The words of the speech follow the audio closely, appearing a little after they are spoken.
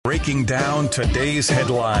breaking down today's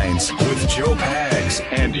headlines with Joe Pags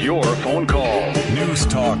and your phone call. News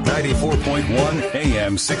Talk 94.1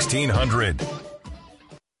 AM 1600.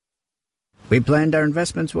 We planned our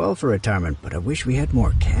investments well for retirement, but I wish we had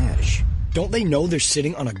more cash. Don't they know they're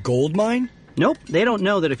sitting on a gold mine? Nope, they don't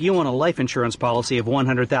know that if you own a life insurance policy of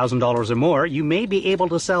 $100,000 or more, you may be able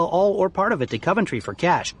to sell all or part of it to Coventry for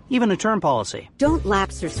cash, even a term policy. Don't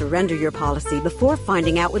lapse or surrender your policy before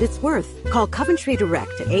finding out what it's worth. Call Coventry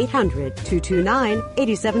Direct at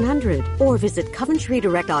 800-229-8700 or visit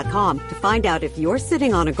CoventryDirect.com to find out if you're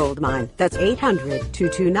sitting on a gold mine. That's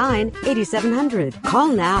 800-229-8700. Call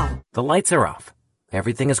now. The lights are off.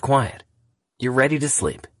 Everything is quiet. You're ready to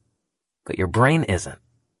sleep. But your brain isn't.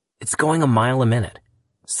 It's going a mile a minute,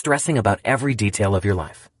 stressing about every detail of your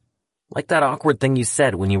life. Like that awkward thing you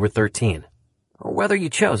said when you were 13, or whether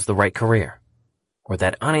you chose the right career, or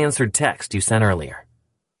that unanswered text you sent earlier.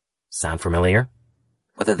 Sound familiar?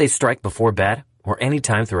 Whether they strike before bed or any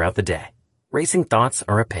time throughout the day, racing thoughts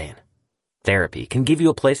are a pain. Therapy can give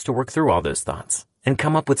you a place to work through all those thoughts and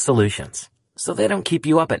come up with solutions so they don't keep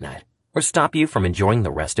you up at night or stop you from enjoying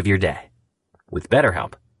the rest of your day. With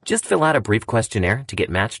BetterHelp, just fill out a brief questionnaire to get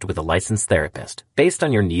matched with a licensed therapist based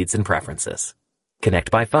on your needs and preferences. Connect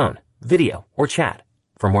by phone, video, or chat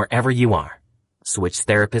from wherever you are. Switch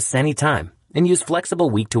therapists anytime and use flexible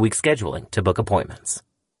week-to-week scheduling to book appointments.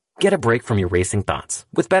 Get a break from your racing thoughts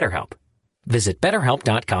with BetterHelp. Visit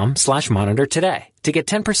BetterHelp.com/monitor today to get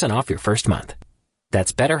 10% off your first month.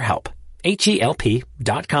 That's BetterHelp,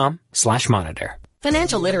 HELP.com/monitor.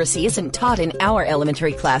 Financial literacy isn't taught in our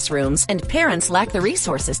elementary classrooms, and parents lack the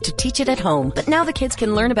resources to teach it at home. But now the kids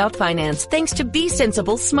can learn about finance thanks to Be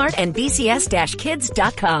Sensible, Smart, and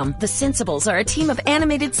BCS-Kids.com. The Sensibles are a team of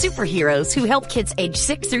animated superheroes who help kids age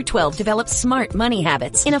 6 through 12 develop smart money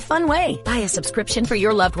habits in a fun way. Buy a subscription for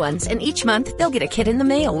your loved ones, and each month they'll get a kit in the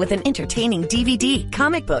mail with an entertaining DVD,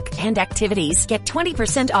 comic book, and activities. Get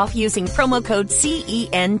 20% off using promo code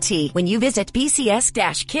CENT when you visit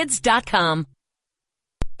BCS-Kids.com.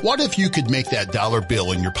 What if you could make that dollar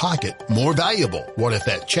bill in your pocket more valuable? What if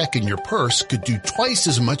that check in your purse could do twice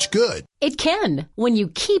as much good? It can, when you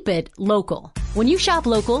keep it local. When you shop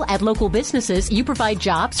local at local businesses, you provide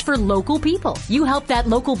jobs for local people. You help that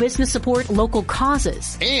local business support local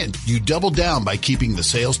causes. And you double down by keeping the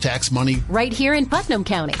sales tax money right here in Putnam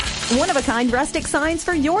County. One-of-a-kind rustic signs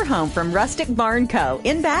for your home from Rustic Barn Co.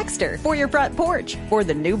 in Baxter. For your front porch. For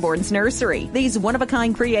the newborn's nursery. These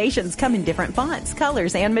one-of-a-kind creations come in different fonts,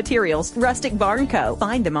 colors, and materials. Rustic Barn Co.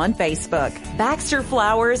 Find them on Facebook. Baxter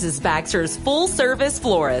Flowers is Baxter's full-service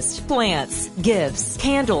florist. Plants, gifts,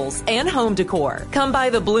 candles, and home decor. Come by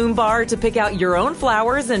the Bloom Bar to pick out your own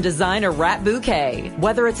flowers and design a wrap bouquet.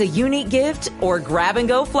 Whether it's a unique gift or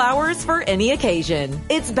grab-and-go flowers for any occasion.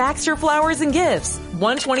 It's Baxter Flowers and Gifts,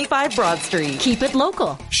 125 Broad Street. Keep it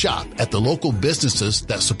local. Shop at the local businesses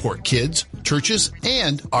that support kids, churches,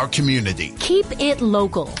 and our community. Keep it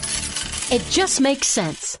local. It just makes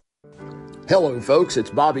sense. Hello, folks.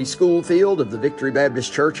 It's Bobby Schoolfield of the Victory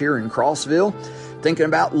Baptist Church here in Crossville. Thinking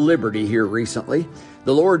about liberty here recently.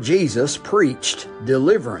 The Lord Jesus preached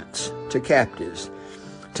deliverance to captives,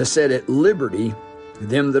 to set at liberty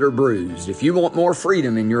them that are bruised. If you want more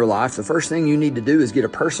freedom in your life, the first thing you need to do is get a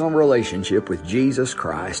personal relationship with Jesus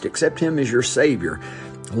Christ. Accept Him as your Savior.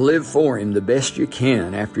 Live for Him the best you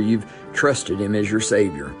can after you've trusted Him as your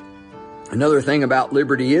Savior. Another thing about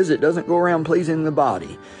liberty is it doesn't go around pleasing the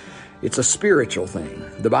body. It's a spiritual thing.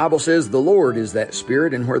 The Bible says the Lord is that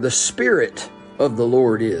Spirit, and where the Spirit of the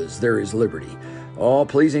Lord is, there is liberty. Oh,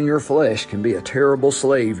 pleasing your flesh can be a terrible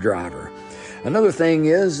slave driver. Another thing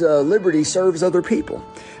is liberty serves other people.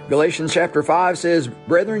 Galatians chapter 5 says,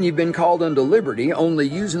 Brethren, you've been called unto liberty, only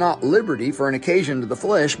use not liberty for an occasion to the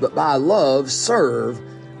flesh, but by love serve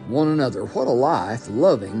one another. What a life,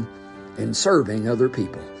 loving and serving other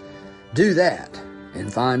people. Do that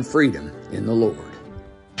and find freedom in the Lord.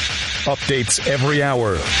 Updates every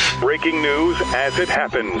hour. Breaking news as it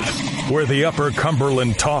happens. Where the Upper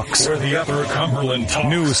Cumberland talks.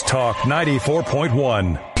 News Talk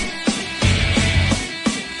 94.1.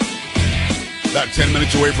 About 10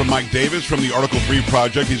 minutes away from Mike Davis from the Article 3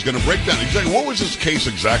 Project. He's going to break down exactly what was this case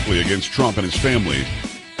exactly against Trump and his family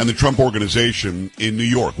and the Trump Organization in New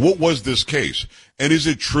York. What was this case? And is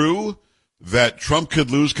it true that Trump could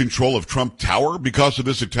lose control of Trump Tower because of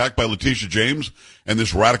this attack by Letitia James and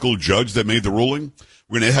this radical judge that made the ruling?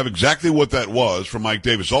 We're going to have exactly what that was from Mike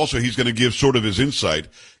Davis. Also, he's going to give sort of his insight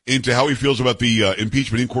into how he feels about the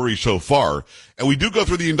impeachment inquiry so far. And we do go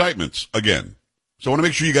through the indictments again. So I want to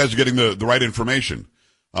make sure you guys are getting the right information.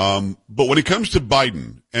 But when it comes to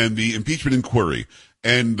Biden and the impeachment inquiry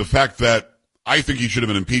and the fact that I think he should have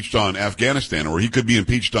been impeached on Afghanistan, or he could be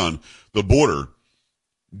impeached on the border.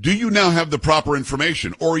 Do you now have the proper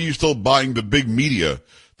information, or are you still buying the big media,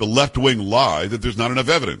 the left-wing lie that there's not enough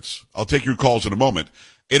evidence? I'll take your calls in a moment.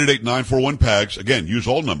 888-941-PAGS. Again, use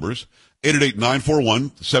all numbers.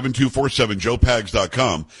 888-941-7247,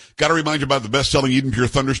 joepags.com. Got to remind you about the best-selling Eden Pure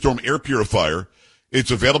Thunderstorm air purifier.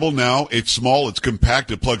 It's available now. It's small. It's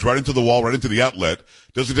compact. It plugs right into the wall, right into the outlet.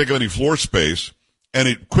 Doesn't take up any floor space. And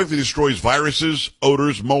it quickly destroys viruses,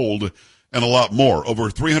 odors, mold, and a lot more. Over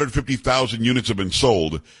 350,000 units have been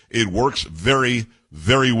sold. It works very,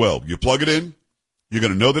 very well. You plug it in. You're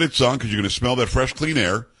going to know that it's on because you're going to smell that fresh, clean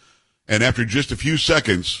air. And after just a few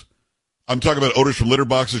seconds, I'm talking about odors from litter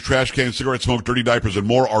boxes, trash cans, cigarette smoke, dirty diapers, and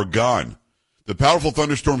more are gone. The powerful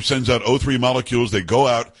thunderstorm sends out O3 molecules. They go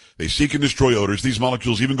out, they seek and destroy odors. These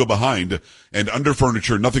molecules even go behind and under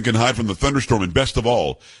furniture. Nothing can hide from the thunderstorm. And best of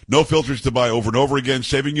all, no filters to buy over and over again,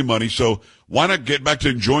 saving you money. So why not get back to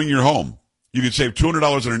enjoying your home? You can save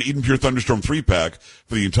 $200 on an Eden Pure Thunderstorm 3-pack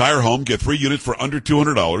for the entire home. Get 3 units for under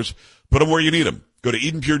 $200. Put them where you need them. Go to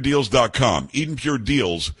EdenPureDeals.com.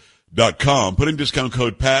 EdenPureDeals.com. Put in discount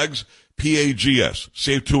code PAGS. PAGS.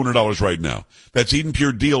 Save $200 right now. That's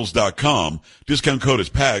EdenPureDeals.com. Discount code is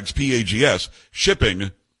PAGS, PAGS.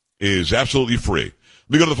 Shipping is absolutely free. Let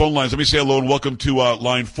me go to the phone lines. Let me say hello and welcome to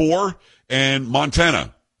line 4 and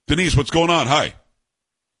Montana. Denise, what's going on? Hi.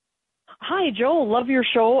 Hi, Joe. Love your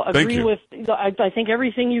show. Agree with, I think,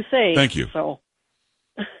 everything you say. Thank you. So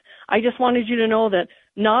I just wanted you to know that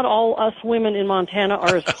not all us women in Montana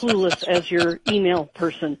are as clueless as your email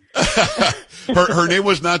person. Her name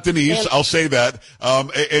was not Denise. I'll say that.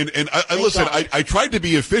 Listen, I tried to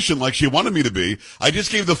be efficient like she wanted me to be. I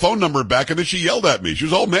just gave the phone number back and then she yelled at me. She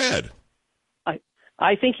was all mad.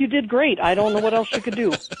 I think you did great. I don't know what else you could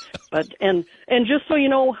do. But, and just so you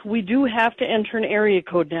know, we do have to enter an area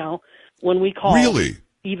code now when we call. Really?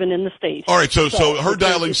 Even in the States. All right. So her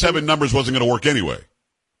dialing 7 numbers wasn't going to work anyway.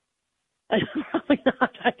 Probably not.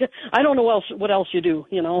 I don't know what else you do,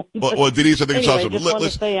 you know. Well, Denise, I think anyway, it's awesome. I just want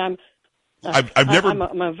to say I'm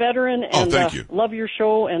a veteran and thank you. Love your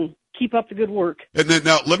show and keep up the good work. And then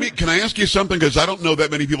now can I ask you something? Because I don't know that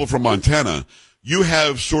many people from Montana. You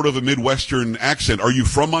have sort of a Midwestern accent. Are you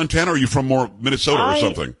from Montana or are you from more Minnesota or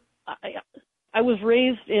something? I was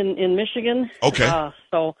raised in Michigan. Okay.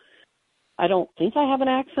 So I don't think I have an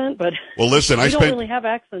accent, but well, listen, we don't really have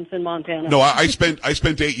accents in Montana. No, I spent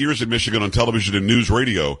 8 years in Michigan on television and news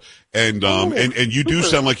radio, and you do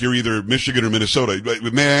sound like you're either Michigan or Minnesota.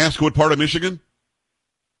 May I ask what part of Michigan?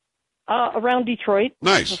 Around Detroit.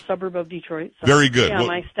 Nice. A suburb of Detroit. So, very good. Yeah,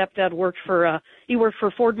 my stepdad worked for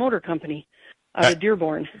Ford Motor Company out of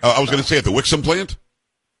Dearborn. I was going to say at the Wixom plant.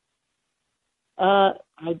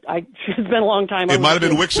 It's been a long time. It might have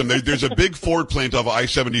been Wixom. There's a big Ford plant off of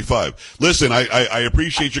I-75. Listen, I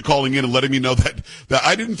appreciate you calling in and letting me know that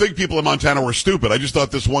I didn't think people in Montana were stupid. I just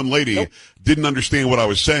thought this one lady didn't understand what I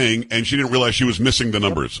was saying, and she didn't realize she was missing the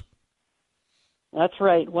numbers. That's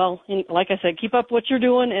right. Well, like I said, keep up what you're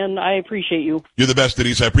doing, and I appreciate you. You're the best,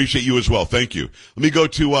 Denise. I appreciate you as well. Thank you. Let me go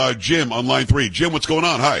to Jim on line 3. Jim, what's going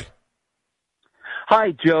on? Hi.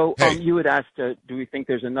 Hi, Joe. Hey. You had asked, do we think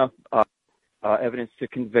there's enough evidence to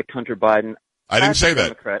convict Hunter Biden? I didn't say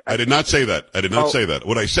that. I did not say that. I did not say that.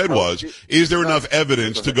 What I said was, is there enough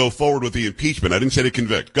evidence to go forward with the impeachment? I didn't say to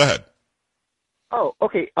convict. Go ahead. Oh,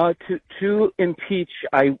 okay. To impeach,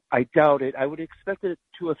 I doubt it. I would expect it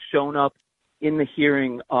to have shown up in the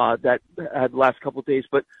hearing that had the last couple of days.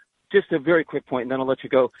 But just a very quick point, and then I'll let you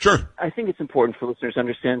go. Sure. I think it's important for listeners to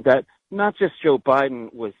understand that not just Joe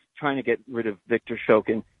Biden was trying to get rid of Viktor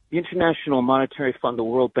Shokin. The International Monetary Fund, the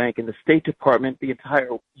World Bank, and the State Department, the entire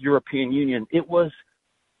European Union, it was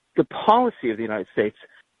the policy of the United States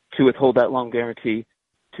to withhold that loan guarantee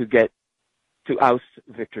to oust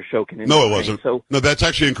Viktor Shokin. No, it wasn't. No, that's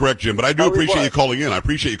actually incorrect, Jim, but I do appreciate you calling in. I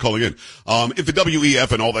appreciate you calling in. If the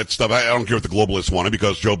WEF and all that stuff, I don't care what the globalists wanted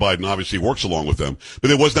because Joe Biden obviously works along with them,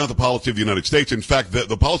 but it was not the policy of the United States. In fact,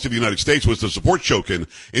 the policy of the United States was to support Shokin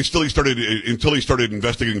until he started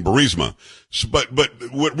investigating Burisma. But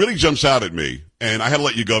what really jumps out at me, and I had to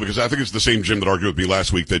let you go because I think it's the same Jim that argued with me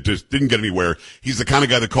last week that just didn't get anywhere. He's the kind of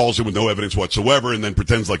guy that calls in with no evidence whatsoever and then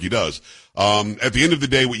pretends like he does. At the end of the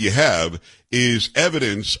day, what you have is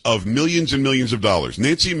evidence of millions and millions of dollars.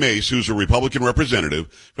 Nancy Mace, who's a Republican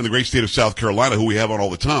representative from the great state of South Carolina, who we have on all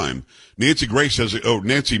the time, Nancy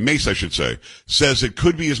Mace, I should say, says it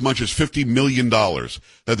could be as much as $50 million that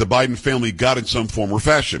the Biden family got in some form or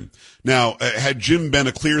fashion. Now, had Jim been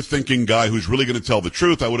a clear-thinking guy who's really going to tell the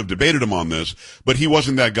truth, I would have debated him on this, but he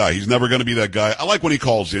wasn't that guy. He's never going to be that guy. I like when he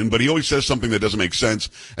calls in, but he always says something that doesn't make sense,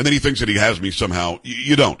 and then he thinks that he has me somehow.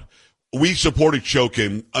 You don't. we supported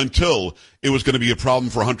Shokin until it was going to be a problem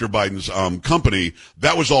for Hunter Biden's company.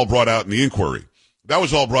 That was all brought out in the inquiry. That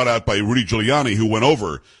was all brought out by Rudy Giuliani, who went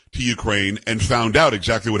over to Ukraine and found out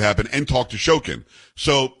exactly what happened and talked to Shokin.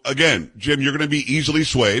 So, again, Jim, you're going to be easily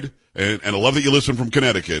swayed, and I love that you listen from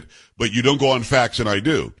Connecticut, but you don't go on facts, and I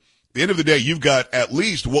do. At the end of the day, you've got at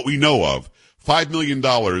least what we know of, $5 million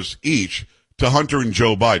each to Hunter and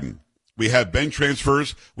Joe Biden. We have bank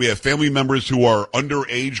transfers. We have family members who are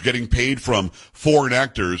underage getting paid from foreign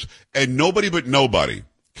actors, and nobody but nobody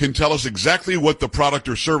can tell us exactly what the product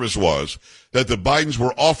or service was that the Bidens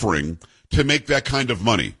were offering to make that kind of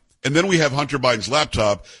money. And then we have Hunter Biden's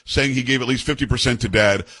laptop saying he gave at least 50% to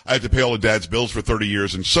dad. I had to pay all of dad's bills for 30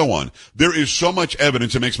 years and so on. There is so much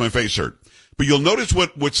evidence it makes my face hurt. But you'll notice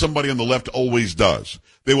what somebody on the left always does.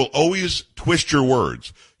 They will always twist your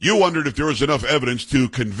words. You wondered if there was enough evidence to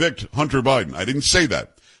convict Hunter Biden. I didn't say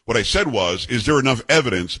that. What I said was, is there enough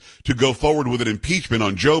evidence to go forward with an impeachment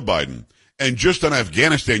on Joe Biden? And just on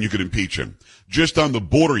Afghanistan, you could impeach him. Just on the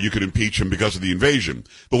border, you could impeach him because of the invasion.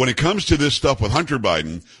 But when it comes to this stuff with Hunter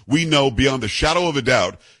Biden, we know beyond the shadow of a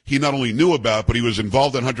doubt, he not only knew about, but he was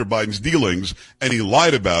involved in Hunter Biden's dealings, and he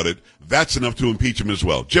lied about it. That's enough to impeach him as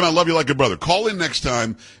well. Jim, I love you like a brother. Call in next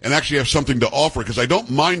time and actually have something to offer, because I don't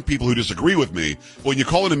mind people who disagree with me. But when you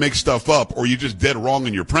call in and make stuff up, or you're just dead wrong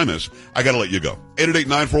in your premise, I gotta let you go.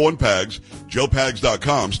 888-941-PAGS,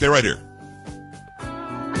 joepags.com. Stay right here.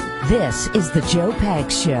 This is the Joe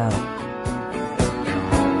Pags Show.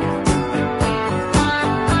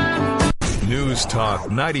 News Talk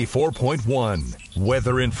 94.1.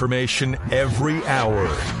 Weather information every hour.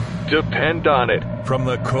 Depend on it. From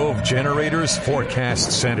the Cove Generators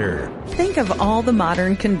Forecast Center. Think of all the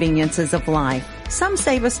modern conveniences of life. Some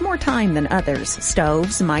save us more time than others.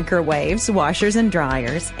 Stoves, microwaves, washers and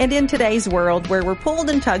dryers. And in today's world where we're pulled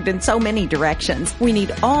and tugged in so many directions, we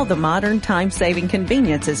need all the modern time-saving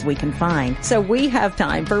conveniences we can find. So we have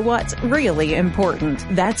time for what's really important.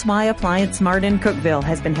 That's why Appliance Mart in Cookeville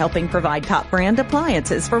has been helping provide top brand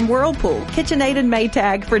appliances from Whirlpool, KitchenAid and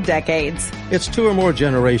Maytag for decades. It's 2 or more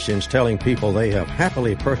generations telling people they have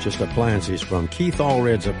happily purchased appliances from Keith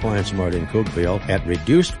Allred's Appliance Mart in Cookeville at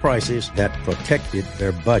reduced prices that protected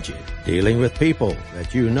their budget. Dealing with people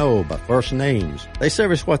that you know by first names. They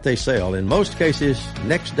service what they sell. In most cases,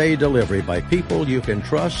 next day delivery by people you can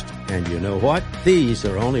trust. And you know what? These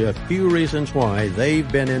are only a few reasons why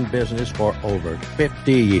they've been in business for over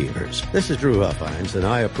 50 years. This is Drew Huffines, and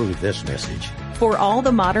I approve this message. For all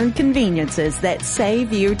the modern conveniences that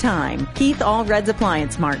save you time, Keith Allred's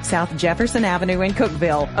Appliance Mart, South Jefferson Avenue in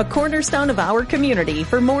Cookeville, a cornerstone of our community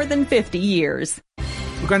for more than 50 years.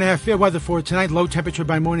 We're going to have fair weather for tonight. Low temperature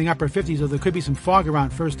by morning, upper 50s, though there could be some fog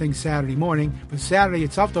around first thing Saturday morning. But Saturday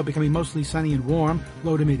itself, though, becoming mostly sunny and warm,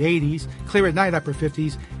 low to mid-80s. Clear at night, upper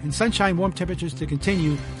 50s. And sunshine, warm temperatures to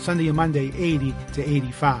continue Sunday and Monday, 80 to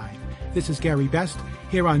 85. This is Gary Best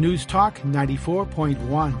here on News Talk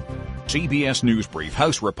 94.1. CBS News Brief.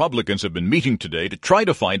 House Republicans have been meeting today to try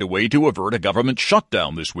to find a way to avert a government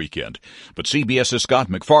shutdown this weekend. But CBS's Scott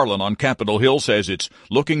McFarlane on Capitol Hill says it's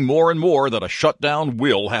looking more and more that a shutdown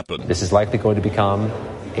will happen. This is likely going to become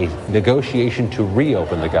a negotiation to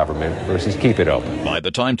reopen the government versus keep it open. By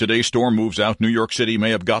the time today's storm moves out, New York City may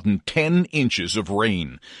have gotten 10 inches of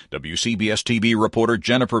rain. WCBS TV reporter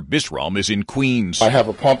Jennifer Bisram is in Queens. I have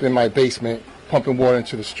a pump in my basement, pumping water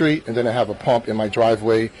into the street, and then I have a pump in my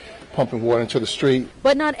driveway, pumping water into the street.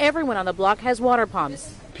 But not everyone on the block has water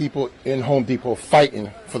pumps. People in Home Depot fighting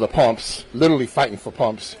for the pumps, literally fighting for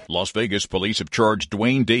pumps. Las Vegas police have charged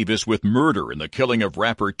Dwayne Davis with murder in the killing of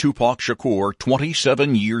rapper Tupac Shakur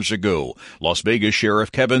 27 years ago. Las Vegas Sheriff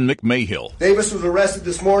Kevin McMahill. Davis was arrested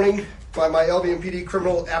this morning by my LVMPD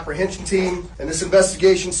criminal apprehension team, and this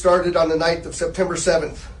investigation started on the night of September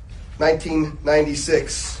 7th.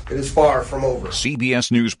 1996. It is far from over.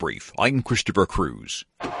 CBS News Brief. I'm Christopher Cruz.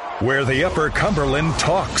 Where the Upper Cumberland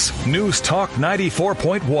talks. News Talk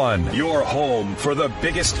 94.1. Your home for the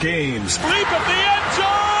biggest games. Leap of the end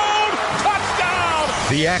zone! Touchdown!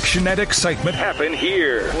 The action and excitement happen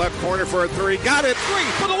here. Left corner for a 3. Got it. 3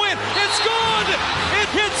 for the win. It's good! It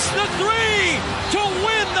hits the 3 to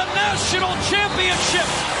win the national championship.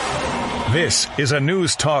 This is a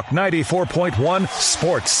News Talk 94.1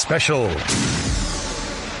 Sports Special.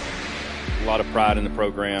 A lot of pride in the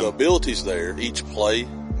program. The ability's there. Each play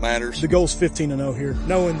matters. The goal's 15-0 here,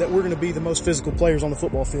 knowing that we're going to be the most physical players on the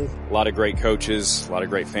football field. A lot of great coaches, a lot of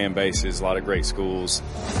great fan bases, a lot of great schools.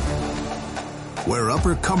 Where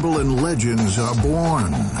Upper Cumberland legends are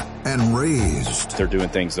born and raised. They're doing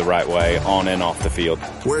things the right way, on and off the field.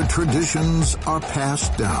 Where traditions are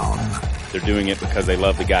passed down. They're doing it because they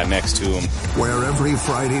love the guy next to them. Where every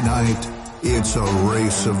Friday night, it's a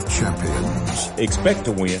race of champions. Expect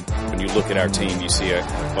to win. When you look at our team, you see a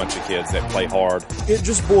bunch of kids that play hard. It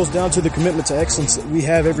just boils down to the commitment to excellence that we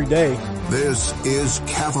have every day. This is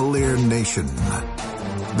Cavalier Nation.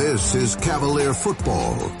 This is Cavalier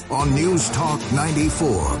Football on News Talk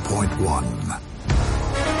 94.1.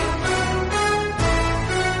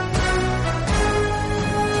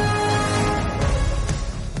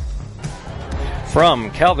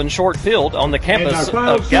 From Calvin Short Field on the campus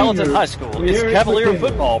of Gallatin High School, it's Cavalier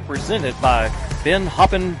Football presented by Ben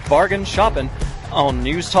Hoppin Bargain Shopping on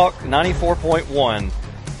News Talk 94.1.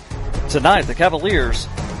 Tonight, the Cavaliers,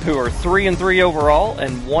 who are 3-3 overall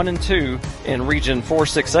and 1-2 in Region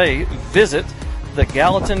 4-6A, visit the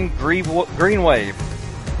Gallatin Green Wave,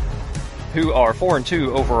 who are 4-2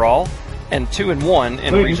 overall and 2-1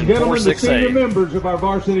 in Region 4-6A. Members of our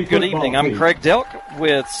varsity Good evening. I'm Craig Delk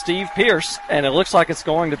with Steve Pierce, and it looks like it's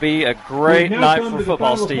going to be a great night for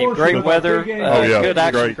football, Steve. Great weather, good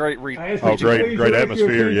action, great read. Great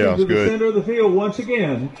atmosphere. Yeah, it's good. Center of the field once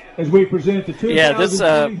again as we present the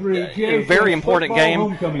 2023 a very important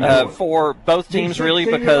game for both teams, really,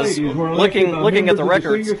 because looking at the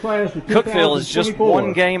records, Cookeville is just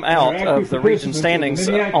one game out of the region standings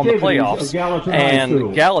on the playoffs,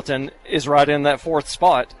 and Gallatin is right in that fourth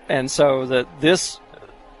spot, and so the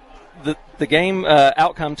game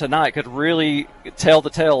outcome tonight could really tell the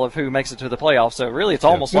tale of who makes it to the playoffs. So really, it's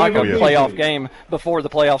almost like a playoff game before the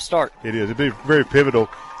playoffs start. It is. It'd be very pivotal.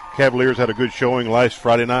 Cavaliers had a good showing last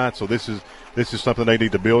Friday night, so this is something they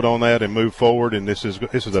need to build on that and move forward. And this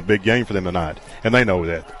is a big game for them tonight, and they know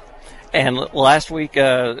that. And last week,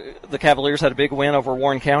 the Cavaliers had a big win over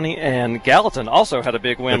Warren County, and Gallatin also had a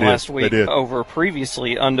big win last week over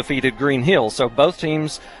previously undefeated Green Hill. So both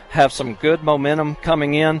teams have some good momentum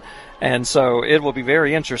coming in, and so it will be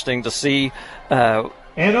very interesting to see how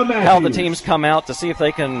the teams come out, to see if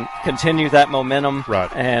they can continue that momentum,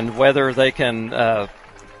 and whether they can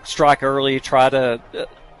strike early, try to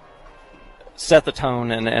set the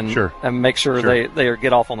tone, and make sure they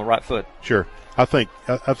get off on the right foot. Sure. I think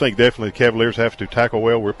definitely the Cavaliers have to tackle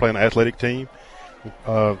well. We're playing an athletic team.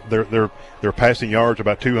 Their passing yards are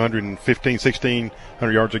about 215,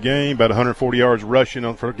 1,600 yards a game, about 140 yards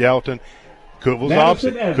rushing for Gallatin. Cookeville's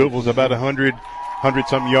opposite. Cookeville's about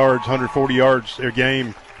 100-something yards, 140 yards a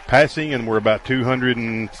game passing, and we're about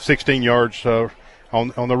 216 yards on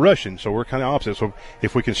the rushing. So we're kind of opposite. So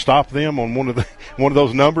if we can stop them on one of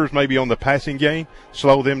those numbers, maybe on the passing game,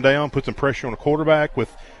 slow them down, put some pressure on the quarterback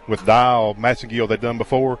with Dial, Massagill they've done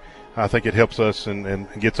before, I think it helps us and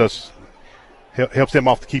gets us helps them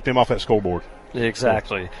keep them off that scoreboard.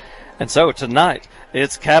 Exactly. And so tonight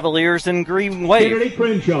it's Cavaliers in Green Wave. Kennedy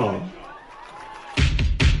Crenshaw.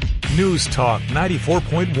 News Talk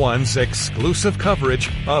 94.1's exclusive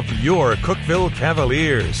coverage of your Cookeville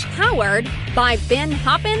Cavaliers. Powered by Ben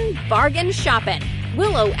Hoppin Bargain Shopping,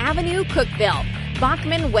 Willow Avenue, Cookeville,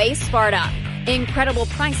 Bachman Way, Sparta. Incredible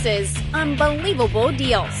prices, unbelievable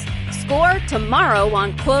deals. Score tomorrow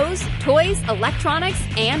on clothes, toys, electronics,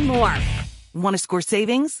 and more. Want to score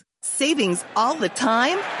savings? Savings all the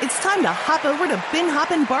time? It's time to hop over to Bin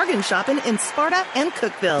Hoppin Bargain Shopping in Sparta and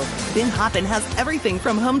Cookeville. Bin Hoppin has everything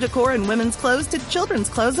from home decor and women's clothes to children's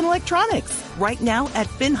clothes and electronics. Right now at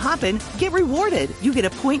Bin Hoppin, get rewarded. You get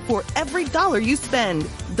a point for every dollar you spend.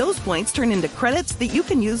 Those points turn into credits that you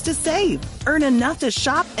can use to save. Earn enough to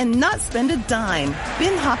shop and not spend a dime.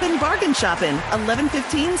 Bin Hoppin Bargain Shopping,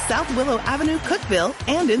 1115 South Willow Avenue, Cookeville,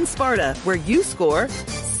 and in Sparta, where you score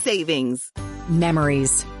savings.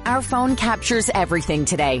 Memories. Our phone captures everything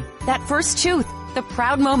today. That first tooth, the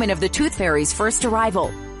proud moment of the Tooth Fairy's first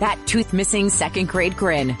arrival, that tooth missing second grade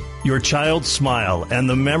grin. Your child's smile and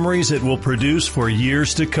the memories it will produce for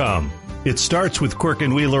years to come. It starts with Quirk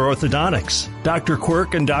and Wheeler Orthodontics. Dr.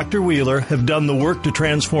 Quirk and Dr. Wheeler have done the work to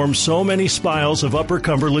transform so many smiles of Upper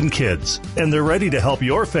Cumberland kids, and they're ready to help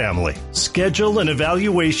your family. Schedule an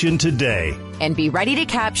evaluation today. And be ready to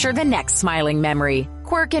capture the next smiling memory.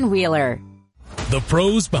 Quirk and Wheeler. The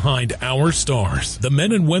pros behind our stars, the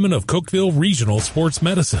men and women of Cookeville Regional Sports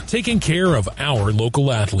Medicine, taking care of our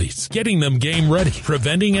local athletes, getting them game ready,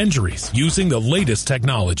 preventing injuries, using the latest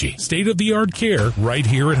technology, state-of-the-art care right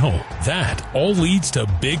here at home. That all leads to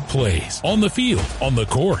big plays on the field, on the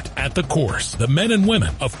court, at the course. The men and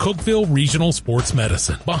women of Cookeville Regional Sports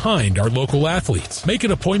Medicine, behind our local athletes. Make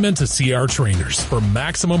an appointment to see our trainers for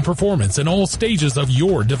maximum performance in all stages of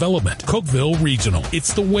your development. Cookeville Regional,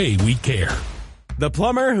 it's the way we care. The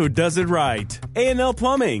plumber who does it right. A&L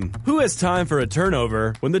Plumbing. Who has time for a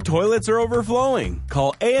turnover when the toilets are overflowing?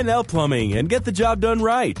 Call A&L Plumbing and get the job done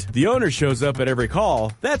right. The owner shows up at every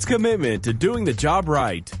call. That's commitment to doing the job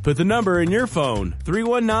right. Put the number in your phone,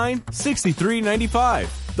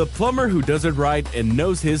 319-6395. The plumber who does it right and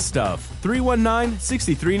knows his stuff,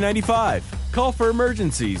 319-6395. Call for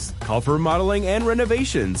emergencies. Call for remodeling and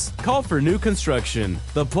renovations. Call for new construction.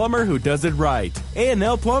 The plumber who does it right.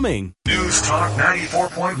 A&L Plumbing. News Talk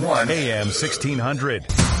 94.1 AM 1600.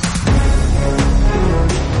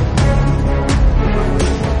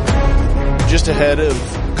 Just ahead of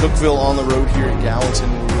Cookeville on the road here at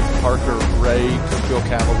Gallatin with Parker Ray, Cookeville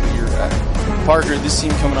Cavalier. Parker, this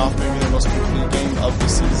team coming off maybe their most complete game of the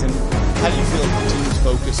season. How do you feel like the team's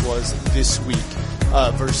focus was this week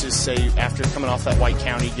versus, say, after coming off that White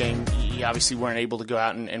County game, you obviously weren't able to go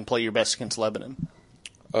out and play your best against Lebanon?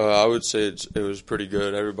 I would say it was pretty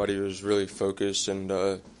good. Everybody was really focused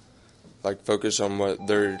and focused on what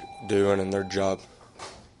they're doing and their job.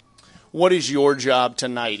 What is your job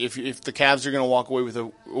tonight? If the Cavs are going to walk away with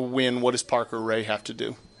a win, what does Parker Ray have to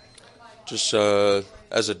do? Just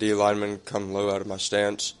as a D lineman, come low out of my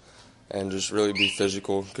stance and just really be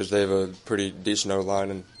physical because they have a pretty decent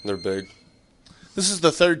O-line and they're big. This is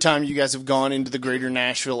the third time you guys have gone into the greater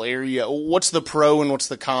Nashville area. What's the pro and what's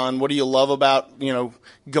the con? What do you love about,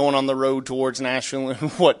 going on the road towards Nashville,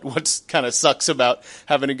 and what's kind of sucks about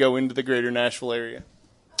having to go into the greater Nashville area?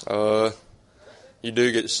 You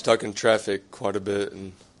do get stuck in traffic quite a bit,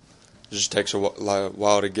 and it just takes a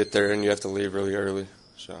while to get there, and you have to leave really early.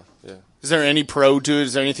 So, yeah. Is there any pro to it?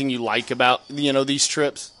 Is there anything you like about, these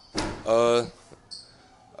trips?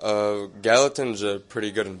 Gallatin's a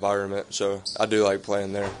pretty good environment, so I do like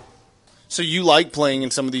playing there. So you like playing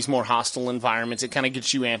in some of these more hostile environments? It kind of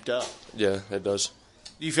gets you amped up. Yeah, it does.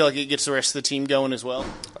 Do you feel like it gets the rest of the team going as well?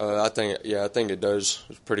 I think it does.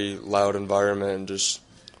 It's a pretty loud environment and just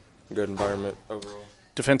a good environment overall.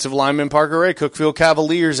 Defensive lineman Parker Ray, Cookeville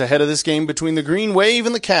Cavaliers ahead of this game between the Green Wave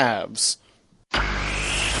and the Cavs.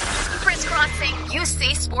 Crisscrossing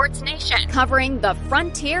UC Sports Nation, covering the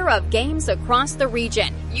frontier of games across the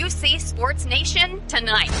region. UC Sports Nation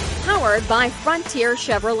tonight, powered by Frontier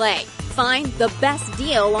Chevrolet. Find the best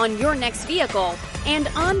deal on your next vehicle and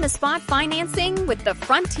on-the-spot financing with the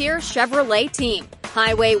Frontier Chevrolet team.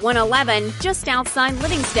 Highway 111, just outside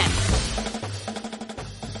Livingston.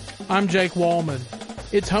 I'm Jake Wallman.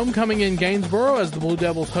 It's homecoming in Gainesboro as the Blue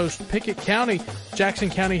Devils host Pickett County. Jackson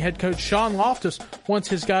County head coach Sean Loftus wants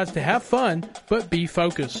his guys to have fun, but be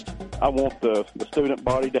focused. I want the student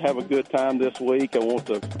body to have a good time this week. I want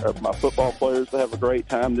my football players to have a great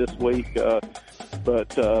time this week.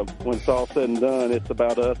 But when it's all said and done, it's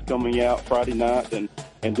about us coming out Friday night and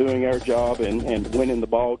doing our job and winning the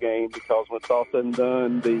ball game, because when it's all said and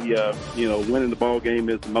done, winning the ball game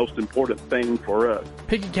is the most important thing for us.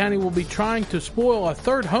 Pickett County will be trying to spoil a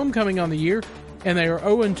third homecoming on the year, and they are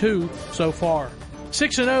 0-2 so far.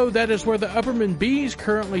 6-0, that is where the Upperman Bees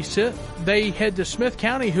currently sit. They head to Smith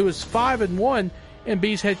County, who is 5-1, and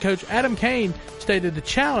Bees head coach Adam Kane stated the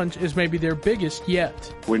challenge is maybe their biggest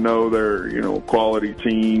yet. We know they're, a quality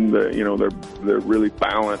team, that, they're really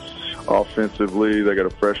balanced offensively. They got a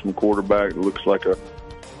freshman quarterback that looks like a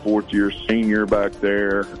fourth-year senior back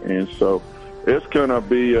there, and so it's going to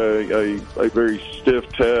be a very stiff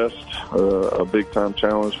test, a big-time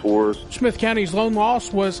challenge for us. Smith County's lone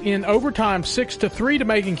loss was in overtime 6-3 to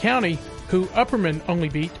Macon County, who Upperman only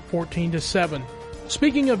beat 14-7.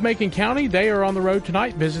 Speaking of Macon County, they are on the road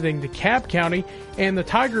tonight visiting DeKalb County, and the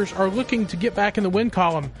Tigers are looking to get back in the win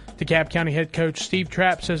column. DeKalb County head coach Steve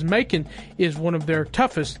Trapp says Macon is one of their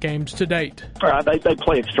toughest games to date. They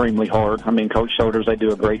play extremely hard. Coach Shoulders, they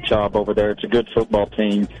do a great job over there. It's a good football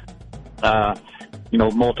team.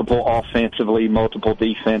 Multiple offensively, multiple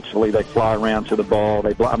defensively. They fly around to the ball.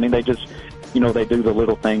 They just, they do the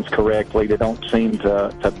little things correctly. They don't seem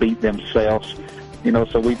to beat themselves.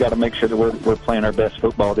 So we've got to make sure that we're playing our best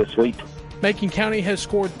football this week. Macon County has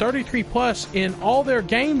scored 33-plus in all their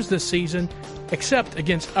games this season, except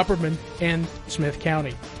against Upperman and Smith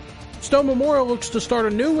County. Stone Memorial looks to start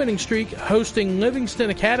a new winning streak, hosting Livingston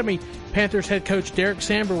Academy. Panthers head coach Derek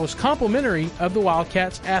Samber was complimentary of the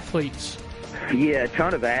Wildcats athletes. Yeah, a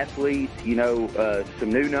ton of athletes, some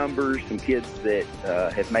new numbers, some kids that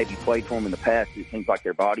have maybe played for them in the past. It seems like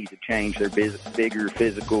their bodies have changed. They're bigger,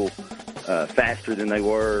 physical, faster than they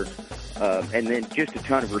were. And then just a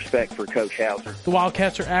ton of respect for Coach Hauser. The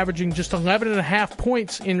Wildcats are averaging just 11.5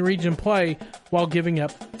 points in region play while giving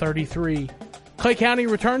up 33. Clay County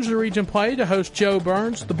returns to region play to host Joe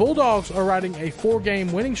Burns. The Bulldogs are riding a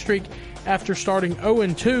 4-game winning streak After starting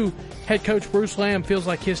 0-2, head coach Bruce Lamb feels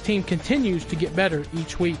like his team continues to get better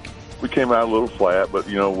each week. We came out a little flat, but,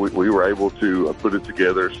 we were able to put it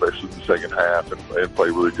together, especially in the second half, and play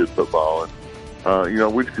really good football.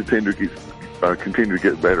 And, we continue to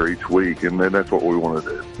get better each week, and then that's what we want to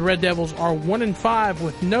do. The Red Devils are 1-5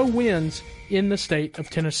 with no wins in the state of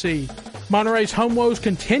Tennessee. Monterey's home woes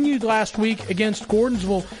continued last week against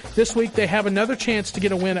Gordonsville. This week they have another chance to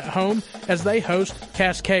get a win at home as they host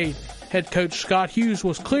Cascade. Head coach Scott Hughes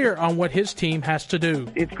was clear on what his team has to do.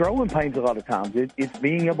 It's growing pains a lot of times. It's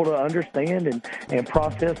being able to understand and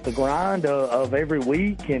process the grind of every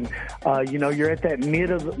week. And, you're at that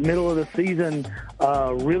middle of the season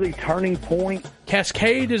really turning point.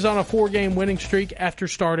 Cascade is on a 4-game winning streak after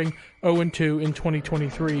starting 0-2 in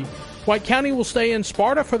 2023. White County will stay in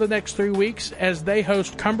Sparta for the next 3 weeks as they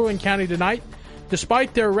host Cumberland County tonight.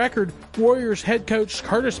 Despite their record, Warriors head coach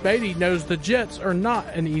Curtis Beatty knows the Jets are not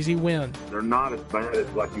an easy win. They're not as bad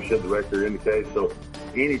as, like you said, the record indicates. So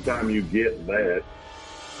anytime you get that,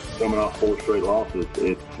 coming off 4 straight losses,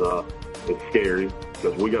 it's scary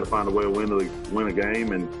because we got to find a way to win a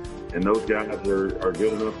game, and those guys are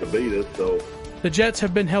good enough to beat us. So the Jets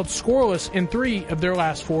have been held scoreless in 3 of their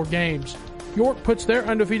last 4 games. York puts their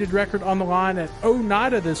undefeated record on the line at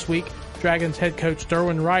Oneida this week. Dragons head coach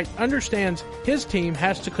Derwin Wright understands his team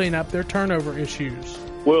has to clean up their turnover issues.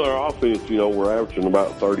 Well, our offense, we're averaging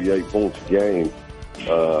about 38 points a game.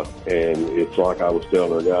 And it's like I was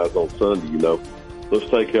telling our guys on Sunday, let's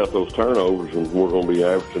take out those turnovers and we're going to be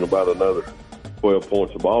averaging about another 12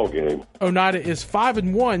 points a ball game. Oneida is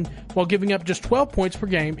 5-1 while giving up just 12 points per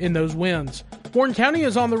game in those wins. Warren County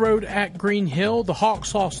is on the road at Green Hill. The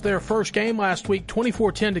Hawks lost their first game last week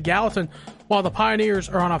 24-10 to Gallatin, while the Pioneers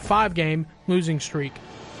are on a 5-game losing streak.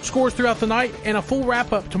 Scores throughout the night and a full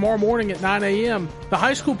wrap-up tomorrow morning at 9 a.m. The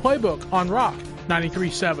high school playbook on Rock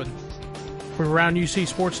 93.7. For Around UC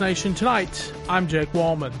Sports Nation tonight, I'm Jake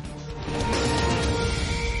Wallman.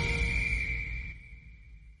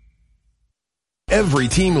 Every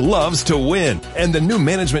team loves to win, and the new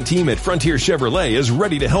management team at Frontier Chevrolet is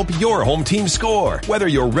ready to help your home team score. Whether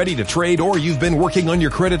you're ready to trade or you've been working on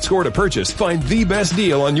your credit score to purchase, find the best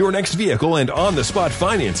deal on your next vehicle and on-the-spot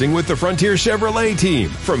financing with the Frontier Chevrolet team.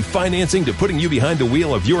 From financing to putting you behind the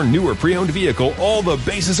wheel of your new or pre-owned vehicle, all the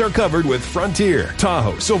bases are covered with Frontier.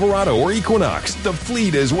 Tahoe, Silverado, or Equinox, the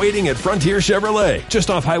fleet is waiting at Frontier Chevrolet,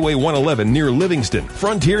 just off Highway 111 near Livingston.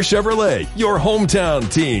 Frontier Chevrolet, your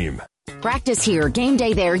hometown team. Practice here, game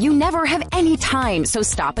day there. You never have any time, so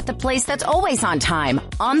stop at the place that's always on time.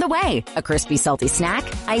 On the Way. A crispy, salty snack,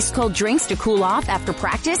 ice-cold drinks to cool off after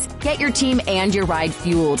practice. Get your team and your ride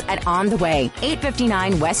fueled at On the Way,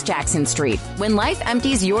 859 West Jackson Street. When life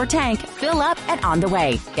empties your tank, fill up at On the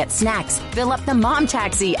Way. Get snacks. Fill up the mom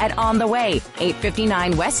taxi at On the Way,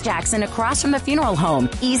 859 West Jackson, across from the funeral home.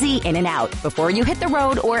 Easy in and out. Before you hit the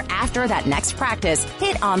road or after that next practice,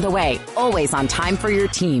 hit On the Way. Always on time for your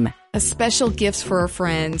team. A special gift for a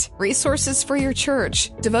friend, resources for your church,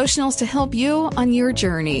 devotionals to help you on your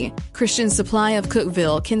journey. Christian Supply of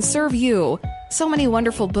Cookeville can serve you. So many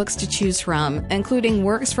wonderful books to choose from, including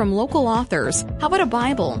works from local authors. How about a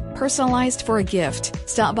Bible, personalized for a gift?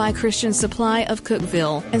 Stop by Christian Supply of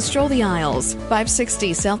Cookeville and stroll the aisles,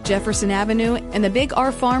 560 South Jefferson Avenue and the Big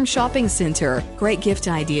R Farm Shopping Center. Great gift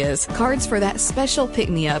ideas, cards for that special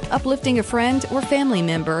pick-me-up, uplifting a friend or family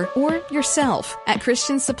member, or yourself at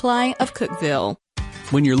Christian Supply of Cookeville.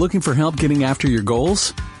 When you're looking for help getting after your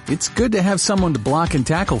goals, it's good to have someone to block and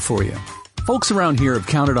tackle for you. Folks around here have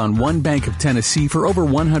counted on One Bank of Tennessee for over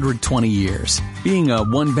 120 years. Being a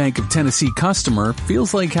One Bank of Tennessee customer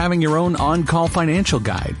feels like having your own on-call financial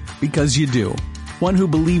guide, because you do. One who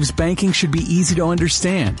believes banking should be easy to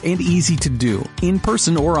understand and easy to do, in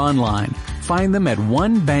person or online. Find them at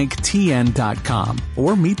onebanktn.com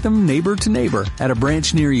or meet them neighbor to neighbor at a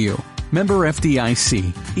branch near you. Member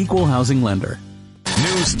FDIC, Equal Housing Lender.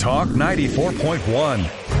 News Talk 94.1.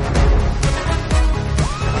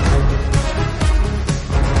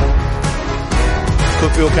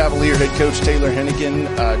 Cookeville Cavalier head coach Taylor Hennigan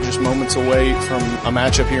just moments away from a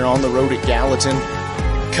matchup here on the road at Gallatin.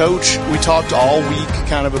 Coach, we talked all week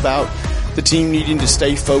kind of about the team needing to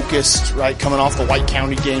stay focused, right? Coming off the White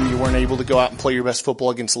County game, you weren't able to go out and play your best football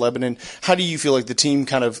against Lebanon. How do you feel like the team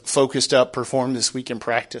kind of focused up, performed this week in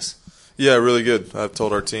practice? Yeah, really good. I've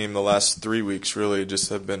told our team the last 3 weeks really just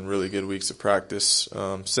have been really good weeks of practice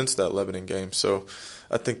since that Lebanon game. So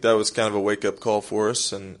I think that was kind of a wake-up call for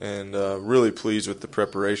us, and really pleased with the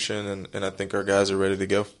preparation, and I think our guys are ready to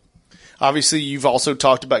go. Obviously, you've also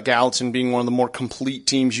talked about Gallatin being one of the more complete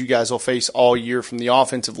teams you guys will face all year, from the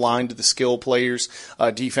offensive line to the skill players,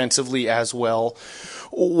 defensively as well.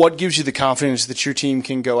 What gives you the confidence that your team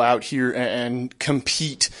can go out here and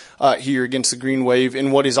compete here against the Green Wave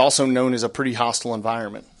in what is also known as a pretty hostile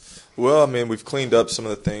environment? Well, I mean, we've cleaned up some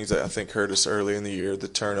of the things that I think hurt us early in the year, the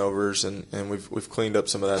turnovers, and we've cleaned up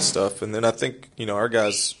some of that stuff. And then I think, our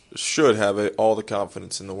guys should have all the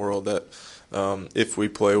confidence in the world that if we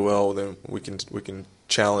play well, then we can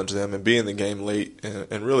challenge them and be in the game late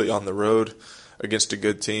and really on the road against a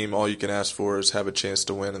good team. All you can ask for is have a chance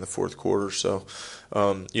to win in the fourth quarter. So,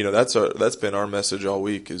 that's been our message all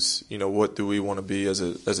week is, what do we want to be as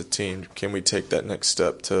a team? Can we take that next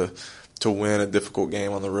step to win a difficult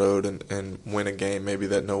game on the road and win a game maybe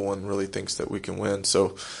that no one really thinks that we can win.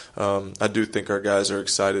 So I do think our guys are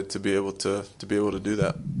excited to be able to do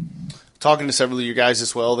that. Talking to several of you guys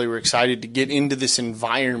as well, they were excited to get into this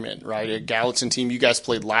environment, right? A Gallatin team you guys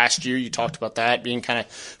played last year. You talked about that, being kind of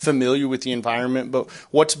familiar with the environment. But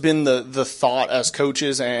what's been the thought as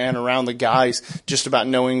coaches and around the guys just about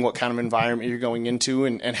knowing what kind of environment you're going into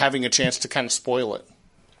and having a chance to kind of spoil it?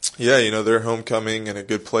 Yeah, they're homecoming and a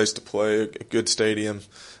good place to play, a good stadium,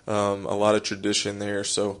 a lot of tradition there.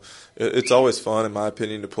 So it's always fun, in my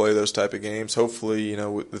opinion, to play those type of games. Hopefully,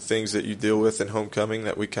 with the things that you deal with in homecoming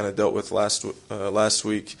that we kind of dealt with last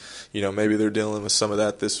week, maybe they're dealing with some of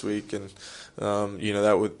that this week, and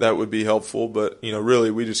that would be helpful. But really,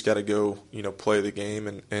 we just got to go, play the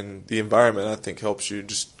game, and the environment I think helps you,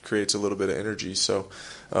 just creates a little bit of energy. So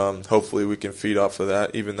hopefully we can feed off of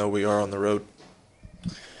that, even though we are on the road.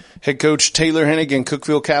 Head coach Taylor Hennigan,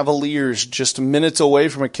 Cookeville Cavaliers, just minutes away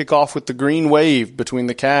from a kickoff with the Green Wave between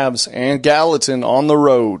the Cavs and Gallatin on the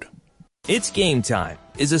road. It's game time.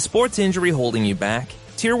 Is a sports injury holding you back?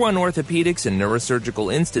 Tier 1 Orthopedics and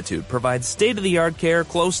Neurosurgical Institute provides state-of-the-art care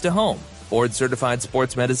close to home. Board-certified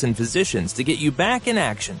sports medicine physicians to get you back in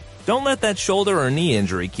action. Don't let that shoulder or knee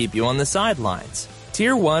injury keep you on the sidelines.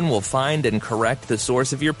 Tier 1 will find and correct the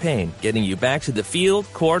source of your pain, getting you back to the field,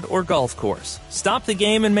 court, or golf course. Stop the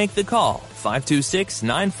game and make the call.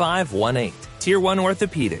 526-9518. Tier 1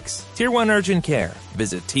 Orthopedics. Tier 1 Urgent Care.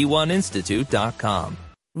 Visit T1Institute.com.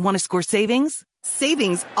 Want to score savings?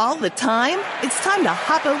 Savings all the time? It's time to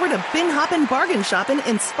hop over to Bin Hoppin' Bargain Shopping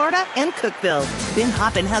in Sparta and Cookeville. Bin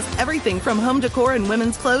Hoppin' has everything from home decor and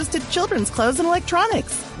women's clothes to children's clothes and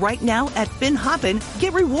electronics. Right now at Bin Hoppin',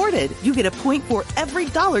 get rewarded. You get a point for every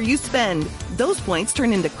dollar you spend. Those points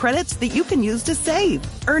turn into credits that you can use to save.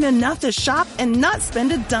 Earn enough to shop and not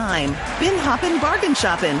spend a dime. Bin Hoppin' Bargain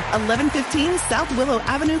Shopping, 1115 South Willow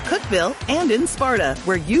Avenue, Cookeville, and in Sparta,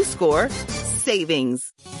 where you score savings.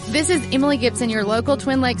 This is Emily Gibson, your local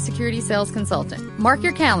Twin Lakes security sales consultant. Mark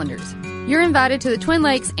your calendars. You're invited to the Twin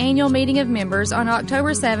Lakes annual meeting of members on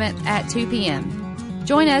October 7th at 2 p.m.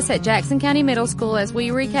 Join us at Jackson County Middle School as we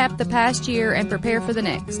recap the past year and prepare for the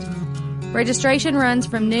next. Registration runs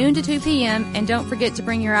from noon to 2 p.m. and don't forget to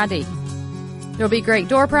bring your ID. There will be great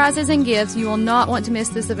door prizes and gifts. You will not want to miss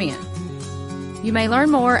this event. You may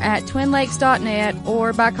learn more at twinlakes.net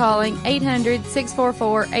or by calling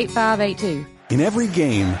 800-644-8582. In every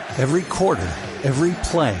game, every quarter, every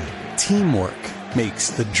play, teamwork makes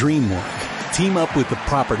the dream work. Team up with the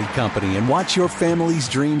property company and watch your family's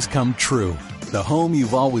dreams come true. The home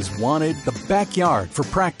you've always wanted, the backyard for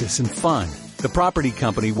practice and fun. The property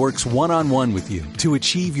company works one-on-one with you to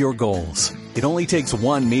achieve your goals. It only takes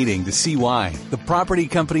one meeting to see why. The property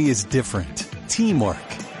company is different. Teamwork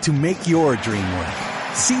to make your dream work.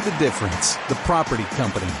 See the difference. The property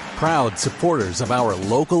company, proud supporters of our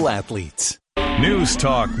local athletes. News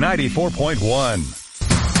Talk 94.1.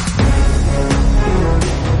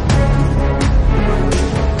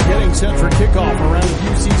 Getting set for kickoff around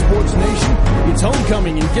UC Sports Nation. It's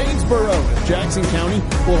homecoming in Gainesboro as Jackson County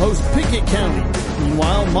will host Pickett County.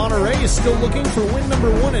 Meanwhile, Monterey is still looking for win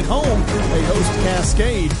number 1 at home. They host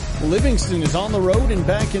Cascade. Livingston is on the road and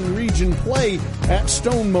back in region play at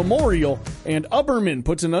Stone Memorial. And Upperman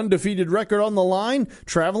puts an undefeated record on the line,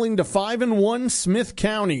 traveling to 5-1 Smith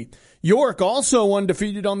County. York, also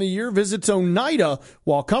undefeated on the year, visits Oneida,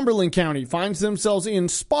 while Cumberland County finds themselves in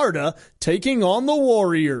Sparta, taking on the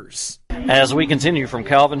Warriors. As we continue from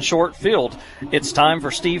Calvin Short Field, it's time for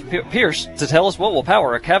Steve Pierce to tell us what will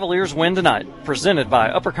power a Cavaliers win tonight, presented by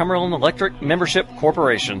Upper Cumberland Electric Membership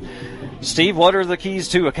Corporation. Steve, what are the keys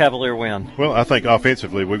to a Cavalier win? Well, I think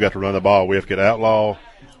offensively we've got to run the ball. We have to get Outlaw,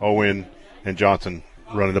 Owen, and Johnson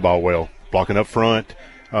running the ball well, blocking up front,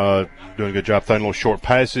 doing a good job throwing little short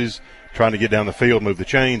passes, trying to get down the field, move the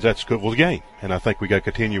chains. That's Cookeville's game, and I think we got to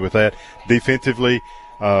continue with that. Defensively,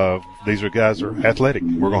 These are guys that are athletic.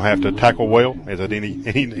 We're going to have to tackle well, as at any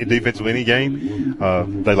defense of any game.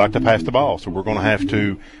 They like to pass the ball, so we're going to have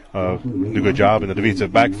to do a good job in the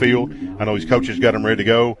defensive backfield. I know these coaches got them ready to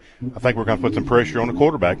go. I think we're going to put some pressure on the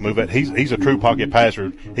quarterback. Move it. He's a true pocket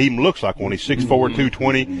passer. He even looks like one. He's 6'4",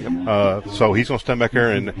 220. So he's going to stand back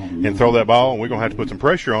there and throw that ball, and we're going to have to put some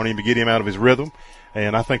pressure on him to get him out of his rhythm.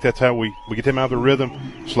 And I think that's how we get him out of the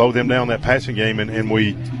rhythm, slow them down that passing game, and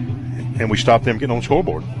we stop them getting on the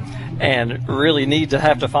scoreboard. And really need to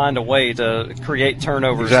have to find a way to create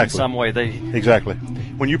turnovers in some way. Exactly.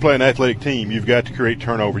 When you play an athletic team, you've got to create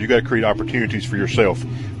turnover. You've got to create opportunities for yourself.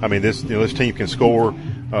 I mean, this team can score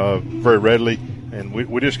very readily, and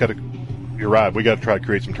we just got to. You're right. We got to try to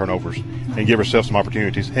create some turnovers and give ourselves some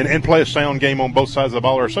opportunities, and play a sound game on both sides of the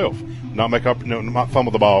ball ourselves. Not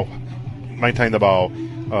fumble the ball, maintain the ball.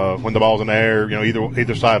 When the ball's in the air,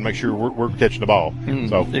 either side, make sure we're catching the ball.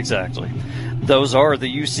 Exactly. Those are the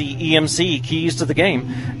UCEMC keys to the game.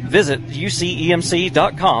 Visit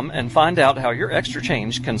UCEMC.com and find out how your extra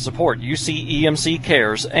change can support UCEMC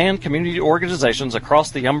Cares and community organizations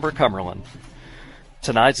across the Upper Cumberland.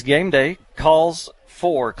 Tonight's game day calls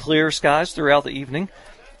for clear skies throughout the evening.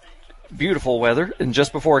 Beautiful weather, and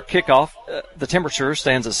just before kickoff, the temperature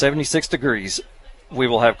stands at 76 degrees. We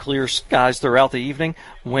will have clear skies throughout the evening.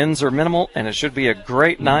 Winds are minimal, and it should be a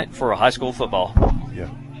great night for a high school football. Yeah.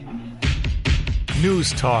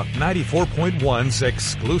 News Talk 94.1's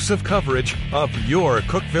exclusive coverage of your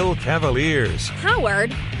Cookeville Cavaliers.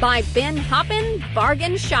 Powered by Ben Hoppin'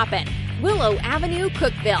 Bargain Shoppin', Willow Avenue,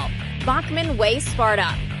 Cookeville, Bachman Way,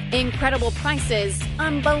 Sparta. Incredible prices,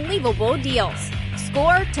 unbelievable deals.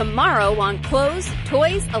 Score tomorrow on clothes,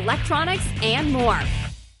 toys, electronics, and more.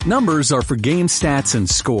 Numbers are for game stats and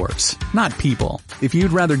scores, not people. If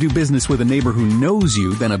you'd rather do business with a neighbor who knows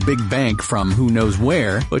you than a big bank from who knows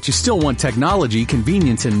where, but you still want technology,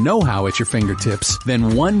 convenience, and know-how at your fingertips,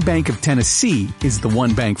 then One Bank of Tennessee is the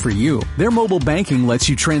one bank for you. Their mobile banking lets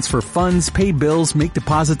you transfer funds, pay bills, make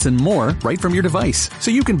deposits, and more right from your device. So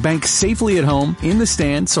you can bank safely at home, in the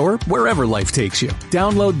stands, or wherever life takes you.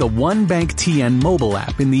 Download the One Bank TN mobile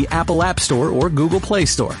app in the Apple App Store or Google Play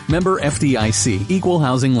Store. Member FDIC, Equal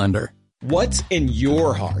Housing Lender. What's in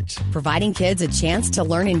your heart? Providing kids a chance to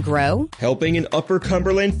learn and grow. Helping an Upper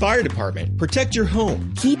Cumberland Fire Department protect your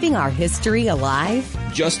home. Keeping our history alive.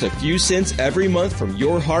 Just a few cents every month from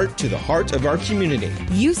your heart to the heart of our community.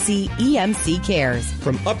 UCEMC Cares.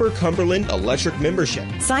 From Upper Cumberland Electric Membership.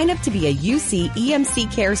 Sign up to be a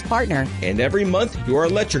UCEMC Cares partner. And every month, your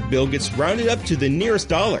electric bill gets rounded up to the nearest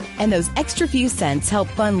dollar. And those extra few cents help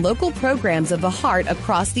fund local programs of the heart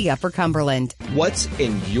across the Upper Cumberland. What's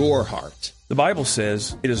in your heart? The Bible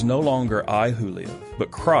says, "It is no longer I who live,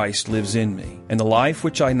 but Christ lives in me. And the life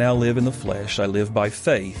which I now live in the flesh, I live by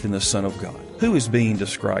faith in the Son of God." Who is being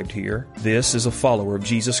described here? This is a follower of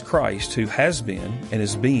Jesus Christ who has been and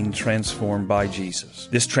is being transformed by Jesus.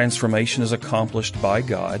 This transformation is accomplished by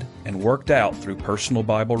God and worked out through personal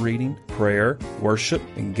Bible reading, prayer, worship,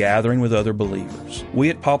 and gathering with other believers. We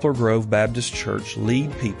at Poplar Grove Baptist Church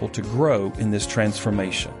lead people to grow in this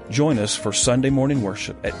transformation. Join us for Sunday morning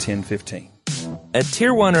worship at 10:15. At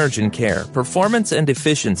Tier 1 Urgent Care, performance and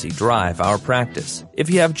efficiency drive our practice. If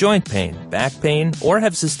you have joint pain, back pain, or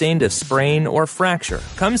have sustained a sprain or fracture,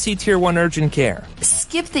 come see Tier 1 Urgent Care.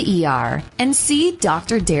 Skip the ER and see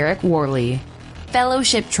Dr. Derek Worley.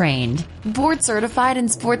 Fellowship trained, board certified in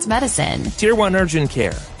sports medicine. Tier 1 Urgent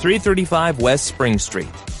Care, 335 West Spring Street.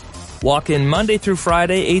 Walk in Monday through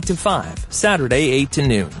Friday, 8 to 5, Saturday, 8 to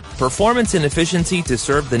noon. Performance and efficiency to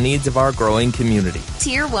serve the needs of our growing community.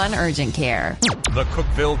 Tier 1 Urgent Care. The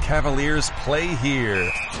Cookeville Cavaliers play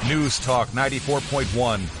here. News Talk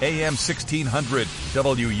 94.1, AM 1600,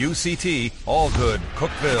 WUCT, all good,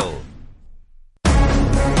 Cookeville.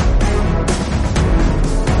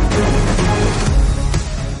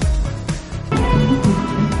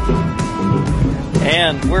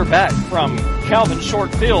 And we're back from Calvin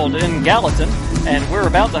Short Field in Gallatin, and we're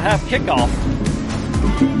about to have kickoff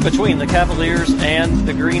between the Cavaliers and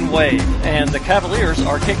the Green Wave. And the Cavaliers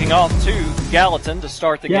are kicking off to Gallatin to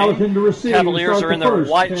start the game. To receive, Cavaliers are in their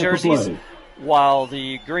white Tampa jerseys, play. while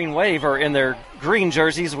the Green Wave are in their green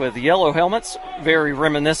jerseys with yellow helmets, very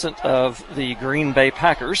reminiscent of the Green Bay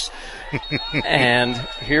Packers. And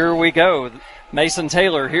here we go. Mason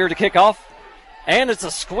Taylor here to kick off, and it's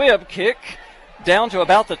a squib kick down to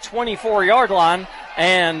about the 24-yard line,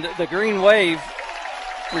 and the Green Wave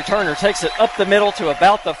returner takes it up the middle to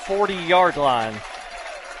about the 40-yard line.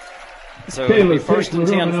 So it'll be first and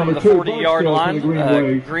 10 from the 40-yard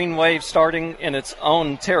line. Green Wave starting in its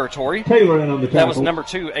own territory. Taylor in on the tackle. That was number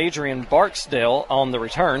 2, Adrian Barksdale, on the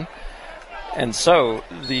return. And so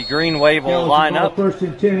the Green Wave will line up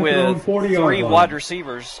with 3 wide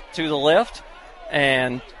receivers to the left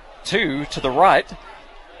and 2 to the right.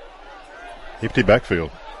 Empty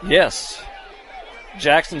backfield. Yes.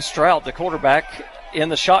 Jackson Stroud, the quarterback, in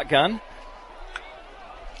the shotgun.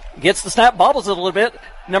 Gets the snap, bobbles it a little bit.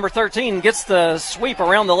 Number 13 gets the sweep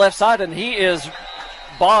around the left side, and he is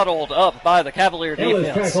bottled up by the Cavalier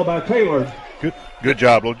defense. Tackled by Taylor. Good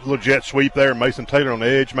job. Little jet sweep there. Mason Taylor on the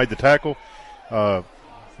edge made the tackle.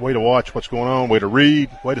 Way to watch what's going on. Way to read.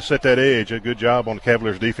 Way to set that edge. A good job on the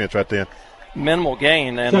Cavaliers defense right then. Minimal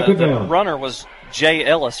gain, and the runner was Jay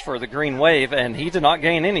Ellis for the Green Wave, and he did not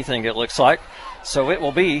gain anything, it looks like. So it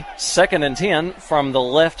will be 2nd and 10 from the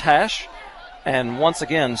left hash. And once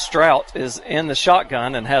again, Strout is in the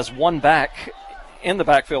shotgun and has one back in the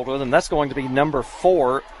backfield with him. That's going to be number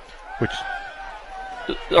 4,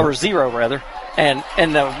 or 0 rather. And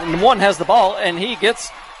the one has the ball, and he gets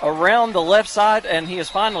around the left side, and he is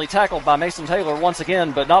finally tackled by Mason Taylor once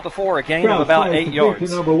again, but not before a gain of about 8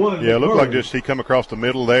 yards. Yeah, it looked like just he come across the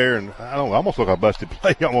middle there, and I don't know, almost looked like a busted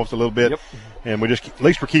play almost a little bit. Yep. And we just, at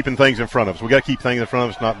least we're keeping things in front of us. We got to keep things in front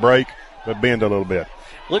of us, not break, but bend a little bit.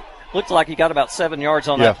 Looked like he got about 7 yards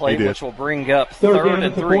on that play, which will bring up 3rd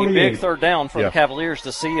and 3, big 3rd down for the Cavaliers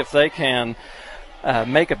to see if they can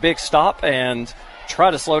make a big stop and try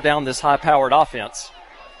to slow down this high-powered offense.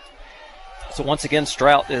 So once again,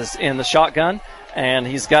 Strout is in the shotgun, and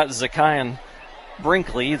he's got Zakian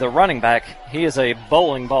Brinkley, the running back. He is a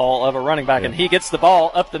bowling ball of a running back, and he gets the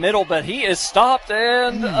ball up the middle, but he is stopped,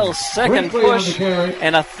 and a second push,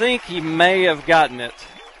 and I think he may have gotten it.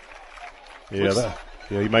 Yeah,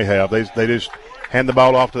 he may have. They just hand the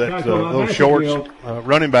ball off to that little short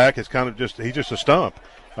running back. It's kind of he's just a stump.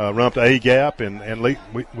 Run up to A gap, and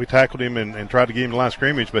we tackled him and tried to get him to line of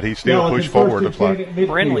scrimmage, but he still pushed forward, looks like.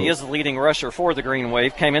 Brindley is the leading rusher for the Green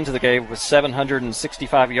Wave. Came into the game with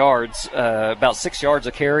 765 yards, about 6 yards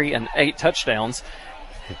a carry, and 8 touchdowns.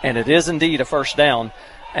 And it is indeed a first down.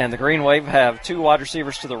 And the Green Wave have 2 wide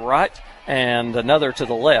receivers to the right and another to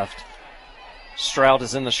the left. Stroud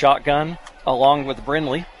is in the shotgun along with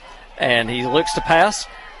Brindley, and he looks to pass.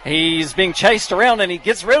 He's being chased around, and he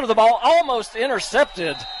gets rid of the ball, almost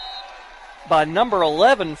intercepted by number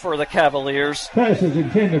 11 for the Cavaliers.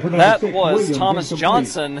 That was Thomas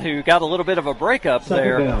Johnson, who got a little bit of a breakup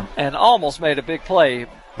there and almost made a big play,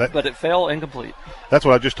 but it fell incomplete. That's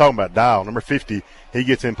what I was just talking about. Dial, number 50, he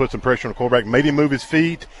gets in, puts some pressure on the quarterback, made him move his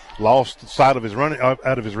feet, lost sight of his running out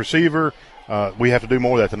of his receiver. We have to do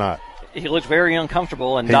more of that tonight. He looked very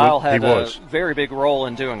uncomfortable, and Dial had a very big role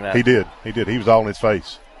in doing that. He did. He was all in his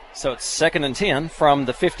face. So it's 2nd and 10 from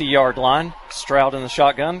the 50-yard line. Stroud in the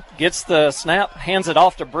shotgun. Gets the snap, hands it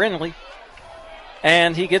off to Brindley.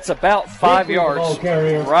 And he gets about 5 yards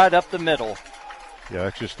right up the middle. Yeah,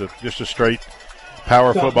 it's just a straight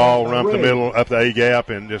power football, run up the middle, up the A-gap,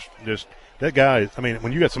 and just that guy, I mean,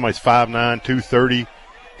 when you got somebody's 5'9", 230,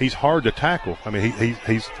 he's hard to tackle. I mean,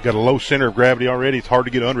 he's got a low center of gravity already. It's hard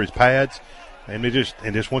to get under his pads. And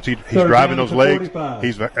just once he's driving those legs,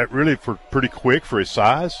 he's really pretty quick for his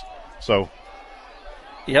size. So,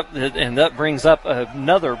 yep, and that brings up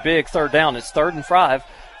another big 3rd down. It's 3rd and 5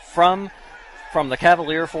 from the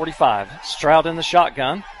Cavalier 45. Stroud in the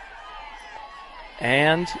shotgun,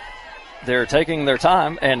 and they're taking their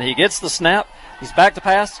time. And he gets the snap. He's back to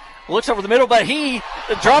pass. Looks over the middle, but he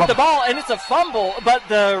dropped the ball, and it's a fumble. But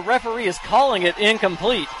the referee is calling it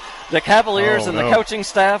incomplete. The Cavaliers and the coaching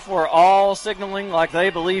staff were all signaling like they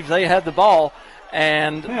believed they had the ball,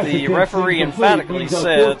 and the referee emphatically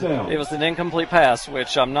said it was an incomplete pass,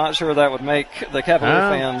 which I'm not sure that would make the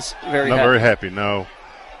Cavalier fans very happy. Not very happy, no.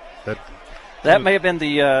 That may have been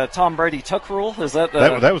the Tom Brady tuck rule. Is that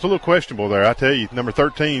that was a little questionable there. I tell you, number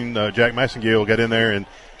 13, Jack Massengill got in there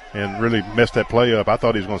and really messed that play up. I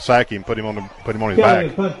thought he was going to sack him, put him on his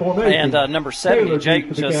back. And number 70, Jake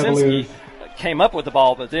Jasinski, came up with the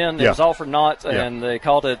ball, but then it was all for naught, and they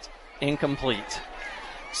called it incomplete.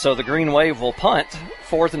 So the Green Wave will punt,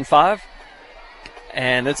 4th and 5,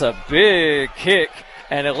 and it's a big kick,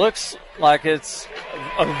 and it looks like it's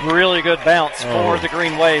a really good bounce for the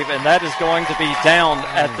Green Wave, and that is going to be down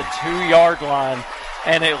at the 2-yard line.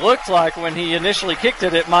 And it looked like when he initially kicked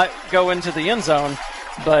it, it might go into the end zone,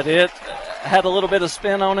 but it had a little bit of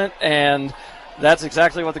spin on it, and that's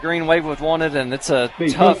exactly what the Green Wave would wanted, and it's a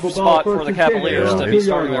tough spot for the Cavaliers to be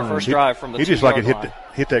starting their first drive from the 2-yard line. He just like it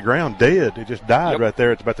hit that ground dead. It just died right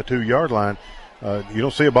there. It's about the 2-yard line. You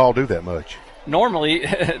don't see a ball do that much. Normally,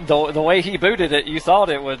 the way he booted it, you thought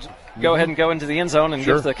it would go ahead and go into the end zone and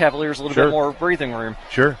give the Cavaliers a little bit more breathing room.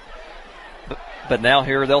 Sure. But now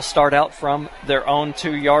here they'll start out from their own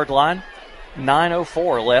 2-yard line.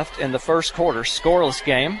 9:04 left in the first quarter, scoreless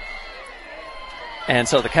game. And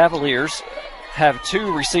so the Cavaliers have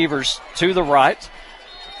 2 receivers to the right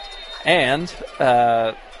and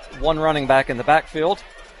 1 running back in the backfield.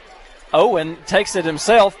 Owen takes it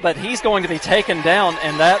himself, but he's going to be taken down,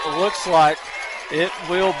 and that looks like it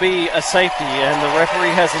will be a safety, and the referee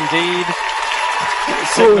has indeed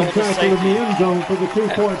signaled the safety. In the end zone for the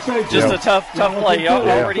 2-point safety. Just a tough play.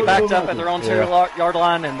 Already backed up at their own 2-yard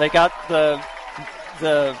line, and they got the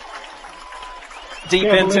deep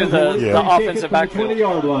into the offensive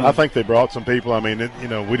backfield. I think they brought some people. I mean,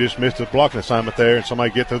 we just missed a blocking assignment there, and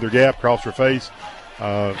somebody get through their gap, cross their face.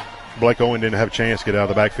 Blake Owen didn't have a chance to get out of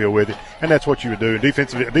the backfield with it, and that's what you would do.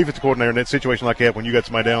 Defensive coordinator in that situation like that, when you got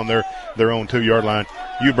somebody down their own 2-yard line,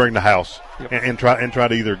 you bring the house and try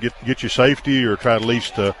to either get your safety or try at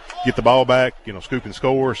least to get the ball back, scoop and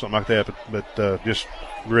score or something like that. But just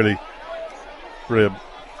really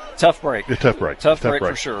tough break. Tough break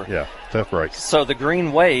for sure. Yeah, tough break. So the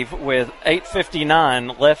Green Wave, with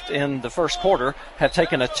 8:59 left in the first quarter, have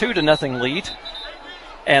taken a 2-0 lead,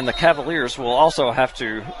 and the Cavaliers will also have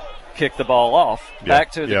to kick the ball off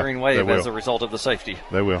back to the Green Wave as a result of the safety.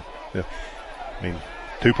 They will. Yeah. I mean,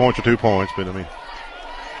 2 points are 2 points, but I mean,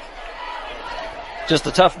 just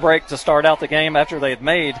a tough break to start out the game after they had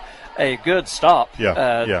made a good stop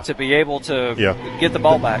to be able to get the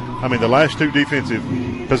ball back. I mean, the last two defensive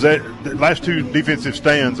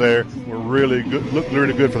stands there were really good, looked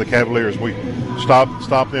really good for the Cavaliers. We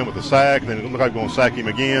stopped them with a sack, then it looked like we're going to sack him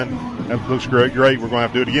again. That looks great. We're going to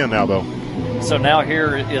have to do it again now, though. So now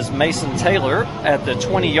here is Mason Taylor at the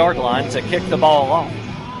 20-yard line to kick the ball off.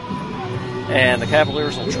 And the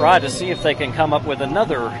Cavaliers will try to see if they can come up with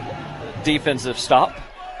another defensive stop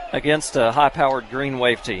against a high-powered Green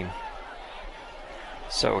Wave team.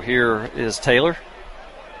 So here is Taylor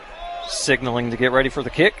signaling to get ready for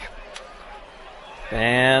the kick.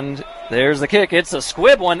 And there's the kick. It's a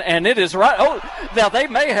squib one, and it is right. Oh, now they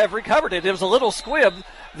may have recovered it. It was a little squib.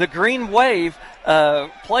 The Green Wave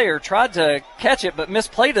player tried to catch it but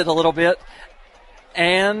misplayed it a little bit.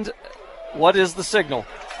 And what is the signal?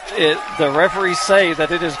 The referees say that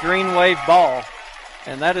it is Green Wave ball.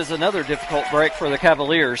 And that is another difficult break for the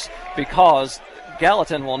Cavaliers because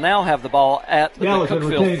Gallatin will now have the ball at the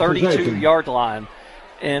Cookeville 32-yard line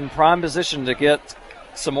in prime position to get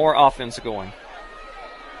some more offense going.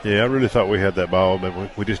 Yeah, I really thought we had that ball,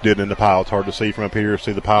 but we just did it in the pile. It's hard to see from up here,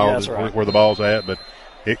 see the pile where the ball's at, but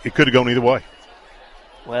it could have gone either way.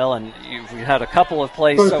 Well, and we had a couple of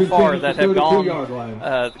plays so far that have gone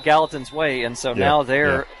Gallatin's way, and so now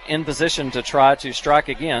they're in position to try to strike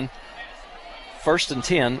again. 1st and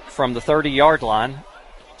 10 from the 30-yard line.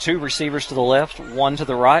 2 receivers to the left, 1 to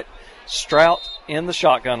the right. Strout in the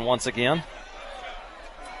shotgun once again.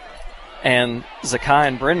 And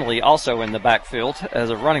Zakian Brindley also in the backfield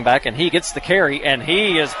as a running back, and he gets the carry, and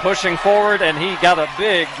he is pushing forward, and he got a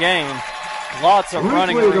big gain. Lots of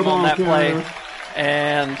running room on that play,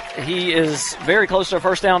 and he is very close to a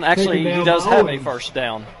first down. Actually, he does have a first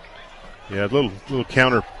down. Yeah, a little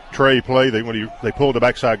counter tray play. They pulled the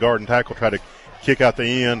backside guard and tackle, try to kick out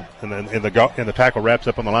the end, and the tackle wraps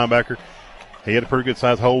up on the linebacker. He had a pretty good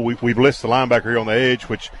sized hole. We blitzed the linebacker here on the edge,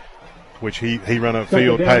 which he ran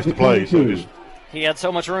upfield past the play. So he had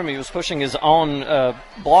so much room, he was pushing his own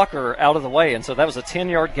blocker out of the way, and so that was a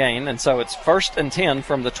 10-yard gain. And so it's 1st and 10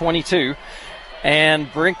 from the 22.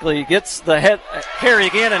 And Brinkley gets the head carry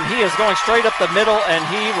again, and he is going straight up the middle, and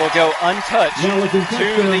he will go untouched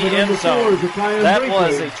to the end zone. That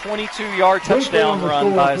was a 22-yard touchdown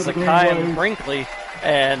run by Zakian Brinkley,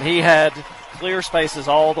 and he had clear spaces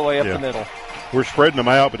all the way up the middle. We're spreading them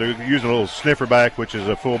out, but they're using a little sniffer back, which is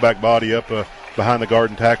a fullback body up behind the guard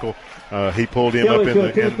and tackle. He pulled him up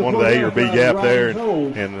in one of the A or B gap there,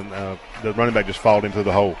 and the running back just followed him through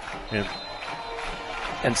the hole.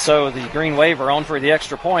 And so the Green Wave are on for the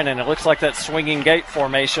extra point, and it looks like that swinging gate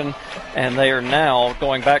formation, and they are now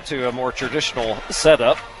going back to a more traditional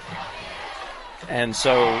setup. And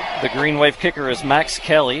so the Green Wave kicker is Max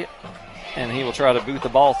Kelly, and he will try to boot the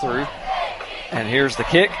ball through. And here's the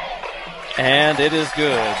kick, and it is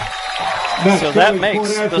good. So that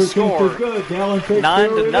makes the score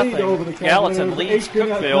 9-0. Gallatin leads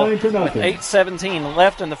Cookeville with 8:17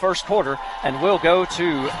 left in the first quarter, and we'll go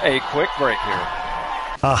to a quick break here.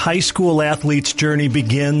 A high school athlete's journey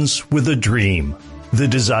begins with a dream, the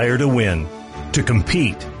desire to win, to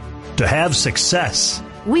compete, to have success.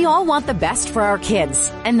 We all want the best for our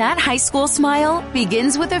kids, and that high school smile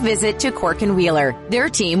begins with a visit to Cork and Wheeler. Their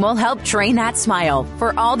team will help train that smile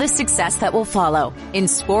for all the success that will follow in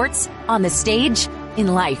sports, on the stage,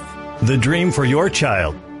 in life. The dream for your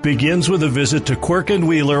child begins with a visit to Quirk and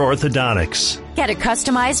Wheeler Orthodontics. Get a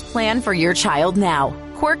customized plan for your child now.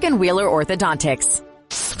 Quirk and Wheeler Orthodontics.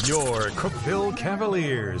 Your Cookeville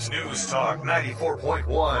Cavaliers. News Talk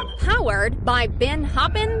 94.1. Powered by Ben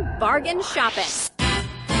Hoppin Bargain Shopping.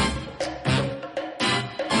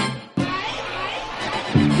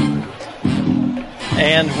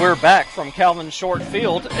 And we're back from Calvin Short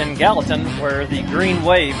Field in Gallatin, where the Green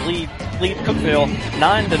Wave lead Cookeville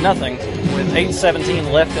 9-0 with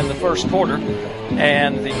 8:17 left in the first quarter.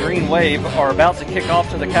 And the Green Wave are about to kick off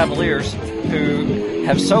to the Cavaliers, who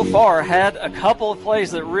have so far had a couple of plays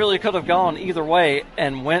that really could have gone either way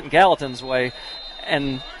and went Gallatin's way.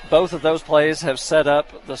 And both of those plays have set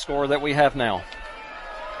up the score that we have now.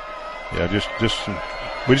 Yeah,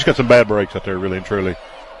 we just got some bad breaks out there, really and truly.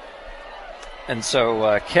 And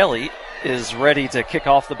so Kelly is ready to kick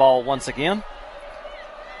off the ball once again.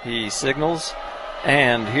 He signals,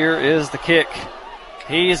 and here is the kick.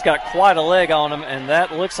 He's got quite a leg on him, and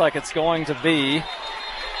that looks like it's going to be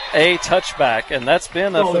a touchback. And that's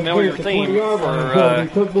been a familiar theme for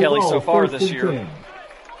Kelly so far this year.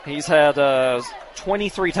 He's had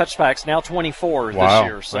 23 touchbacks, now 24 this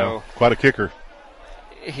year. So wow. Quite a kicker.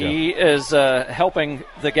 He is helping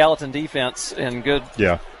the Gallatin defense in good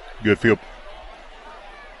field.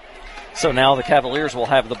 So now the Cavaliers will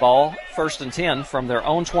have the ball, 1st and 10 from their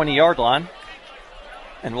own 20-yard line.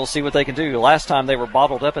 And we'll see what they can do. Last time they were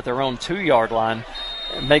bottled up at their own 2-yard line,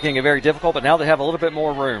 making it very difficult, but now they have a little bit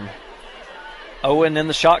more room. Owen in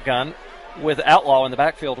the shotgun with Outlaw in the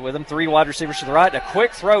backfield with him. 3 wide receivers to the right. A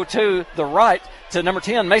quick throw to the right to number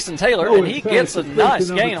 10, Mason Taylor, and he gets a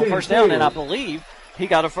nice gain on first down, and I believe he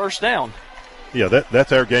got a first down. Yeah,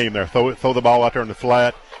 that's our game there. Throw the ball out there in the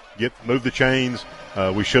flat, move the chains.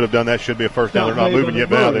 We should have done that. Should be a first down. They're not moving yet,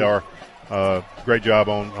 but now they are. Great job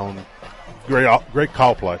on great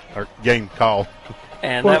call play, or game call.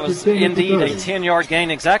 And that was indeed a 10-yard gain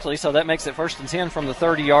exactly, so that makes it 1st and 10 from the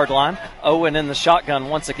 30-yard line. Owen in the shotgun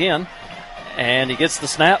once again, and he gets the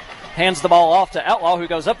snap, hands the ball off to Outlaw, who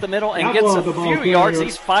goes up the middle and gets a few yards.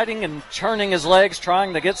 He's fighting and churning his legs,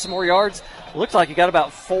 trying to get some more yards. Looks like he got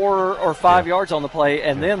about 4 or 5 yards on the play,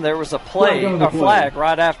 and then there was a flag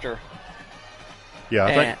right after. Yeah,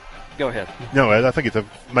 I think. Go ahead. No, I think it's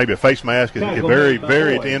maybe a face mask. It's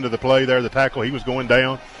very at the end of the play there, the tackle. He was going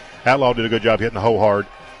down. Outlaw did a good job hitting the hole hard.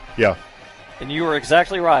 Yeah. And you were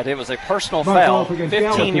exactly right. It was a personal foul,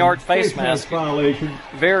 15-yard face mask. Violation.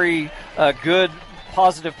 Very good,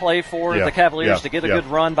 positive play for the Cavaliers to get a good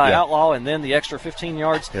run by Outlaw, and then the extra 15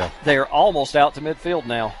 yards. Yeah. They're almost out to midfield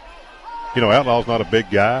now. You know, Outlaw's not a big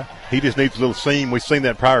guy. He just needs a little seam. We've seen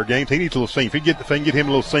that in prior games. He needs a little seam. If you can get him a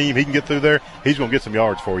little seam, he can get through there. He's going to get some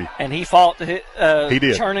yards for you. And he fought, he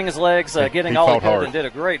did. Turning his legs, getting all he could, and did a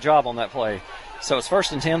great job on that play. So it's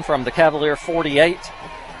 1st and 10 from the Cavalier 48.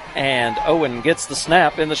 And Owen gets the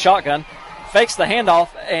snap in the shotgun, fakes the handoff,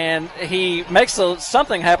 and he makes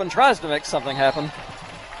something happen, tries to make something happen.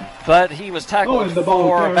 But he was tackled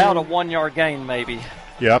for about a 1-yard gain maybe.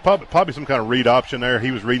 Yeah, probably some kind of read option there.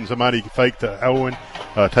 He was reading somebody fake to Owen,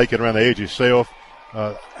 take it around the edge himself.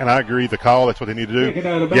 And I agree, the call, that's what they need to do.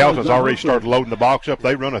 Gallatin's already started loading the box up.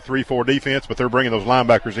 They run a 3-4 defense, but they're bringing those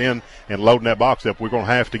linebackers in and loading that box up. We're going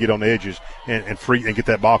to have to get on the edges and get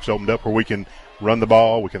that box opened up where we can run the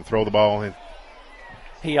ball, we can throw the ball. And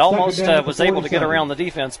he almost was able to get around the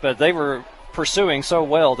defense, but they were pursuing so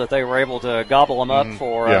well that they were able to gobble them up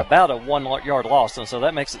for about a 1-yard loss. And so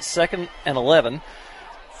that makes it 2nd and 11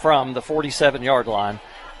 from the 47-yard line.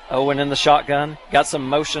 Owen in the shotgun, got some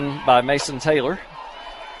motion by Mason Taylor.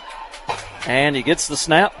 And he gets the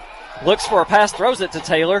snap, looks for a pass, throws it to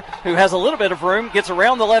Taylor, who has a little bit of room, gets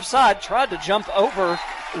around the left side, tried to jump over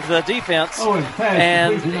the defense,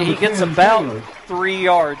 and he gets about 3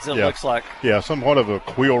 yards, it looks like. Yeah, somewhat of a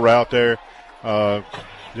wheel route there.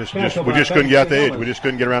 We just couldn't get out the edge. We just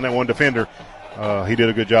couldn't get around that one defender. He did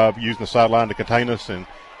a good job using the sideline to contain us, and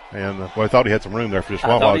I thought he had some room there for just a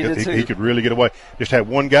while. He could really get away. Just had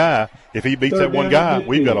one guy. If he beats that one guy,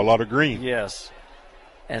 we've got a lot of green. Yes.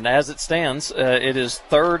 And as it stands, it is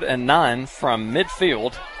 3rd and 9 from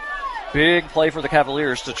midfield. Big play for the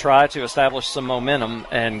Cavaliers to try to establish some momentum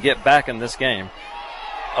and get back in this game.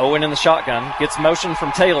 Owen in the shotgun, gets motion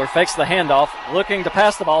from Taylor, fakes the handoff, looking to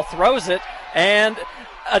pass the ball, throws it, and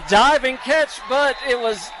a diving catch, but it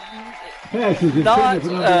was not.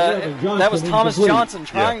 That was Thomas Johnson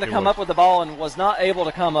trying to come up with the ball and was not able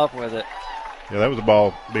to come up with it. Yeah, that was a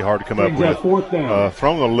ball. Be hard to come up with.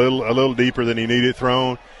 Thrown a little deeper than he needed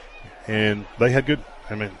thrown, and they had good.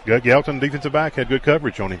 Gallatin defensive back had good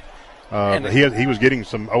coverage on him. He was getting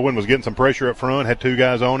some. Owen was getting some pressure up front. Had 2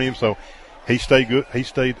 guys on him, so he stayed good.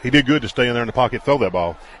 He did good to stay in there in the pocket, throw that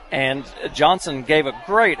ball. And Johnson gave a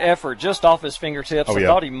great effort just off his fingertips. I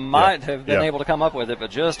thought he might have been able to come up with it,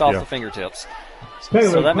 but just off the fingertips.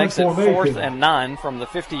 So that makes it 4th and 9 from the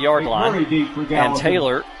 50-yard line. And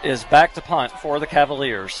Taylor is back to punt for the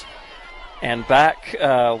Cavaliers. And back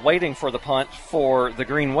waiting for the punt for the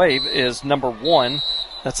Green Wave is number 1.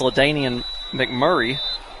 That's LaDainian McMurray.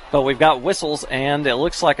 But we've got whistles, and it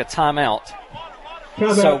looks like a timeout.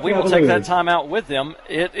 So we will take that timeout with them.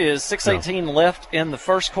 It is 6:18 left in the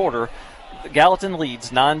first quarter. Gallatin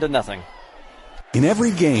leads 9-0. In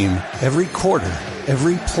every game, every quarter,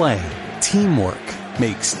 every play, teamwork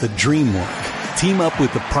makes the dream work. Team up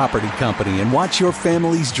with the property company and watch your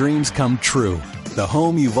family's dreams come true. The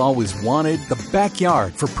home you've always wanted, the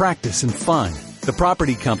backyard for practice and fun. The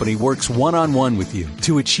property company works one-on-one with you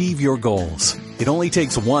to achieve your goals. It only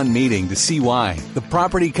takes one meeting to see why. The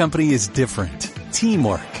property company is different.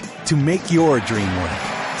 Teamwork to make your dream work.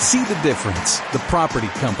 See the difference. The Property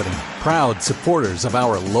Company, proud supporters of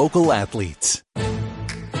our local athletes.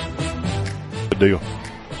 Good deal.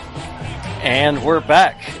 And we're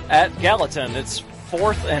back at Gallatin. It's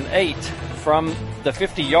 4th and 8 from the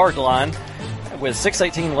 50-yard line with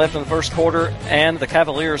 6:18 left in the first quarter, and the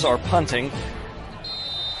Cavaliers are punting.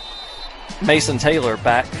 Mason Taylor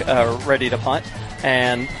back ready to punt.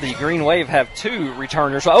 And the Green Wave have 2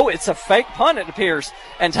 returners. Oh, it's a fake punt, it appears.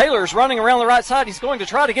 And Taylor's running around the right side. He's going to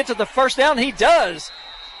try to get to the first down. He does.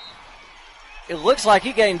 It looks like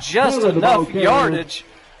he gained just enough yardage.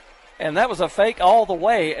 And that was a fake all the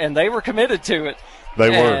way, and they were committed to it.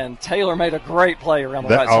 They were. And Taylor made a great play around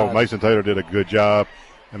the right side. Oh, Mason Taylor did a good job.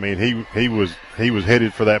 I mean, he was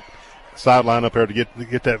headed for that sideline up there to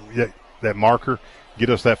get that marker,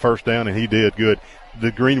 get us that first down, and he did good. The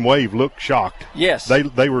Green Wave looked shocked. Yes.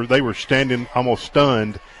 They were standing almost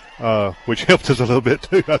stunned, which helped us a little bit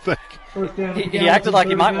too, I think. He acted like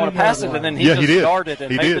he might want to pass it, and then he just started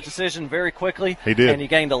and made did. the decision very quickly. He did. And he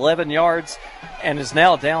gained 11 yards and is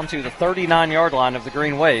now down to the 39-yard line of the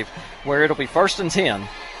Green Wave, where it'll be 1st and 10.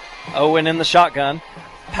 Owen in the shotgun.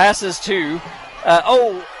 Passes to,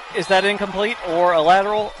 is that incomplete or a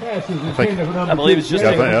lateral? I believe it's just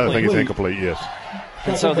incomplete. I think it's incomplete, yes.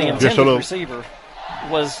 And so the intended receiver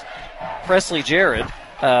was Presley Jarrett,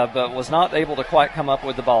 but was not able to quite come up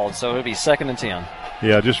with the ball. So it'll be 2nd and 10.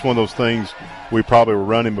 Yeah, just one of those things. We probably were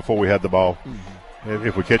running before we had the ball. Mm-hmm.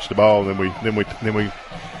 If we catch the ball, then we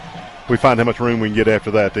find how much room we can get after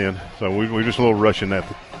that. Then, so we're just a little rushing that.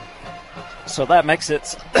 So that makes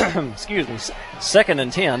it, 2nd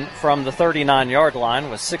and 10 from the 39-yard line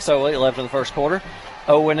with 6:08 left in the first quarter.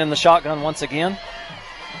 Owen in the shotgun once again.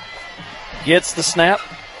 Gets the snap,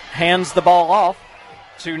 hands the ball off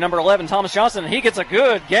to number 11, Thomas Johnson. He gets a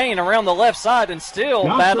good gain around the left side and still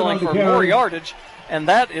battling for more yardage. And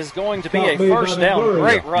that is going to be a first down.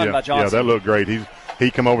 Great run by Johnson. Yeah, that looked great. He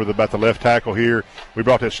come over about the left tackle here. We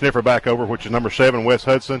brought that sniffer back over, which is number 7, Wes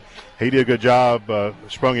Hudson. He did a good job,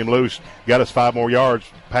 sprung him loose, got us 5 more yards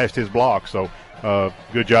past his block. So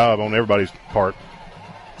good job on everybody's part.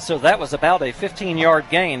 So that was about a 15-yard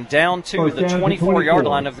gain down to the 24-yard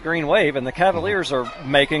line of the Green Wave, and the Cavaliers are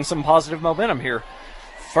making some positive momentum here.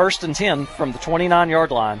 1st and 10 from the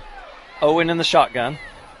 29-yard line. Owen in the shotgun.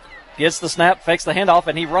 Gets the snap, fakes the handoff,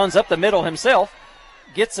 and he runs up the middle himself.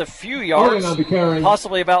 Gets a few yards,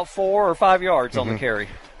 possibly about 4 or 5 yards on the carry.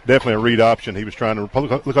 Definitely a read option. He was trying to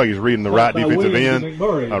look like he was reading the right defensive end.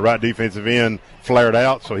 Right defensive end flared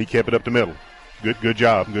out, so he kept it up the middle. Good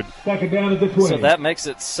job. Good. 2nd down at the 20. So that makes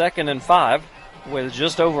it 2nd and 5 with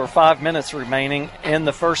just over 5 minutes remaining in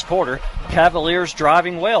the first quarter. Cavaliers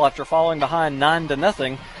driving well after falling behind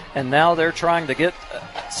 9-0, and now they're trying to get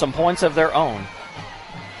some points of their own.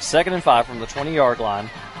 2nd and 5 from the 20-yard line.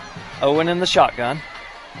 Owen in the shotgun.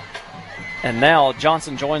 And now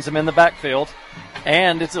Johnson joins him in the backfield.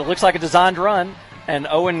 And it looks like a designed run. And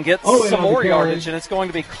Owen gets some more yardage, and it's going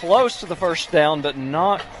to be close to the first down, but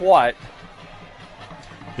not quite.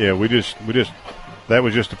 Yeah, we just that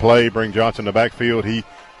was just a play. Bring Johnson to the backfield.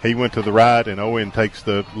 He went to the right, and Owen takes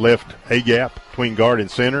the left A gap between guard and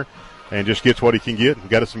center, and just gets what he can get.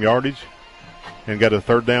 Got us some yardage, and got a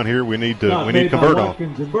 3rd down here. We need to convert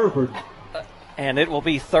on. And it will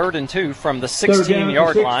be 3rd and 2 from the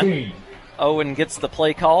 16-yard line. Owen gets the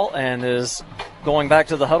play call and is going back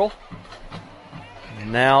to the huddle.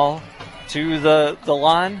 Now to the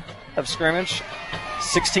line of scrimmage.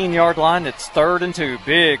 16-yard line. It's 3rd and 2.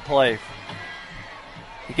 Big play.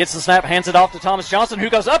 He gets the snap, hands it off to Thomas Johnson, who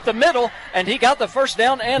goes up the middle, and he got the first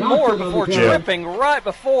down and more before tripping right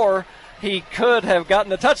before he could have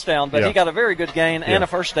gotten a touchdown, but he got a very good gain and a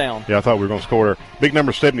first down. Yeah, I thought we were going to score. Big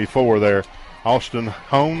number 74 there. Austin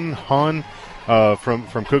Hahn from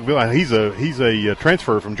Cookeville. He's a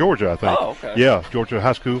transfer from Georgia, I think. Oh, okay. Yeah, Georgia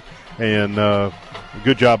High School. And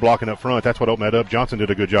good job blocking up front. That's what opened that up. Johnson did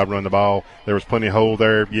a good job running the ball. There was plenty of hole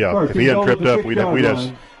there. Yeah, if he hadn't tripped up,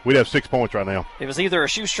 we'd have 6 points right now. It was either a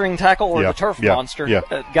shoestring tackle or the turf monster. Yeah.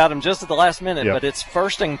 Got him just at the last minute, but it's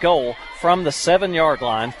 1st and goal from the 7-yard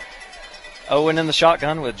line. Owen in the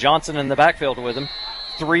shotgun with Johnson in the backfield with him.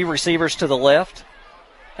 3 receivers to the left.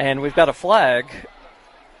 And we've got a flag.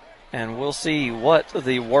 And we'll see what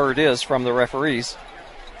the word is from the referees.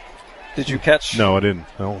 Did you catch? No, I didn't.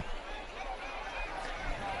 No.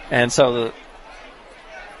 And so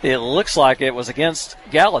it looks like it was against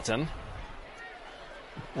Gallatin.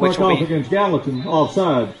 Which will be against Gallatin,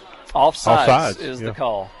 offsides. Offsides is the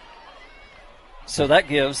call. So that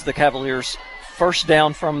gives the Cavaliers first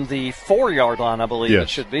down from the 4-yard line, I believe it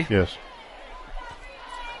should be. Yes.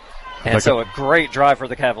 And so a great drive for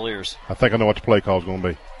the Cavaliers. I think I know what the play call is going to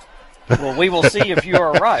be. Well, we will see if you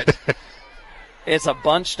are right. It's a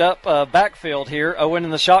bunched up backfield here. Owen in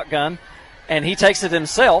the shotgun, and he takes it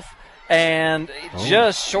himself, and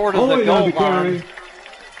just short of the goal line.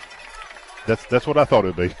 That's what I thought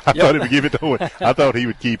it would be. I thought he would give it to Owen. I thought he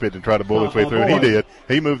would keep it and try to bull his way through, and he did.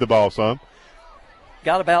 He moved the ball some.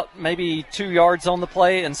 Got about maybe 2 yards on the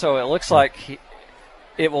play, and so it looks like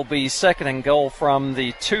it will be 2nd and goal from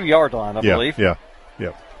the 2-yard line, I believe. Yeah.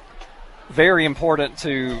 Very important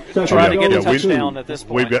to try to get a touchdown at this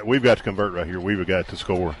point. We've got to convert right here. We've got to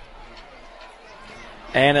score.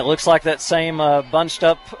 And it looks like that same bunched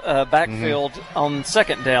up backfield on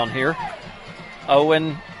 2nd down here.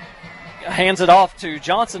 Owen hands it off to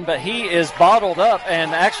Johnson, but he is bottled up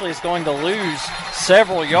and actually is going to lose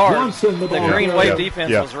several yards. The Green Wave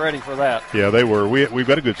defense was ready for that. Yeah, they were. We've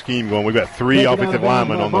got a good scheme going. We've got 3 offensive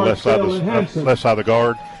linemen on the left side of the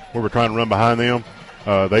guard where we're trying to run behind them.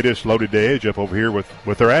 They just loaded the edge up over here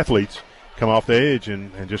with their athletes, come off the edge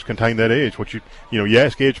and just contain that edge. What you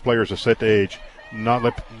ask edge players to set the edge, don't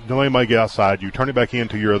let anybody get outside you. Turn it back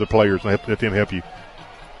into your other players and let them help you.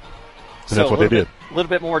 And that's what they did. A little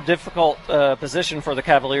bit more difficult position for the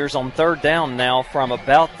Cavaliers on 3rd down now from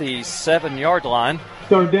about the 7-yard line.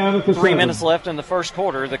 3rd down at the 3 minutes left in the first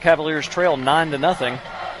quarter. The Cavaliers trail 9-0.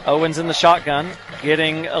 Owens in the shotgun,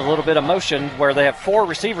 getting a little bit of motion where they have 4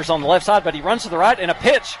 receivers on the left side, but he runs to the right and a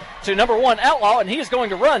pitch to number 1, Outlaw, and he is going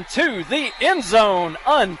to run to the end zone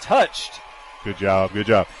untouched. Good job.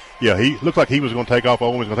 Yeah, he looked like he was going to take off.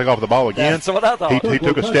 Owen was going to take off the ball again. That's what I thought. He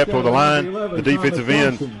took a step toward the line. The defensive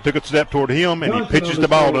end took a step toward him, and he pitches the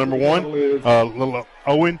ball to number 1, little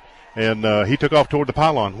Owen, and he took off toward the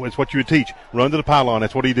pylon. It's what you would teach. Run to the pylon.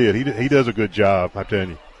 That's what he did. He does a good job, I'm telling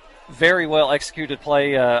you. Very well executed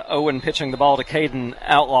play. Owen pitching the ball to Caden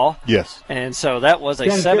Outlaw. Yes. And so that was a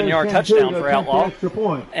 7-yard touchdown for Outlaw.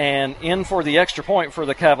 And in for the extra point for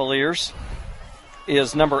the Cavaliers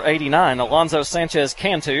is number 89, Alonzo Sanchez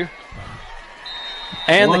Cantu.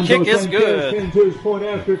 And the kick is good.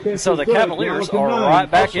 So the Cavaliers are right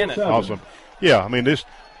back in it. Awesome. Yeah,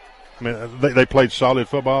 they played solid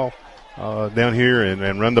football down here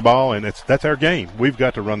and run the ball, and that's our game. We've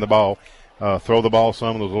got to run the ball. Throw the ball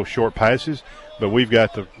some of those little short passes, but we've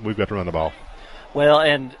got to run the ball. Well,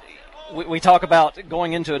 and we talk about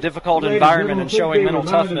going into a difficult environment and showing mental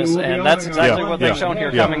toughness, and that's exactly what they've shown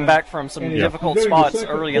here, coming back from some difficult spots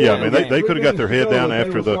early in the game. They could have got their head down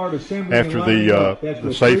after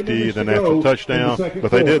the safety, then after the touchdown, but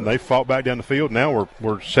they didn't. They fought back down the field. Now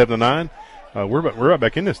we're 7-9. We're right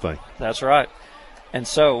back in this thing. That's right. And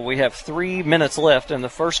so we have 3 minutes left in the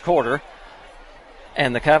first quarter.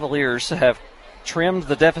 And the Cavaliers have trimmed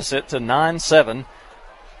the deficit to 9-7.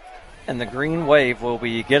 And the Green Wave will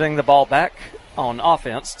be getting the ball back on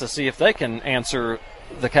offense to see if they can answer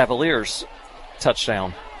the Cavaliers'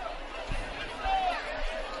 touchdown.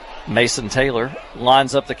 Mason Taylor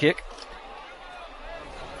lines up the kick.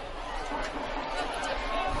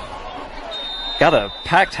 Got a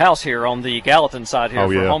packed house here on the Gallatin side here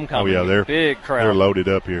for homecoming. They're big crowd. They're loaded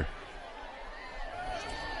up here.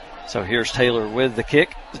 So here's Taylor with the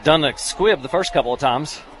kick. He's done a squib the first couple of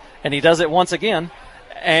times, and he does it once again.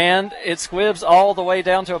 And it squibs all the way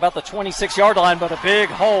down to about the 26-yard line, but a big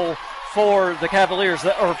hole for the Cavaliers,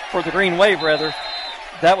 or for the Green Wave, rather.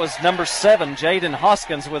 That was number 7, Jaden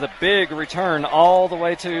Hoskins, with a big return all the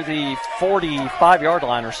way to the 45-yard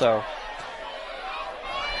line or so.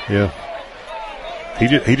 Yeah.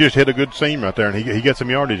 He just hit a good seam right there, and he gets some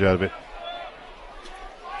yardage out of it.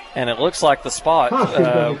 And it looks like the spot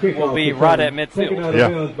will be right at midfield.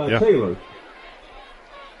 Yeah.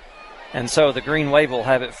 And so the Green Wave will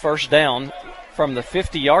have it first down from the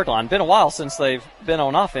 50-yard line. Been a while since they've been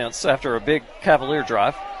on offense after a big Cavalier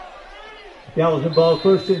drive. Gallatin ball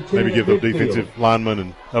first and 10. Maybe give the defensive linemen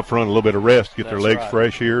and up front a little bit of rest, get their legs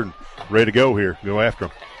fresh here and ready to go here. Go after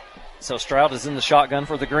them. So Stroud is in the shotgun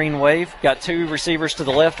for the Green Wave. Got 2 receivers to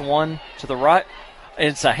the left, 1 to the right.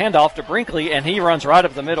 It's a handoff to Brinkley, and he runs right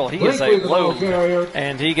up the middle. He is a load,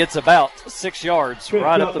 and he gets about 6 yards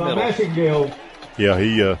right up the middle. Yeah,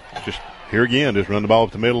 he just here again, just run the ball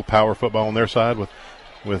up the middle, power football on their side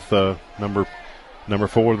with number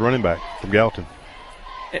 4, the running back from Gallatin.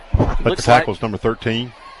 But the tackle's number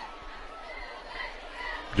 13,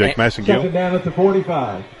 Jake Massengill. Second down at the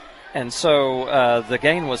 45. And so the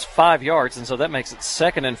gain was 5 yards, and so that makes it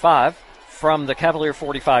 2nd and 5 from the Cavalier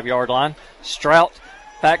 45-yard line. Strout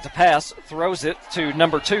back to pass, throws it to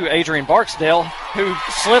number 2, Adrian Barksdale, who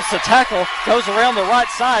slips the tackle, goes around the right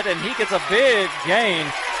side, and he gets a big gain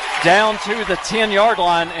down to the 10-yard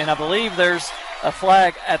line, and I believe there's a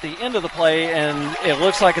flag at the end of the play, and it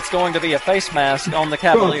looks like it's going to be a face mask on the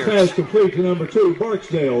Cavaliers. Pass complete to number 2,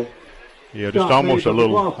 Barksdale. Yeah, just almost a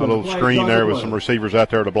little screen there with some receivers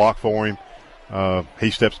out there to block for him.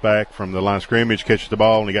 He steps back from the line of scrimmage, catches the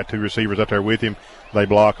ball, and he got 2 receivers out there with him. They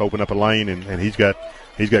block, open up a lane, and he's got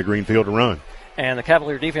green field to run. And the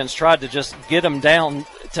Cavalier defense tried to just get him down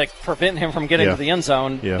to prevent him from getting to the end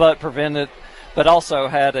zone, but also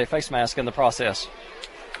had a face mask in the process.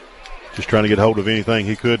 Just trying to get hold of anything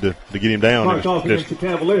he could to get him down. Got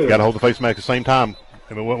to hold the face mask at the same time.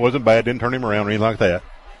 I mean, it wasn't bad, didn't turn him around or anything like that.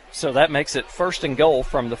 So that makes it 1st and goal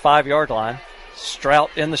from the 5-yard line. Strout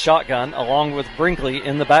in the shotgun, along with Brinkley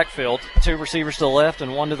in the backfield. 2 receivers to the left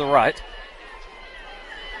and 1 to the right.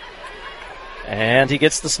 And he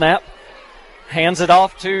gets the snap, hands it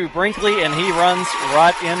off to Brinkley, and he runs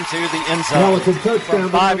right into the end zone from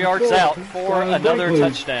 5 yards out for another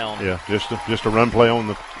touchdown. Yeah, just a run play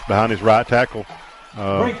on behind his right tackle.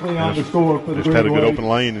 Brinkley on the score for the just had a good open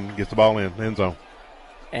lane and gets the ball in the end zone.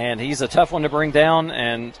 And he's a tough one to bring down,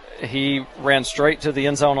 and he ran straight to the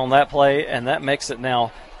end zone on that play, and that makes it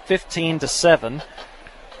now 15-7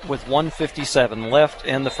 with 1:57 left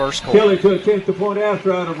in the first quarter. Kelly to attempt the point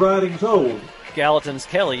after out of Riding's hold. Gallatin's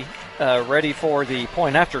Kelly ready for the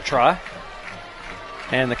point after try.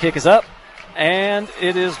 And the kick is up, and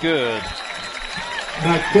it is good.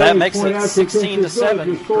 That makes it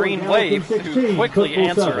 16-7. Green Wave, who quickly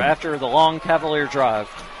answer after the long Cavalier drive.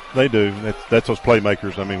 They do. That's those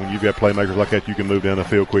playmakers. I mean, when you've got playmakers like that, you can move down the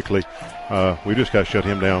field quickly. We just got to shut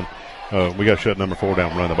him down. We got to shut number 4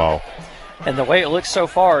 down and run the ball. And the way it looks so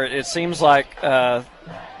far, it seems like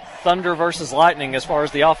thunder versus lightning as far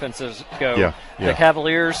as the offenses go. Yeah. The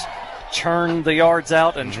Cavaliers churn the yards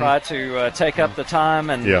out and try to take up the time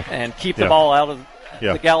and keep the ball out of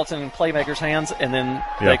the Gallatin playmakers' hands, and then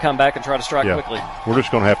they come back and try to strike quickly. We're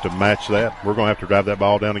just going to have to match that. We're going to have to drive that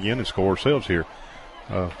ball down again and score ourselves here.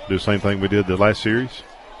 Do the same thing we did the last series.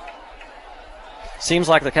 Seems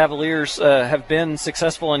like the Cavaliers have been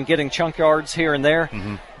successful in getting chunk yards here and there,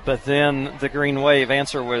 but then the Green Wave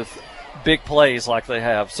answer with big plays like they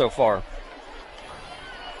have so far.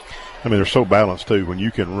 I mean, they're so balanced, too. When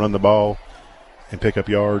you can run the ball and pick up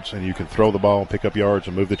yards, and you can throw the ball and pick up yards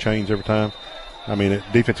and move the chains every time. I mean,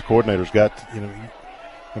 defensive coordinator's got,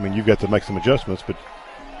 you've got to make some adjustments, but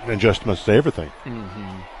adjustments to everything.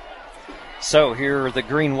 So here the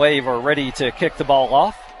Green Wave are ready to kick the ball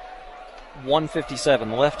off.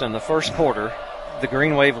 1:57 left in the first quarter. The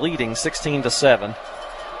Green Wave leading 16-7.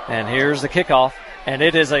 And here's the kickoff. And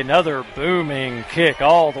it is another booming kick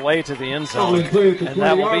all the way to the end zone. And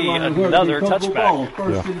that will be another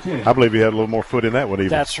touchback. Yeah. I believe he had a little more foot in that one even.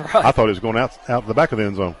 That's right. I thought he was going out the back of the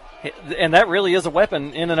end zone. And that really is a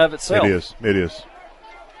weapon in and of itself. It is.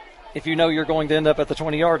 If you know you're going to end up at the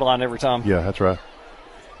 20-yard line every time. Yeah, that's right.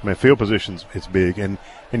 I mean, field positions, it's big. And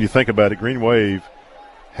you think about it, Green Wave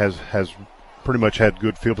has pretty much had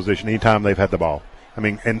good field position anytime they've had the ball. I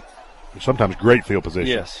mean, and sometimes great field position.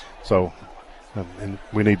 Yes. So, and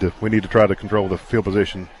we need to try to control the field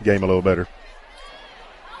position game a little better.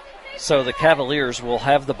 So the Cavaliers will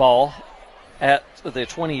have the ball at the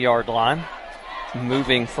 20-yard line,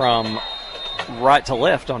 moving from right to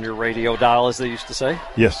left on your radio dial, as they used to say.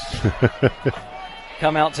 Yes.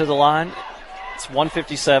 Come out to the line. It's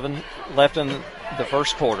 1:57 left in the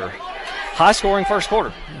first quarter. High-scoring first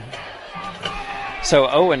quarter. So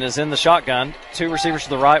Owen is in the shotgun. 2 receivers to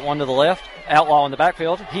the right, 1 to the left. Outlaw in the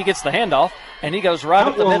backfield. He gets the handoff, and he goes right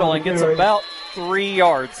up the middle and gets about 3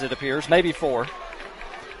 yards, it appears, maybe 4.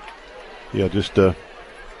 Yeah, just a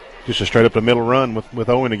straight up the middle run with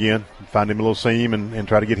Owen again. Find him a little seam and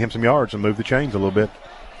try to get him some yards and move the chains a little bit.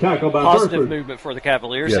 Positive movement for the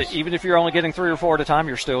Cavaliers. Yes. Even if you're only getting 3 or 4 at a time,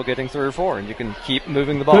 you're still getting 3 or 4, and you can keep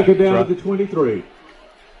moving the ball. Second down to the 23.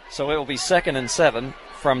 So it will be 2nd and 7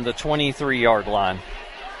 from the 23-yard line.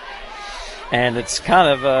 And it's kind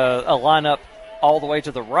of a lineup all the way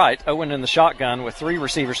to the right. Owen in the shotgun with 3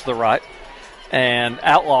 receivers to the right. And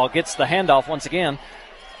Outlaw gets the handoff once again.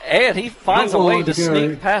 And he finds a way to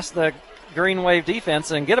sneak past the Green Wave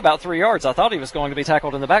defense and get about 3 yards. I thought he was going to be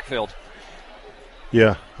tackled in the backfield.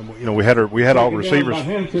 Yeah, we had all the receivers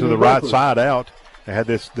to the right side out. They had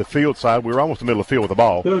the field side. We were almost in the middle of the field with the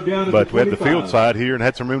ball. But we had the field side here and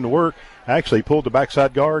had some room to work. Actually, he pulled the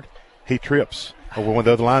backside guard. He trips over one of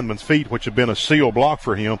the other lineman's feet, which had been a seal block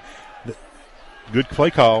for him. Good play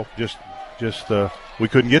call. Just we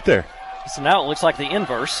couldn't get there. So now it looks like the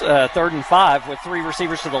inverse, 3rd and 5 with 3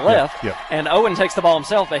 receivers to the left. Yeah. And Owen takes the ball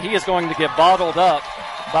himself, but he is going to get bottled up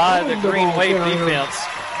by the Green Wave defense.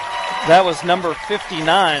 That was number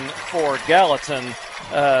 59 for Gallatin.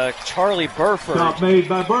 Charlie Burford. Stop made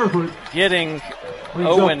by Burford. Getting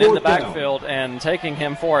Owen in the backfield and taking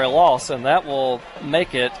him for a loss, and that will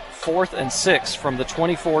make it 4th and 6 from the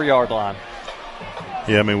 24-yard line.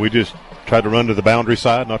 Yeah, we just tried to run to the boundary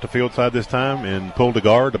side, not the field side this time, and pulled the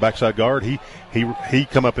guard, the backside guard. He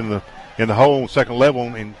come up in the hole second level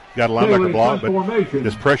and got a linebacker block, but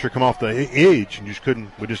this pressure come off the edge and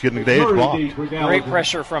we're just getting the edge blocked. Great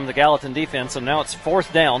pressure from the Gallatin defense, and now it's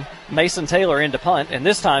 4th down. Mason Taylor into punt, and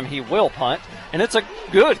this time he will punt, and it's a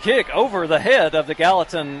good kick over the head of the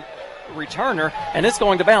Gallatin returner, and it's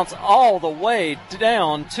going to bounce all the way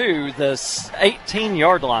down to the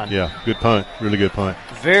 18-yard line. Yeah, good punt. Really good punt.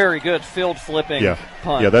 Very good field flipping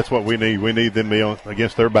punt. Yeah, that's what we need. We need them to be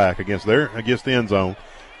against their back, against the end zone,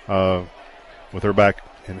 with their back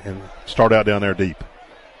and start out down there deep.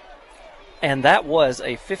 And that was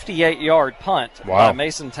a 58-yard punt by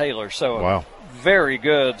Mason Taylor. So very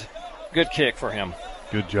good kick for him.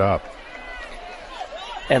 Good job.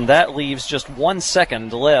 And that leaves just 1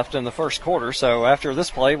 second left in the first quarter. So after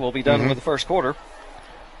this play, we'll be done with the first quarter.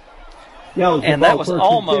 And that was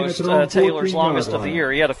almost Taylor's longest of the year.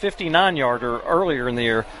 He had a 59-yarder earlier in the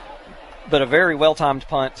year, but a very well-timed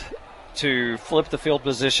punt to flip the field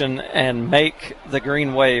position and make the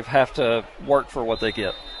Green Wave have to work for what they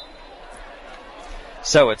get.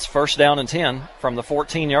 So it's 1st down and 10 from the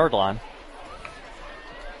 14-yard line.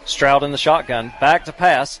 Stroud in the shotgun, back to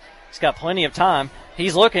pass. He's got plenty of time.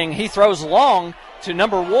 He's looking. He throws long to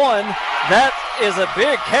number 1. That is a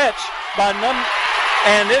big catch by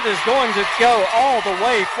and it is going to go all the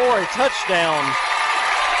way for a touchdown.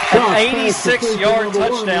 An 86-yard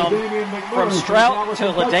touchdown from Stroud to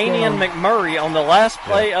LaDanian McMurray on the last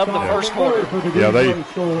play of the first quarter. Yeah,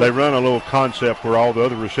 they run a little concept where all the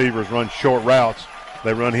other receivers run short routes.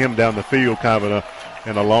 They run him down the field kind of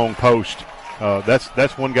in a long post.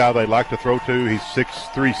 That's one guy they like to throw to. He's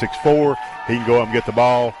 6'3", 6'4". He can go up and get the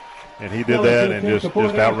ball, and he did that and just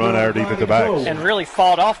outrun our defensive backs. And really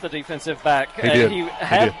fought off the defensive back. He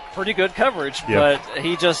had pretty good coverage, but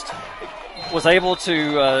he just was able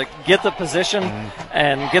to get the position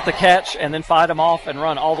and get the catch and then fight him off and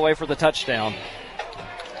run all the way for the touchdown.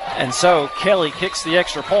 And so Kelly kicks the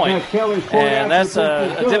extra point, and that's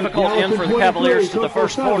a difficult end for the Cavaliers to the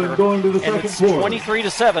first quarter. And it's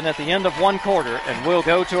 23-7 at the end of one quarter, and we'll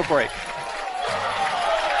go to a break.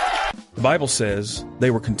 The Bible says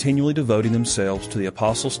they were continually devoting themselves to the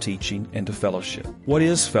apostles' teaching and to fellowship. What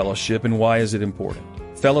is fellowship and why is it important?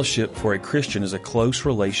 Fellowship for a Christian is a close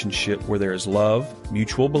relationship where there is love,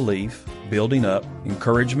 mutual belief, building up,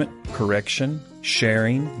 encouragement, correction,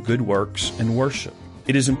 sharing, good works, and worship.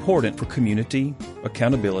 It is important for community,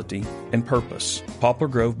 accountability, and purpose. Poplar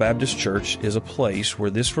Grove Baptist Church is a place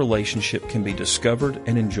where this relationship can be discovered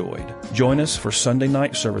and enjoyed. Join us for Sunday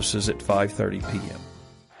night services at 5:30 p.m.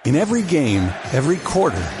 In every game, every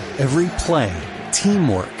quarter, every play,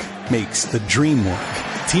 teamwork makes the dream work.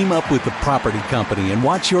 Team up with the Property Company and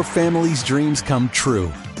watch your family's dreams come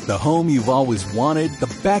true. The home you've always wanted,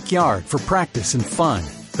 the backyard for practice and fun.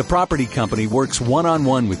 The Property Company works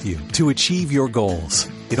one-on-one with you to achieve your goals.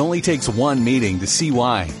 It only takes one meeting to see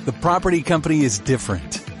why. The Property Company is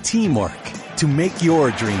different. Teamwork to make your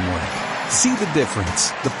dream work. See the difference.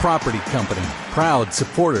 The Property Company, proud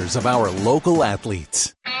supporters of our local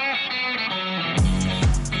athletes.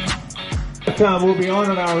 Time we'll be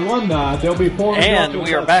honoring our alumni. They'll be and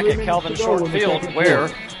we are back at Calvin Short Field where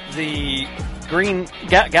the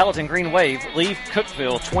Gallatin Green Wave leave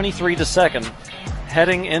Cookeville 23-2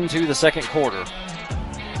 heading into the second quarter.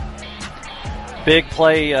 Big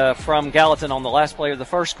play from Gallatin on the last play of the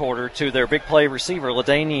first quarter to their big play receiver,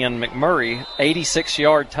 LaDanian McMurray,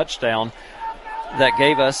 86-yard touchdown that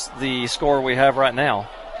gave us the score we have right now.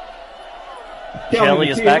 Kelly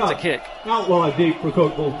is back to kick. Outlaw deep for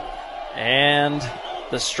Cookeville. And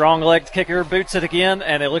The strong-legged kicker boots it again,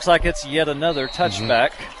 and it looks like it's yet another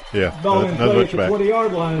touchback. Yeah, Ball in play at the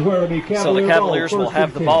 20-yard line, where the Cavaliers so the Cavaliers will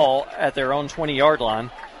have the 10. ball at their own 20-yard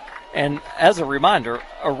line. And as a reminder,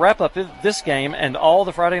 a wrap-up of this game and all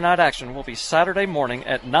the Friday night action will be Saturday morning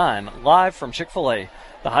at 9, live from Chick-fil-A.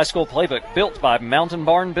 The high school playbook built by Mountain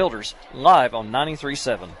Barn Builders, live on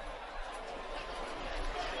 93.7.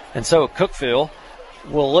 And so Cookeville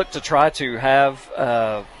will look to try to have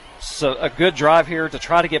a good drive here to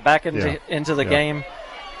try to get back into the game.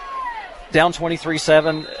 Down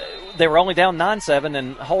 23-7. They were only down 9-7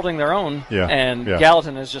 and holding their own.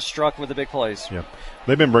 Gallatin has just struck with the big plays. Yeah.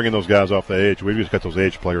 They've been bringing those guys off the edge. We've just got those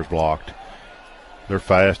edge players blocked. They're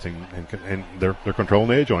fast and they're controlling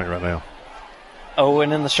the edge on it right now.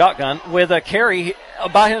 Owen in the shotgun with a carry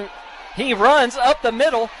by him. He runs up the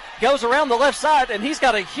middle, goes around the left side, and he's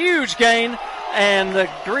got a huge gain. And the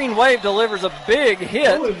Green Wave delivers a big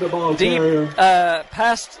hit deep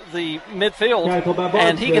past the midfield.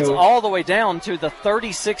 And he gets all the way down to the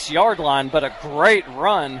 36-yard line. But a great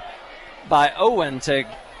run by Owen to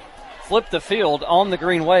flip the field on the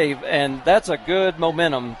Green Wave. And that's a good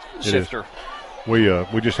momentum shifter. We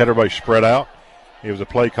just had everybody spread out. It was a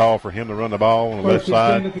play call for him to run the ball on the left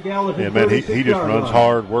side. And, man, he just runs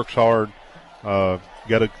hard, works hard.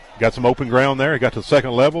 Got some open ground there. He got to the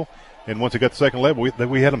second level. And once he got to the second level,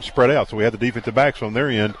 we had them spread out. So we had the defensive backs on their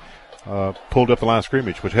end pulled up the line of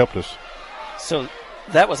scrimmage, which helped us. So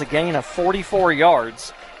that was a gain of 44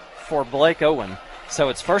 yards for Blake Owen. So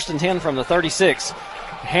it's 1st and 10 from the 36.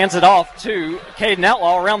 Hands it off to Caden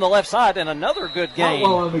Outlaw around the left side, and another good gain.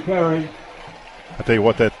 Outlaw on the carry. I tell you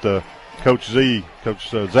what, that Coach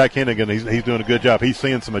Zach Hennigan, he's doing a good job. He's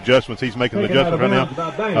seeing some adjustments. He's making some adjustments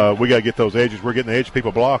right now. We got to get those edges. We're getting the edge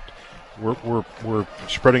people blocked. We're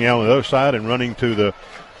spreading out on the other side and running to the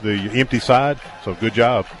empty side. So good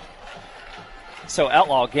job. So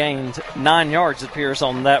Outlaw gained 9 yards, it appears,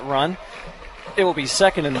 on that run. It will be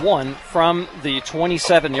 2nd and 1 from the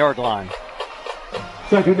 27-yard line.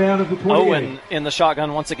 Second down at the 28. Owen in the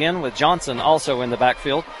shotgun once again with Johnson also in the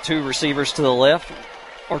backfield. 2 receivers to the left,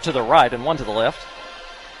 or to the right, and 1 to the left.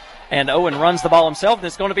 And Owen runs the ball himself, and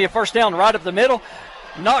it's going to be a first down right up the middle.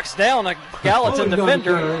 Knocks down a Gallatin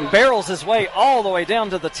defender, barrels his way all the way down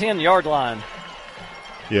to the 10-yard line.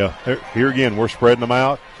 Yeah, here again, we're spreading them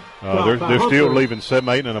out. They're still leaving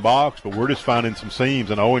 7-8 in the box, but we're just finding some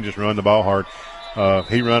seams, and Owen just run the ball hard.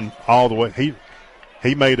 He run all the way.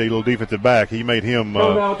 He made a little defensive back. He made him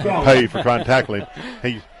pay for trying to tackle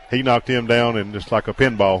him. He knocked him down and just like a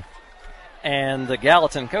pinball. And the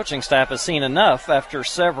Gallatin coaching staff has seen enough after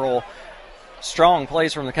several strong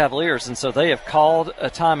plays from the Cavaliers, and so they have called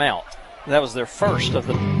a timeout. That was their first of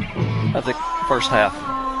the first half.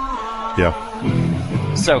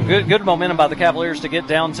 Yeah. So good momentum by the Cavaliers to get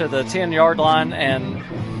down to the 10-yard line and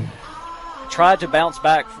try to bounce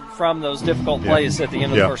back from those difficult plays at the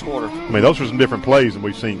end of the first quarter. I mean, those are some different plays than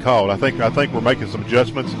we've seen called. I think we're making some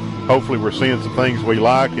adjustments. Hopefully, we're seeing some things we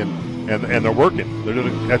like, and they're working. They're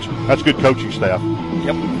doing that's good coaching staff.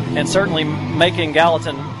 Yep, and certainly making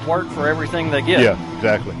Gallatin work for everything they get. Yeah,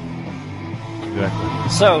 exactly.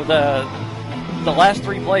 So the last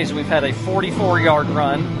 3 plays, we've had a 44-yard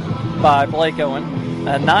run by Blake Owen,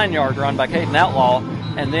 a 9-yard run by Caden Outlaw,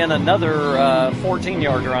 and then another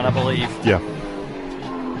 14-yard run, I believe. Yeah.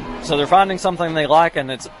 So they're finding something they like,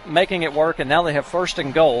 and it's making it work, and now they have 1st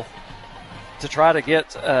and goal to try to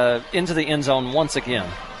get into the end zone once again.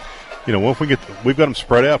 You know, once we've got them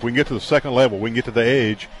spread out, if we can get to the second level, we can get to the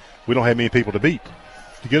edge, we don't have many people to beat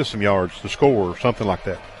to get us some yards, to score, or something like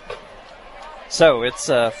that. So it's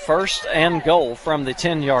 1st and goal from the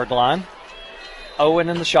 10-yard line. Owen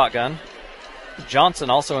in the shotgun. Johnson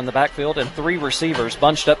also in the backfield, and 3 receivers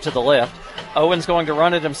bunched up to the left. Owen's going to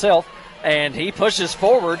run it himself, and he pushes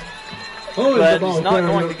forward, but he's not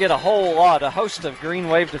going to get a whole lot. A host of Green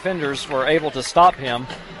Wave defenders were able to stop him.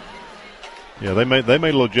 Yeah, they made a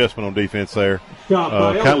little adjustment on defense there.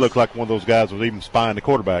 Kind of looked like one of those guys was even spying the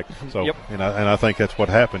quarterback. So, and I think that's what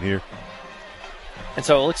happened here. And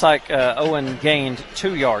so it looks like Owen gained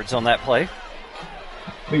 2 yards on that play.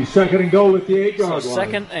 The 2nd and goal at the 8-yard line.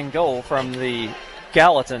 2nd and goal from the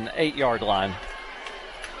Gallatin 8-yard line.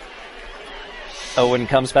 Owen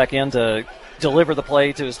comes back in to deliver the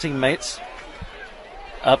play to his teammates.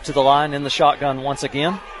 Up to the line in the shotgun once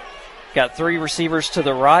again. Got 3 receivers to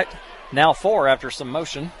the right. Now 4 after some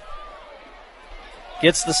motion.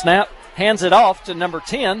 Gets the snap. Hands it off to number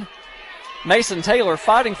 10. Mason Taylor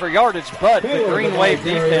fighting for yardage, but the Green Wave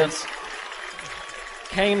defense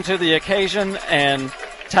came to the occasion and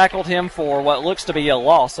tackled him for what looks to be a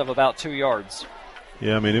loss of about 2 yards.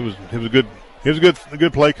 Yeah, I mean, it was a It was a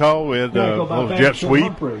good play call. We had a little jet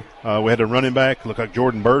sweep. We had a running back. Look like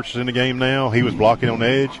Jordan Birch is in the game now. He was blocking on the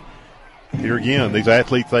edge. Here again, these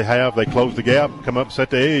athletes they close the gap, come up and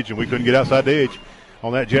set the edge, and we couldn't get outside the edge.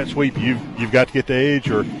 On that jet sweep, you've got to get the edge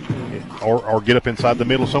or get up inside the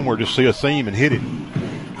middle somewhere, just see a seam and hit it.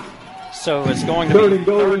 So it's going to be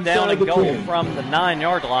third down and goal from the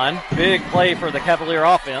 9-yard line. Big play for the Cavalier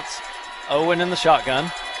offense. Owen in the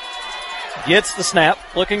shotgun. Gets the snap,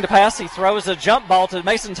 looking to pass. He throws a jump ball to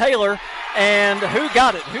Mason Taylor. And who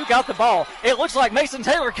got it? Who got the ball? It looks like Mason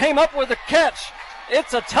Taylor came up with a catch.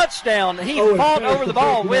 It's a touchdown. He fought over the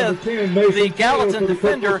ball with the Gallatin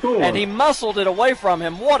defender, and he muscled it away from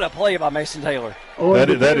him. What a play by Mason Taylor. That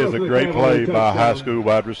is a great play by a high school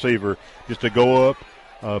wide receiver, just to go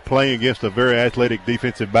up, playing against a very athletic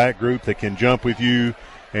defensive back group that can jump with you.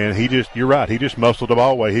 And you're right, he just muscled the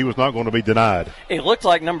ball away. He was not going to be denied. It looked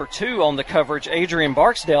like number 2 on the coverage, Adrian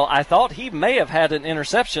Barksdale. I thought he may have had an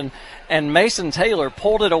interception, and Mason Taylor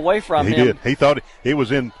pulled it away from him. He did. He thought it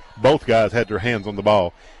was in. Both guys had their hands on the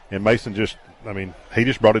ball, and Mason he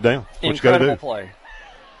just brought it down. What Incredible you got to do.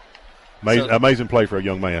 Play. Amazing play for a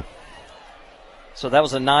young man. So that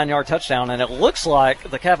was a 9-yard touchdown, and it looks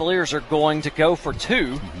like the Cavaliers are going to go for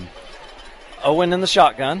 2. Mm-hmm. Owen in the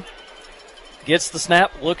shotgun. Gets the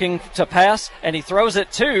snap, looking to pass, and he throws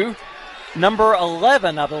it to number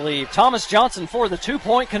 11, I believe. Thomas Johnson for the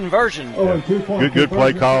 2-point conversion. Good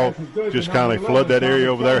play call. Just kind of flood that area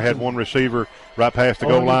over there. Had one receiver right past the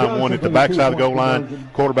goal line, one at the backside of the goal line.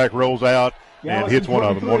 Quarterback rolls out and hits one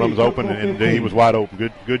of them. One of them's open, and he was wide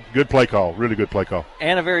open. Good play call. Really good play call.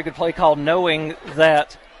 And a very good play call, knowing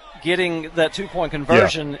that getting that 2-point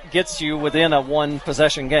conversion gets you within a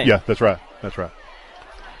 1-possession game. Yeah, that's right.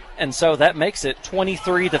 And so that makes it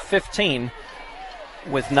 23-15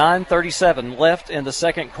 with 9:37 left in the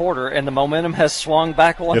second quarter, and the momentum has swung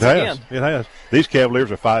back once again. It has. These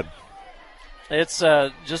Cavaliers are fighting. It's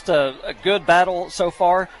just a good battle so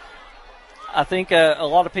far. I think a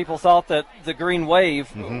lot of people thought that the Green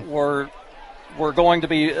Wave were going to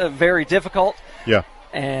be very difficult. Yeah.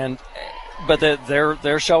 But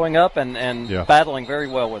they're showing up and battling very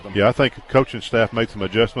well with them. Yeah, I think coaching staff made some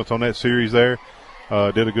adjustments on that series there.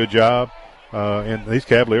 Did a good job. And these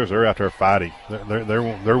Cavaliers, they're out there fighting.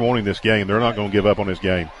 They're wanting this game. They're not going to give up on this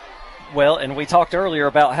game. Well, and we talked earlier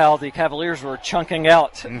about how the Cavaliers were chunking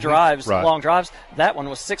out drives, long drives. That one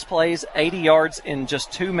was 6 plays, 80 yards in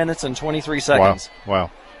just 2 minutes and 23 seconds.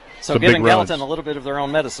 Wow. So giving Gallatin a little bit of their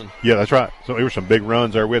own medicine. Yeah, that's right. So there were some big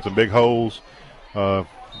runs there. We had some big holes.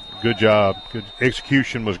 Good job. Good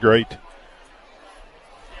execution was great.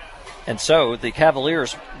 And so the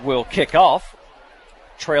Cavaliers will kick off,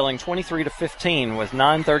 trailing 23-15 with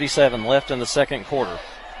 9:37 left in the second quarter.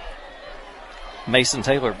 Mason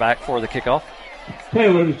Taylor back for the kickoff.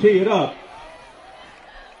 Taylor to tee it up.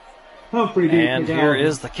 Humphrey and here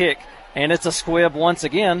is the kick, and it's a squib once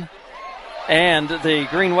again. And the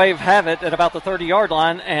Green Wave have it at about the 30-yard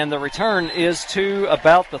line, and the return is to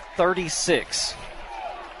about the 36.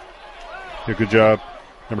 Yeah, good job.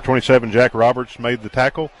 Number 27, Jack Roberts, made the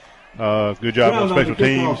tackle. Good job on special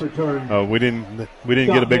teams. We didn't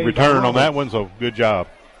get a big return on that one, so good job.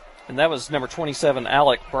 And that was number 27,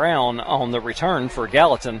 Alec Brown, on the return for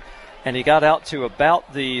Gallatin, and he got out to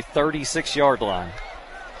about the 36-yard line.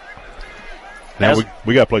 Now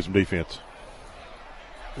we got to play some defense.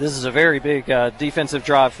 This is a very big defensive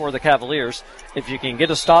drive for the Cavaliers. If you can get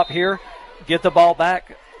a stop here, get the ball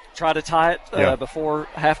back, try to tie it before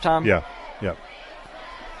halftime. Yeah.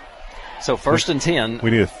 So first and 10.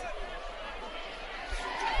 We need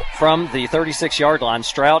from the 36-yard line.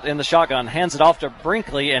 Stroud in the shotgun, hands it off to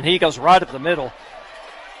Brinkley, and he goes right up the middle.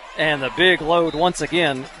 And the big load once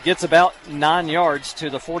again gets about 9 yards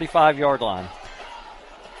to the 45-yard line.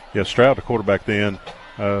 Yeah, Stroud, the quarterback, then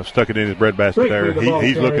stuck it in his breadbasket there.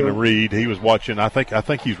 He's looking to read. He was watching. I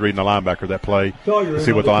think he's reading the linebacker that play to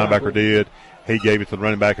see what the linebacker did. He gave it to the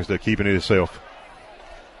running back instead of keeping it himself.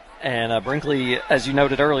 And Brinkley, as you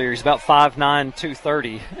noted earlier, he's about 5'9",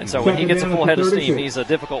 230. And so when he gets a full head of steam, he's a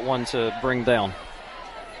difficult one to bring down.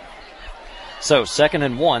 So 2nd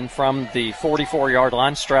and 1 from the 44-yard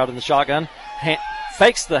line. Stroud in the shotgun.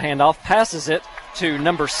 Fakes the handoff, passes it to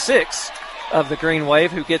number 6 of the Green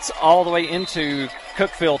Wave, who gets all the way into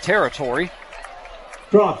Cookeville territory.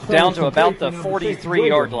 Down to about the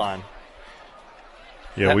 43-yard line.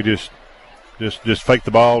 Yeah, we just faked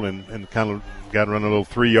the ball and kind of got to run a little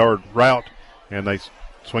 3-yard route, and they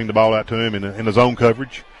swing the ball out to him in the zone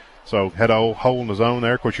coverage. So had a hole in the zone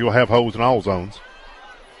there. Of course, you'll have holes in all zones.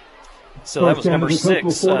 So that was number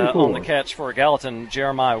 6 on the catch for Gallatin,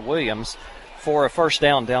 Jeremiah Williams, for a first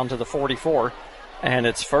down to the 44. And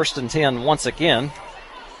it's 1st and 10 once again.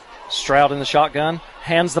 Stroud in the shotgun,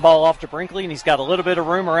 hands the ball off to Brinkley, and he's got a little bit of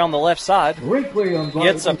room around the left side. Brinkley on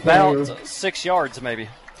Gets about 6 yards maybe.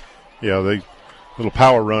 Yeah, they little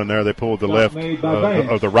power run there. They pulled the left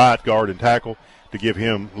of the right guard and tackle to give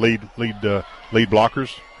him lead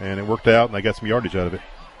blockers, and it worked out, and they got some yardage out of it.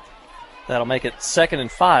 That'll make it 2nd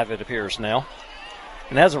and 5, it appears now.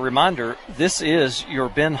 And as a reminder, this is your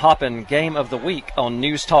Ben Hoppin Game of the Week on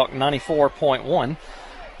News Talk 94.1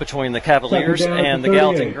 between the Cavaliers and the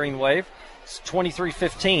Gallatin Green Wave. It's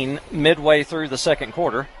 23-15 midway through the second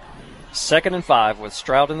quarter. 2nd and 5 with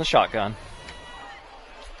Stroud in the shotgun.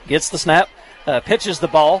 Gets the snap, pitches the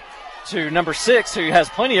ball to number 6, who has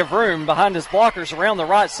plenty of room behind his blockers around the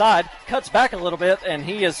right side, cuts back a little bit, and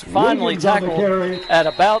he is finally tackled at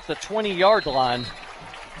about the 20-yard line.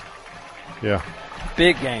 Yeah.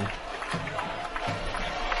 Big game.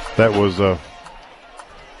 That was, I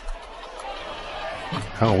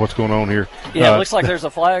don't know what's going on here. Yeah, it looks like there's a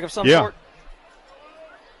flag of some sort.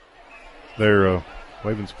 They're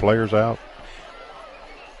waving some players out.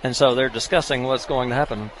 And so they're discussing what's going to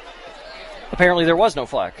happen. Apparently there was no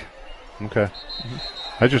flag. Okay.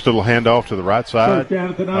 That's just a little handoff to the right side.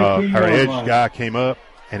 Our edge guy came up,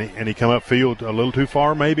 and he come up field a little too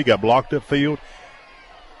far maybe, got blocked up field.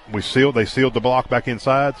 They sealed the block back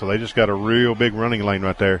inside, so they just got a real big running lane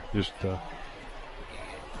right there. Just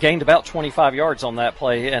gained about 25 yards on that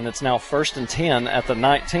play, and it's now 1st and 10 at the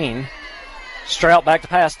 19. Stroud back to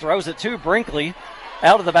pass, throws it to Brinkley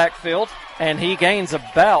out of the backfield, and he gains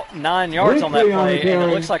about 9 yards on that play, and it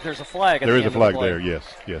looks like there's a flag. There is a flag there,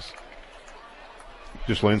 yes.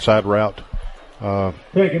 Just an inside route.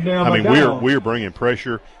 We're bringing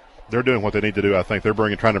pressure. They're doing what they need to do, I think. They're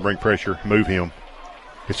trying to bring pressure, move him.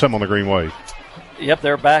 It's something on the Green Wave. Yep,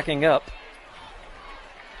 they're backing up.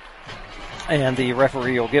 And the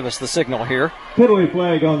referee will give us the signal here. Penalty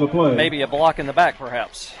flag on the play. Maybe a block in the back,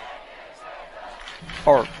 perhaps.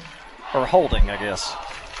 Or holding, I guess.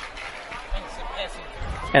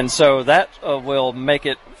 And so that will make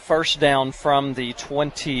it 1st down from the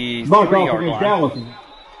 23-yard line. Gallatin.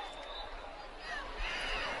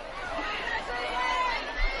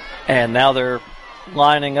 And now they're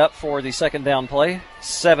lining up for the 2nd down play.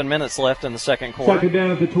 7 minutes left in the second quarter. 2nd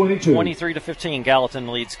down at the 22. 23-15, Gallatin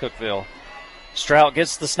leads Cookeville. Stroud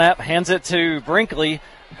gets the snap, hands it to Brinkley,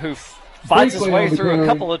 who fights his way through a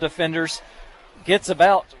couple of defenders, gets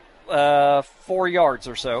about 4 yards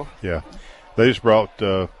or so. Yeah. They just brought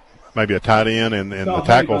maybe a tight end and the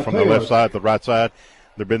tackle from the left side to the right side.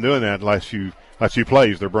 They've been doing that the last few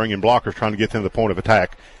plays. They're bringing blockers, trying to get them to the point of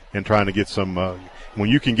attack and trying to get some when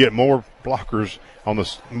you can get more blockers on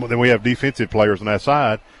than we have defensive players on that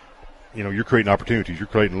side, you're creating opportunities. You're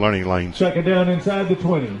creating learning lanes. 2nd down inside the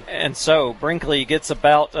 20. And so Brinkley gets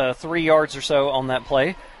about 3 yards or so on that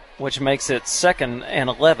play, which makes it 2nd and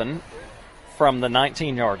 11 from the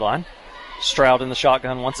 19-yard line. Stroud in the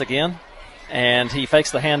shotgun once again. And he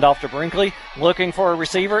fakes the handoff to Brinkley, looking for a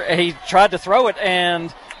receiver. He tried to throw it,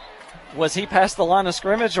 and was he past the line of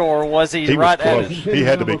scrimmage, or was he right at it? He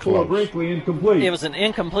had to be close. Brinkley incomplete. It was an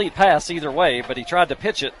incomplete pass either way, but he tried to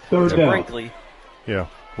pitch it to Brinkley. Yeah,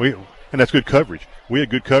 and that's good coverage. We had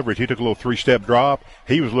good coverage. He took a little 3-step drop.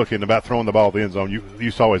 He was looking about throwing the ball at the end zone.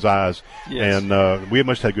 You saw his eyes. Yes. And we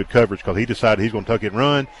must have good coverage because he decided he's going to tuck it and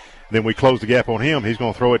run. Then we closed the gap on him. He's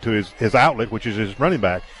going to throw it to his outlet, which is his running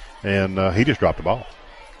back. And he just dropped the ball.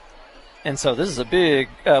 And so this is a big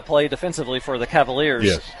play defensively for the Cavaliers.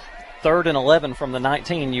 Yes. 3rd and 11 from the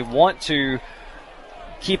 19. You want to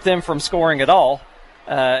keep them from scoring at all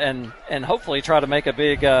and hopefully try to make a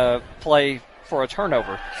big play for a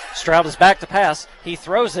turnover. Stroud is back to pass. He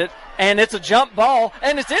throws it, and it's a jump ball,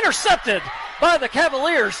 and it's intercepted by the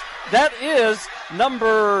Cavaliers. That is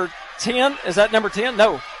number 10. Is that number 10?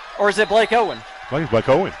 No. Or is it Blake Owen? I think it's Blake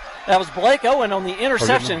Owen. That was Blake Owen on the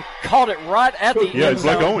interception, caught it right at the end zone. Yeah, it's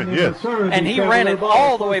Blake Owen, yes. And he ran it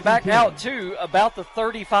all the way back out to about the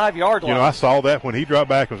 35-yard line. I saw that when he dropped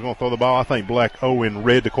back and was going to throw the ball. I think Blake Owen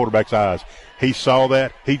read the quarterback's eyes. He saw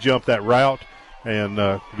that. He jumped that route. And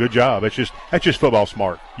good job. That's just football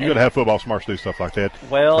smart. You got to have football smarts to do stuff like that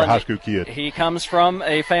for a high school kid. He comes from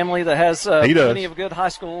a family that has plenty of good high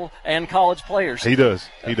school and college players. He does.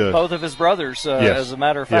 Both of his brothers, as a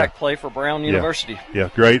matter of fact, play for Brown University. Yeah,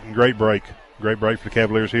 great break. Great break for the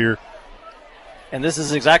Cavaliers here. And this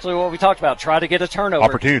is exactly what we talked about. Try to get a turnover.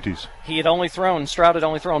 Opportunities. Stroud had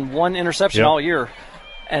only thrown one interception all year.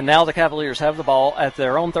 And now the Cavaliers have the ball at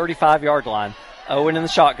their own 35-yard line. Owen in the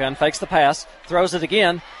shotgun, fakes the pass, throws it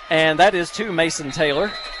again, and that is to Mason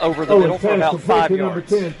Taylor over the middle for about 5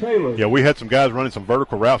 yards. Yeah, we had some guys running some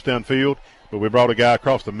vertical routes downfield, but we brought a guy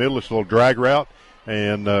across the middle. It's a little drag route,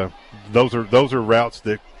 and those are routes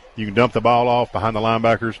that you can dump the ball off behind the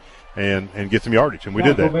linebackers and get some yardage, and we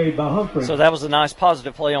did that. So that was a nice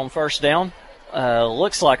positive play on first down.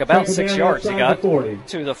 Looks like about 6 yards he got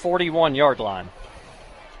to the 41-yard line.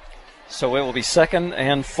 So it will be 2nd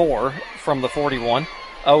and 4 from the 41.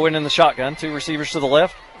 Owen in the shotgun, 2 receivers to the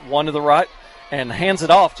left, 1 to the right, and hands it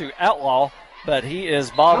off to Outlaw, but he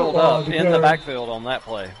is bottled up in the backfield on that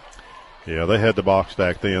play. Yeah, they had the box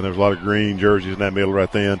stacked in. There was a lot of green jerseys in that middle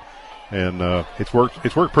right then, and it's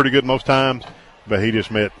worked pretty good most times, but he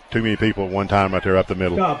just met too many people at one time right there up the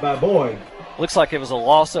middle. Stop by Boyd. Looks like it was a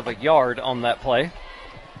loss of a yard on that play.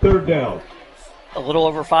 3rd down. A little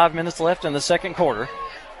over 5 minutes left in the second quarter.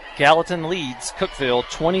 Gallatin leads Cookeville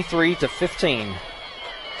 23-15.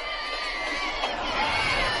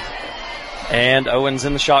 And Owens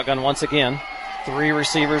in the shotgun once again. 3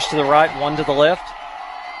 receivers to the right, 1 to the left.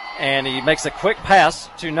 And he makes a quick pass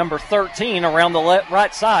to number 13 around the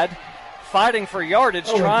right side, fighting for yardage,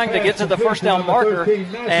 trying to get to the first down marker,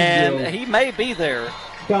 and he may be there.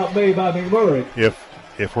 Stop made by McMurray.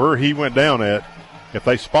 If where he went down at, if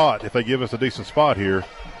they give us a decent spot here,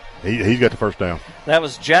 he's got the first down. That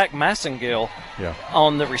was Jack Massengill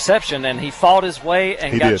on the reception, and he fought his way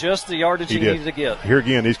and got just the yardage he needed to get. Here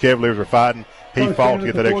again, these Cavaliers are fighting. He fought to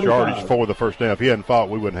get that extra yardage for the first down. If he hadn't fought,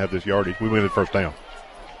 we wouldn't have this yardage. We wouldn't have the first down.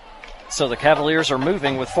 So the Cavaliers are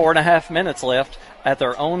moving with 4.5 minutes left at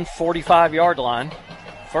their own 45-yard line.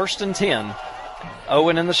 1st and 10.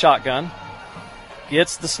 Owen in the shotgun.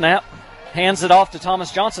 Gets the snap. Hands it off to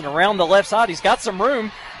Thomas Johnson around the left side. He's got some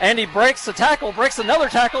room, and he breaks the tackle, breaks another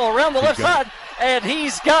tackle around the left side, and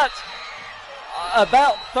he's got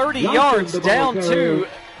about 30 yards down to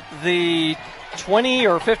the 20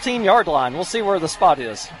 or 15-yard line. We'll see where the spot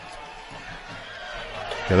is.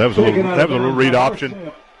 Yeah, that was a little read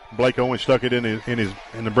option. Blake Owens stuck it in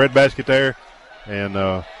the breadbasket there,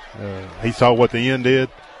 and he saw what the end did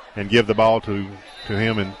and give the ball to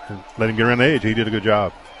him and let him get around the edge. He did a good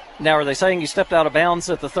job. Now, are they saying he stepped out of bounds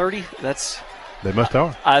at the 30? They must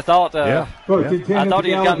have. I thought yeah. I thought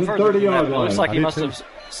he had gotten further than that. It looks like he must have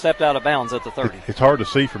stepped out of bounds at the 30. It's hard to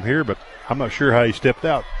see from here, but I'm not sure how he stepped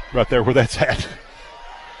out right there where that's at.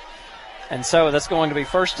 And so that's going to be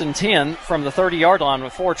 1st and 10 from the 30-yard line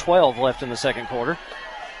with 4:12 left in the second quarter.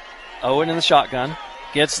 Owen in the shotgun,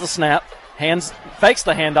 gets the snap, fakes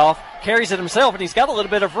the handoff, carries it himself, and he's got a little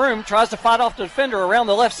bit of room, tries to fight off the defender around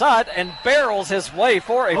the left side, and barrels his way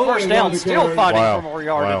for a first down, still fighting for more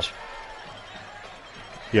yardage. Wow.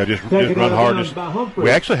 Yeah, just run hard. We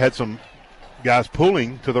actually had some guys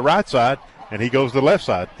pulling to the right side, and he goes to the left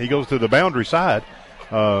side. He goes to the boundary side,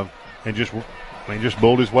 and just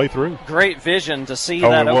bulled his way through. Great vision to see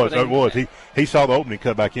that opening. It was. He saw the opening,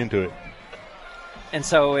 cut back into it. And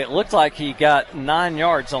so it looked like he got 9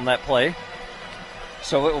 yards on that play.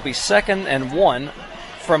 So it will be 2nd and 1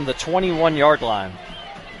 from the 21-yard line.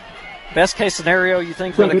 Best case scenario, you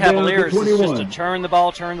think, for the Cavaliers is just to turn the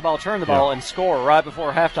ball, and score right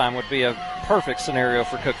before halftime would be a perfect scenario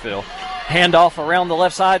for Cookeville. Handoff around the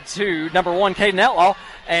left side to number 1, Caden Outlaw,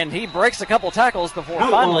 and he breaks a couple tackles before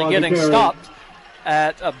finally getting stopped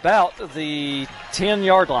at about the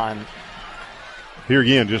 10-yard line. Here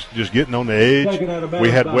again, just getting on the edge. We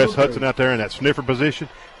had Wes Hudson out there in that sniffer position.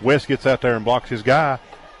 Wes gets out there and blocks his guy,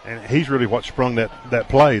 and he's really what sprung that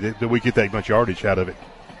play that we get that much yardage out of it.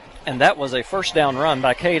 And that was a first down run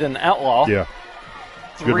by Caden Outlaw. Yeah,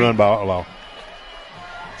 good run by Outlaw.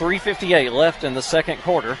 3:58 left in the second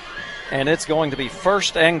quarter, and it's going to be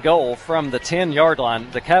 1st and goal from the 10-yard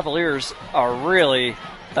line. The Cavaliers are really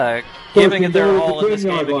giving it their all in this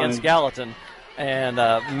game against Gallatin and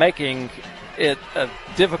making it a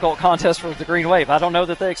difficult contest for the Green Wave. I don't know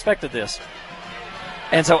that they expected this.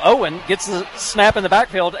 And so Owen gets the snap in the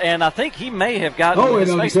backfield, and I think he may have gotten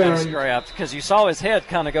his face mask grabbed because you saw his head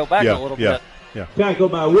kind of go back a little bit. Yeah. Tackle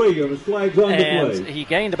by Williams, flags on the play. And he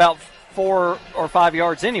gained about 4 or 5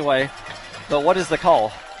 yards anyway. But what is the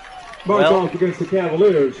call? Mark off against the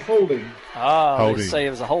Cavaliers, holding. They say it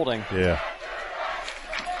was a holding. Yeah.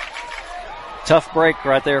 Tough break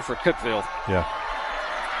right there for Cookeville. Yeah.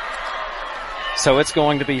 So it's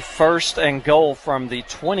going to be 1st and goal from the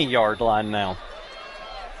 20-yard line now.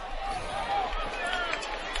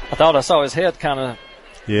 I thought I saw his head kind of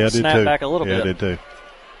snap back a little bit. Yeah, I did too.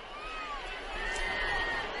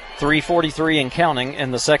 3:43 and counting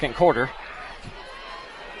in the second quarter.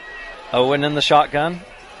 Owen in the shotgun.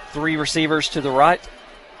 3 receivers to the right.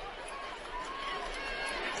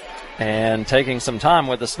 And taking some time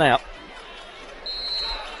with the snap.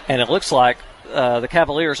 And it looks like the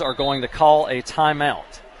Cavaliers are going to call a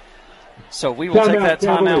timeout. So we will take that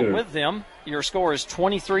timeout with them. Your score is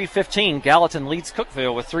 23-15. Gallatin leads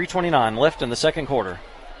Cookeville with 3:29 left in the second quarter.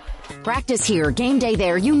 Practice here, game day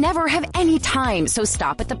there. You never have any time, so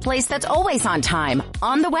stop at the place that's always on time.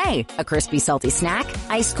 On the Way. A crispy, salty snack,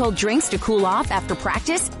 ice cold drinks to cool off after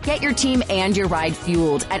practice. Get your team and your ride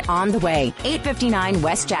fueled at On the Way, 859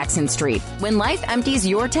 West Jackson Street. When life empties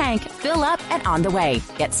your tank, fill up at On the Way.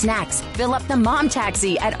 Get snacks. Fill up the mom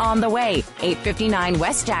taxi at On the Way, 859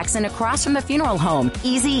 West Jackson, across from the funeral home.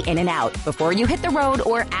 Easy in and out. Before you hit the road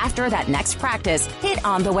or after that next practice, hit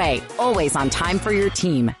On the Way. Always on time for your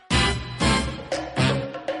team.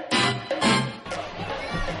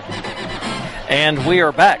 And we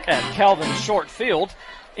are back at Calvin Short Field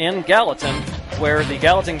in Gallatin, where the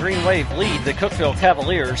Gallatin Green Wave lead the Cookeville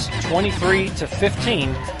Cavaliers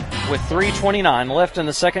 23-15 with 3:29 left in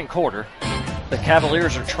the second quarter. The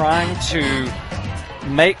Cavaliers are trying to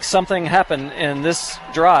make something happen in this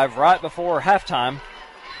drive right before halftime.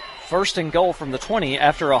 First and goal from the 20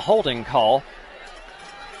 after a holding call.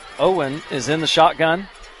 Owen is in the shotgun,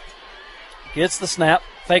 gets the snap,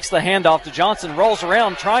 fakes the handoff to Johnson, rolls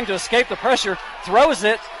around trying to escape the pressure, throws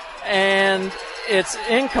it, and it's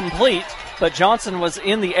incomplete. But Johnson was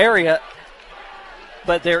in the area.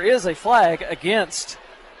 But there is a flag against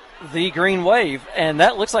the Green Wave, and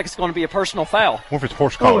that looks like it's going to be a personal foul. What if it's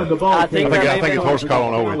horse collar? I think it's horse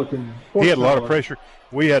collar on Owen. He had a lot of pressure.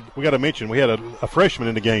 We got to mention, we had a freshman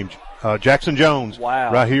in the game, Jackson Jones,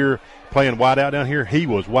 right here playing wide out down here. He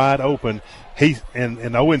was wide open.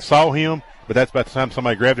 And Owen saw him. But that's about the time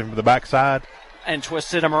somebody grabbed him from the backside and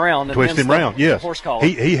twisted him around. Yes. Horse collar.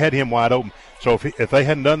 He had him wide open. So if they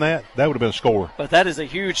hadn't done that, that would have been a score. But that is a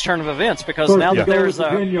huge turn of events because now that there's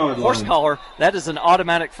a horse collar, that is an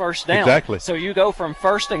automatic first down. Exactly. So you go from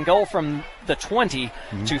first and goal from the 20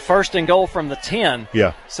 to first and goal from the 10.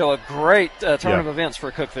 Yeah. So a great turn of events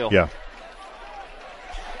for Cookeville. Yeah.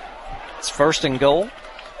 It's first and goal,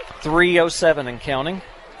 3:07 and counting.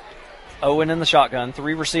 Owen in the shotgun,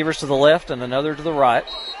 3 receivers to the left and another to the right.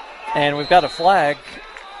 And we've got a flag.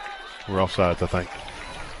 We're offsides, I think.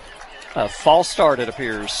 A false start, it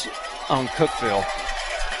appears, on Cookeville.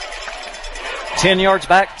 10 yards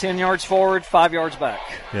back, 10 yards forward, 5 yards back.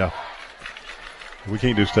 Yeah. We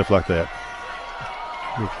can't do stuff like that.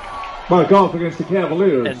 Mark off against the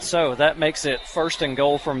Cavaliers. And so that makes it first and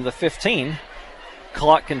goal from the 15.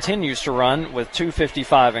 Clock continues to run with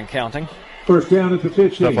 2:55 and counting. First down at the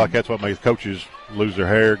 15. Stuff like that's what makes coaches lose their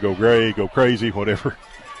hair, go gray, go crazy, whatever.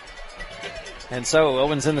 And so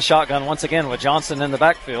Owen's in the shotgun once again with Johnson in the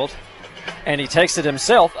backfield. And he takes it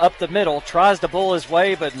himself up the middle, tries to bull his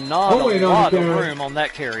way, but not a lot of room on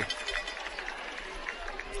that carry.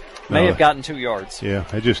 May have gotten 2 yards. Yeah,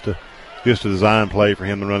 it's just a design play for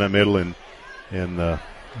him to run that middle, and the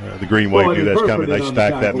Green Wave knew that's coming. They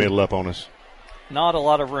stacked that middle up on us. Not a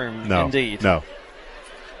lot of room, indeed. No.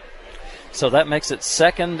 So that makes it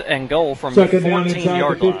second and goal from the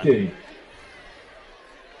 14-yard line.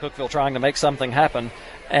 Cookeville trying to make something happen.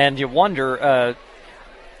 And you wonder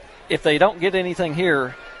if they don't get anything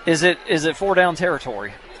here, is it 4-down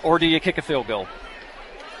territory, or do you kick a field goal?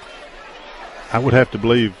 I would have to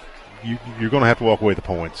believe you're going to have to walk away with the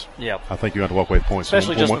points. Yeah. I think you have to walk away with points.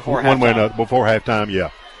 Especially just before halftime. One way or another, before halftime,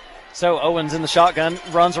 yeah. So Owens in the shotgun,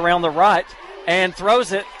 runs around the right, and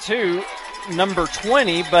throws it to number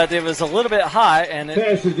 20, but it was a little bit high, and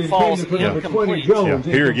it falls incomplete. Yeah.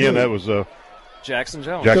 Here again, that was Jackson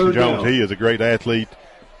Jones. Jackson Jones, he is a great athlete.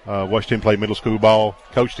 Watched him play middle school ball,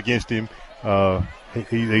 coached against him.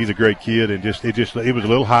 He's a great kid, and it was a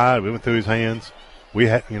little high. We went through his hands. We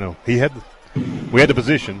had the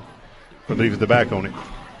position, but he was the back on it.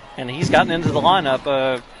 And he's gotten into the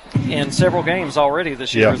lineup in several games already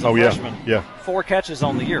this year as a freshman. Yeah. 4 catches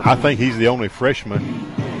on the year. I think he's the only freshman.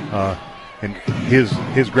 And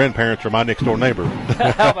his grandparents are my next door neighbor.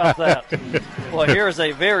 How about that? Well, here is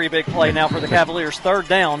a very big play now for the Cavaliers. Third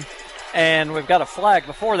down, and we've got a flag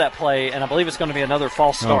before that play, and I believe it's going to be another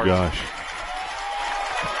false start. Oh,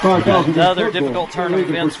 gosh. Another difficult turn of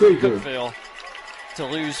events for Cookeville to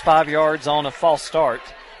lose 5 yards on a false start.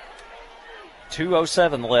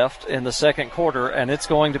 2:07 left in the second quarter, and it's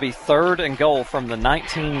going to be third and goal from the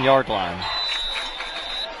 19-yard line.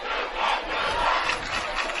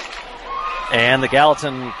 And the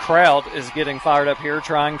Gallatin crowd is getting fired up here,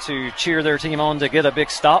 trying to cheer their team on to get a big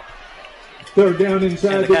stop. Third down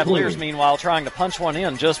inside and the Cavaliers, meanwhile, trying to punch one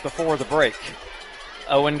in just before the break.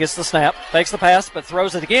 Owen gets the snap, fakes the pass, but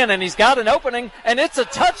throws it again, and he's got an opening, and it's a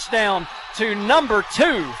touchdown to number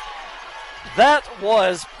 2. That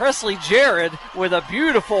was Presley Jared with a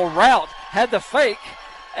beautiful route. Had the fake,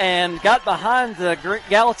 and got behind the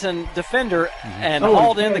Gallatin defender and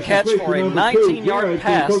hauled in the catch for a 19-yard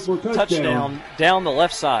pass touchdown down the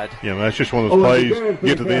left side. Yeah, that's just one of those plays.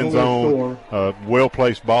 Get to the end zone,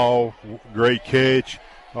 well-placed ball, great catch,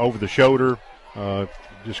 over the shoulder,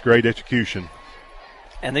 just great execution.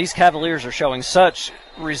 And these Cavaliers are showing such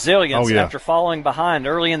resilience after falling behind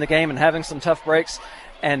early in the game and having some tough breaks.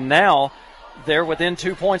 And now they're within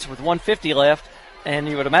 2 points with 1:50 left. And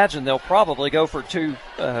you would imagine they'll probably go for 2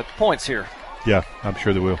 points here. Yeah, I'm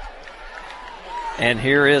sure they will. And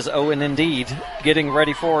here is Owen Indeed getting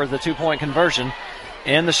ready for the 2-point conversion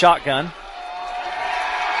in the shotgun.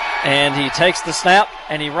 And he takes the snap,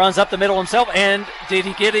 and he runs up the middle himself. And did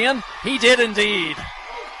he get in? He did indeed.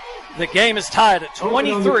 The game is tied at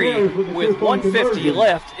 23 with 1:50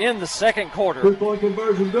 left in the second quarter. I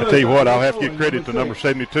tell you what, I'll have to give credit to number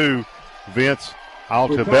 72, Vince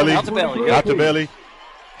Altabelli.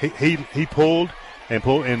 He pulled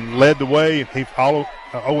and led the way.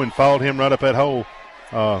 Owen followed him right up that hole.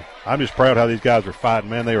 I'm just proud how these guys are fighting,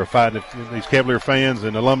 man. They are fighting. These Cavalier fans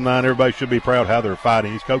and alumni and everybody should be proud how they're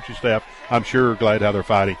fighting. These coaching staff, I'm sure, are glad how they're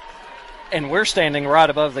fighting. And we're standing right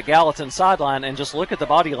above the Gallatin sideline, and just look at the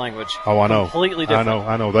body language. Oh, I know. Completely different.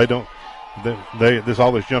 I know. They don't. This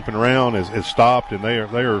all this jumping around is stopped, and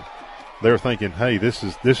they're thinking, hey, this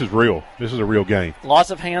is real. This is a real game. Lots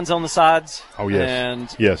of hands on the sides. Oh, yes.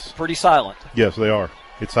 And yes, pretty silent. Yes, they are.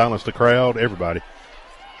 It silenced the crowd, everybody.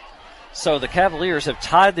 So the Cavaliers have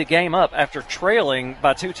tied the game up after trailing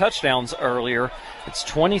by 2 touchdowns earlier. It's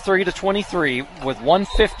 23-23 with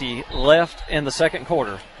 1:50 left in the second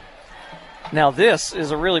quarter. Now this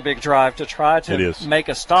is a really big drive to try to make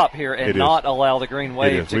a stop here and not allow the Green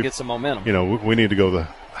Wave to get some momentum. You know, we need to go to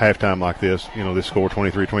halftime like this. You know, this score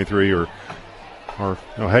 23-23 or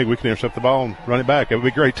hey, we can intercept the ball and run it back. That would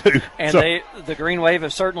be great too. And the Green Wave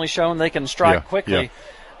have certainly shown they can strike quickly.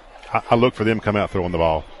 Yeah. I look for them to come out throwing the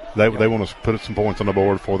ball. They want to put some points on the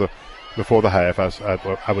board before the half.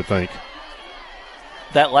 I would think.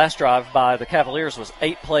 That last drive by the Cavaliers was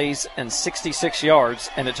 8 plays and 66 yards,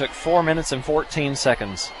 and it took 4 minutes and 14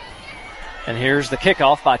 seconds. And here's the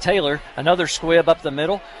kickoff by Taylor. Another squib up the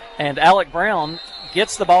middle, and Alec Brown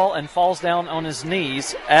gets the ball and falls down on his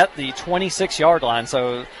knees at the 26-yard line.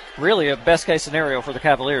 So really a best-case scenario for the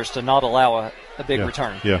Cavaliers to not allow a big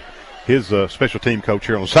return. Yeah. His special team coach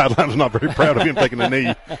here on the sideline was not very proud of him taking the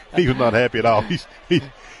knee. He was not happy at all. He's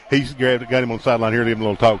got him on the sideline here, giving a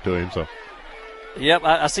little talk to him. So. Yep,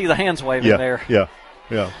 I see the hands waving there.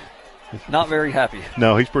 Yeah. Not very happy.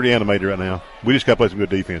 No, he's pretty animated right now. We just got to play some good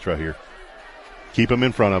defense right here. Keep them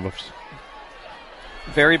in front of us.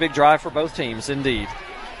 Very big drive for both teams, indeed.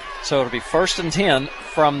 So it'll be 1st and 10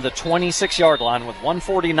 from the 26-yard line with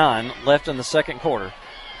 1:49 left in the second quarter.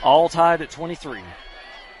 All tied at 23.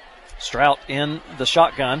 Strout in the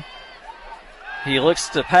shotgun. He looks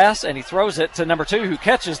to pass, and he throws it to number 2, who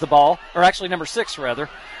catches the ball, or actually number 6, rather.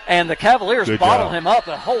 And the Cavaliers bottle him up.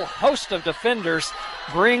 A whole host of defenders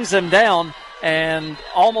brings him down, and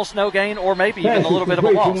almost no gain, or maybe even a little bit of a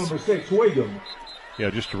loss. Number 6, Williams. Yeah,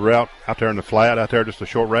 just a route out there in the flat, out there, just a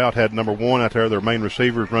short route. Had number 1 out there, their main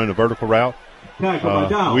receivers running a vertical route.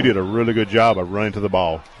 We did a really good job of running to the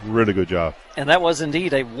ball. Really good job. And that was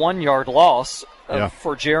indeed a 1-yard loss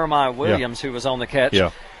for Jeremiah Williams, who was on the catch. Yeah.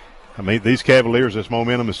 I mean, these Cavaliers, this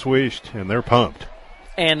momentum is switched, and they're pumped.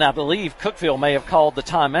 And I believe Cookeville may have called the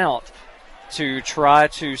timeout to try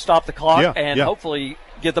to stop the clock and hopefully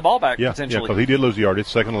get the ball back potentially. Yeah, because he did lose a yard.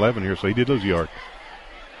 It's 2nd and 11 here, so he did lose a yard.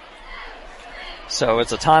 So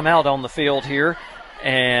it's a timeout on the field here,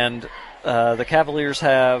 and the Cavaliers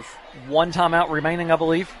have 1 timeout remaining, I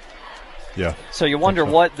believe. Yeah. So you wonder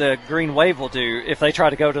what the Green Wave will do if they try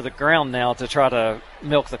to go to the ground now to try to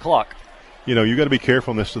milk the clock. You know, you got to be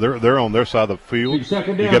careful on this. They're on their side of the field. You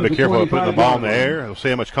got to be careful of putting the ball in the air. We'll see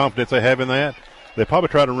how much confidence they have in that. They probably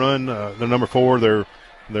try to run the number 4, their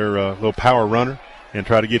little power runner, and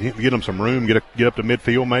try to get them some room, get up to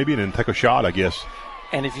midfield maybe, and then take a shot, I guess.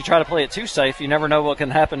 And if you try to play it too safe, you never know what can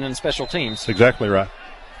happen in special teams. Exactly right.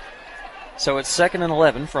 So it's 2nd and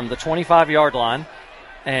 11 from the 25-yard line,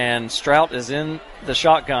 and Strout is in the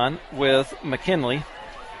shotgun with Brinkley,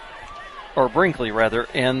 rather,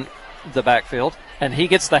 in the backfield, and he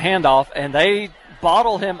gets the handoff, and they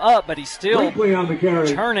bottle him up, but he's still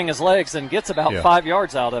turning his legs and gets about 5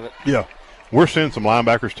 yards out of it. Yeah. We're seeing some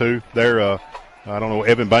linebackers, too. They're, I don't know,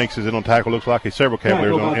 Evan Banks is in on tackle, looks like. He's several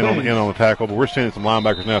Cavaliers in on the tackle, but we're seeing some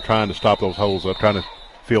linebackers now trying to stop those holes up, trying to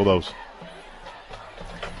fill those.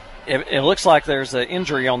 It looks like there's an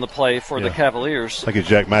injury on the play for the Cavaliers. I think it's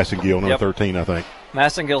Jack Massengill, number 13, I think.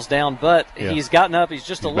 Massengill's down, but he's gotten up. He's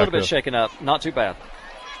just a little bit shaken up. Not too bad.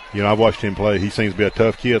 I've watched him play. He seems to be a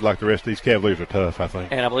tough kid, like the rest of these Cavaliers are tough, I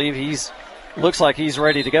think. And I believe looks like he's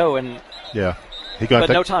ready to go. And yeah, but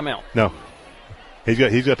no timeout. No, he's got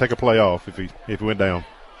to take a play off if he went down.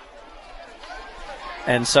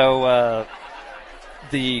 And so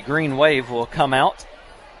the Green Wave will come out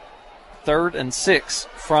 3rd and 6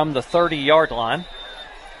 from the 30-yard line.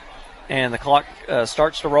 And the clock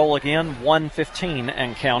starts to roll again, 1:15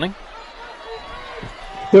 and counting.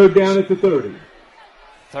 3rd down at the 30.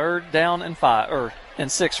 3rd down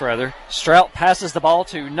and 6 rather. Strout passes the ball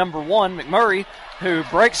to number 1, McMurray, who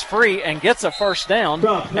breaks free and gets a first down,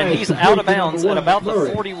 and he's out of bounds at about the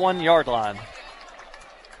 41-yard line.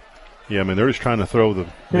 Yeah, they're just trying to throw the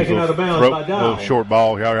little short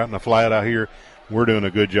ball here out in the flat out here. We're doing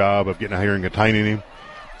a good job of getting out here and containing him.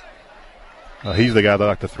 He's the guy they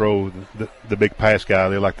like to throw, the big pass guy.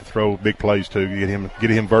 They like to throw big plays to get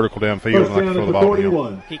him vertical downfield and like to throw the ball to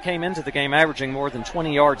him. He came into the game averaging more than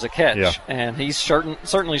 20 yards a catch, and he's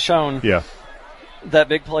certainly shown that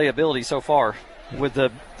big play ability so far with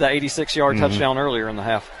the 86-yard touchdown earlier in the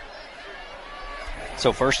half.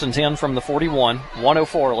 So 1st and 10 from the 41,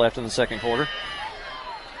 1:04 left in the second quarter.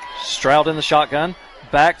 Stroud in the shotgun,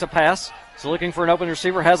 back to pass. He's looking for an open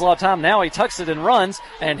receiver, has a lot of time. Now he tucks it and runs,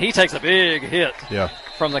 and he takes a big hit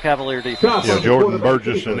from the Cavalier defense. Yeah, Jordan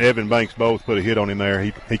Burgess and Evan Banks both put a hit on him there.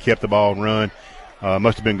 He kept the ball and run.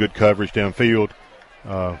 Must have been good coverage downfield.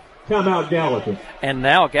 Timeout, Gallatin. And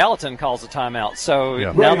now Gallatin calls a timeout. So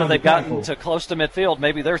now that they've gotten to close to midfield,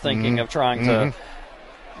 maybe they're thinking of trying to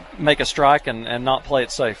make a strike and not play it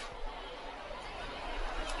safe.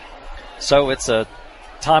 So it's a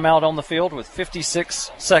timeout on the field with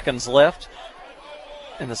 56 seconds left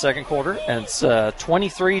in the second quarter, and it's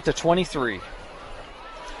 23-23.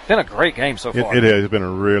 Been a great game so far. It has been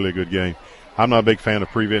a really good game. I'm not a big fan of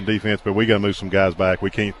prevent defense, but we got to move some guys back.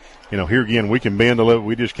 We can't, here again, we can bend a little.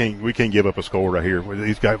 We can't give up a score right here.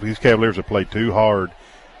 These Cavaliers have played too hard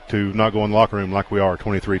to not go in the locker room like we are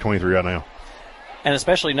 23-23 right now. And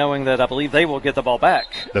especially knowing that I believe they will get the ball back.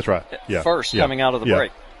 That's right. First coming out of the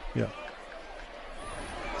break. Yeah.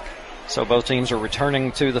 So both teams are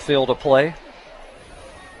returning to the field of play.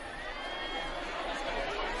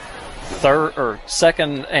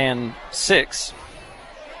 2nd and 6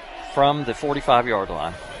 from the 45-yard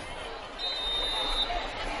line.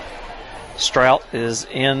 Strout is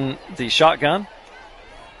in the shotgun.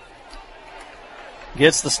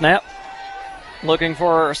 Gets the snap. Looking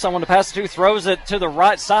for someone to pass it to. Throws it to the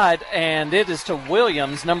right side, and it is to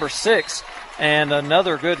Williams, number 6. And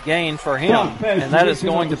another good gain for him. And that is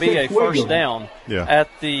going to be a first down at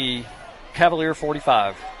the Cavalier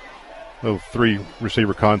 45. Little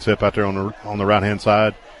 3-receiver concept out there on the right-hand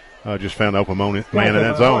side. Just found an open man in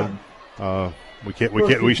that zone.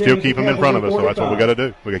 We still keep him in front of us, so that's what we got to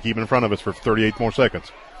do. We got to keep him in front of us for 38 more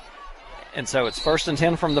seconds. And so it's 1st and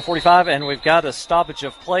 10 from the 45, and we've got a stoppage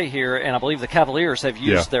of play here, and I believe the Cavaliers have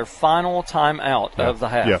used their final timeout of the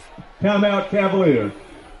half. Yeah. Timeout, Cavaliers.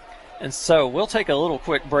 And so we'll take a little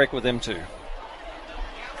quick break with them too.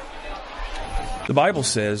 The Bible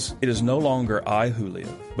says, "It is no longer I who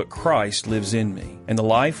live, but Christ lives in me. And the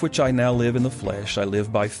life which I now live in the flesh, I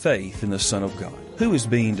live by faith in the Son of God." Who is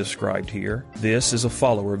being described here? This is a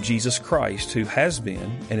follower of Jesus Christ who has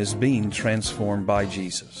been and is being transformed by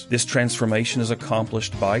Jesus. This transformation is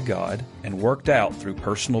accomplished by God and worked out through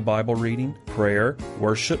personal Bible reading, prayer,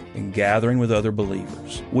 worship, and gathering with other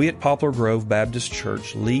believers. We at Poplar Grove Baptist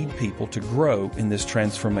Church lead people to grow in this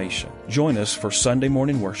transformation. Join us for Sunday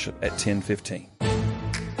morning worship at 10:15.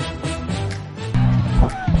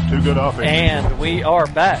 Too good offense. And we are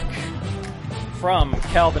back from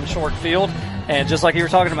Calvin Short Field. And just like you were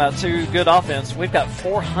talking about, too good offense, we've got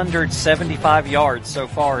 475 yards so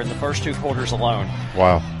far in the first 2 quarters alone.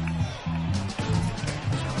 Wow.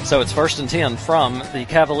 So it's 1st and 10 from the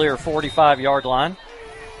Cavalier 45-yard line.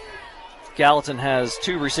 Gallatin has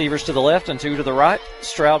 2 receivers to the left and 2 to the right.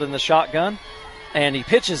 Stroud in the shotgun. And he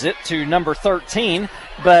pitches it to number 13,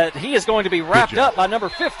 but he is going to be wrapped up by number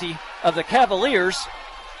 50 of the Cavaliers.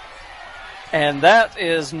 And that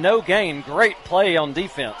is no gain. Great play on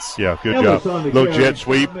defense. Yeah, good job. Little jet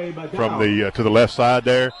sweep from the to the left side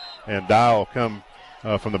there, and Dial come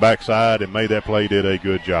from the backside and made that play. Did a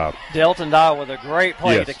good job. Delton Dial with a great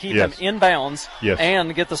play to keep him in bounds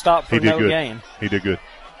and get the stop for no gain. He did good.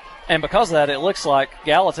 And because of that, it looks like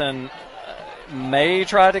Gallatin may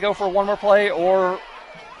try to go for one more play, or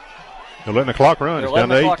they're letting the clock run. They're letting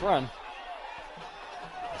the clock run.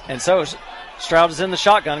 And so Stroud is in the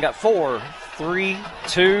shotgun. Got 4, 3,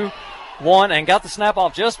 2, 1, and got the snap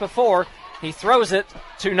off just before he throws it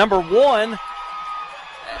to number 1.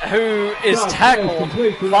 who is tackled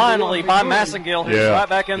finally by Massengill, who's right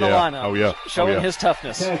back in the lineup. Showing his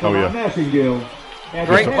toughness.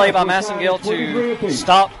 Great play by Massengill to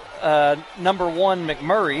stop number 1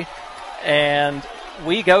 McMurray. And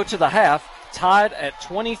we go to the half, tied at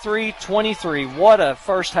 23-23. What a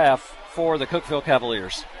first half for the Cookeville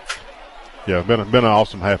Cavaliers. Yeah, been an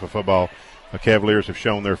awesome half of football. The Cavaliers have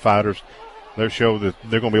shown their fighters. They've shown that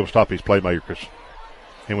they're going to be able to stop these playmakers.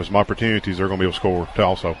 And with some opportunities, they're going to be able to score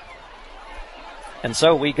also. And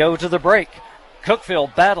so we go to the break.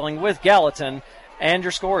 Cookeville battling with Gallatin, and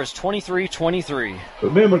your score is 23-23.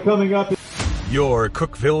 Remember, coming up, your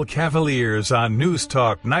Cookeville Cavaliers on News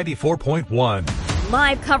Talk 94.1.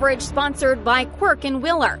 Live coverage sponsored by Quirk and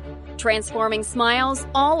Wheeler, transforming smiles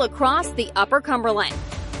all across the Upper Cumberland.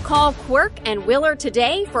 Call Quirk and Wheeler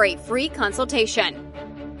today for a free consultation.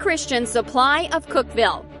 Christian Supply of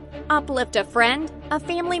Cookeville. Uplift a friend, a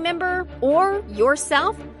family member, or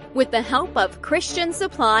yourself with the help of Christian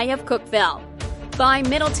Supply of Cookeville. By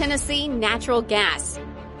Middle Tennessee Natural Gas.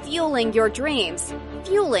 Fueling your dreams,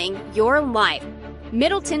 fueling your life.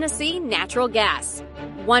 Middle Tennessee Natural Gas.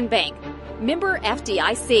 One Bank. Member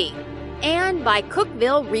FDIC. And by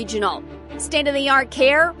Cookeville Regional. State-of-the-art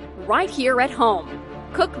care right here at home.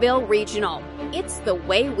 Cookeville Regional. It's the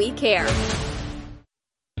way we care.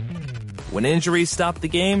 When injuries stop the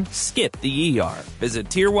game, skip the ER. Visit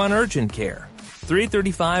Tier 1 Urgent Care.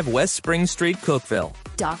 335 West Spring Street, Cookeville.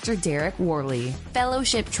 Dr. Derek Worley,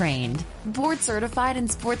 fellowship trained, board certified in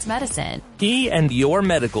sports medicine. He and your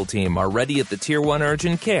medical team are ready at the Tier 1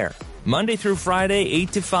 Urgent Care. Monday through Friday,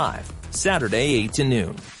 8 to 5. Saturday, 8 to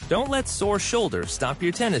noon. Don't let sore shoulders stop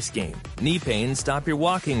your tennis game. Knee pain stop your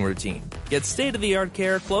walking routine. Get state-of-the-art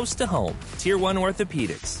care close to home. Tier 1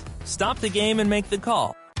 Orthopedics. Stop the game and make the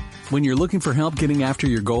call. When you're looking for help getting after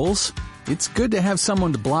your goals, it's good to have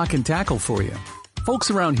someone to block and tackle for you.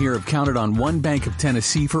 Folks around here have counted on One Bank of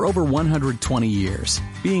Tennessee for over 120 years.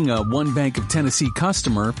 Being a One Bank of Tennessee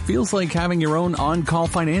customer feels like having your own on-call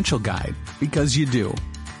financial guide, because you do.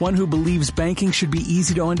 One who believes banking should be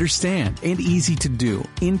easy to understand and easy to do,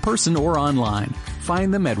 in person or online.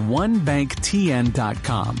 Find them at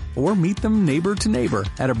onebanktn.com or meet them neighbor to neighbor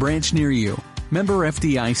at a branch near you. Member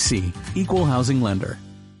FDIC, Equal Housing Lender.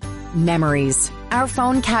 Memories. Our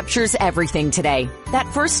phone captures everything today. That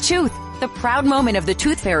first tooth, the proud moment of the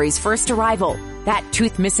Tooth Fairy's first arrival, that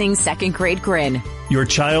tooth-missing second-grade grin. Your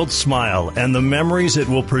child's smile and the memories it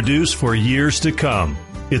will produce for years to come.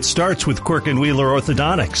 It starts with Quirk and Wheeler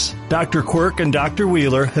Orthodontics. Dr. Quirk and Dr.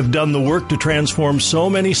 Wheeler have done the work to transform so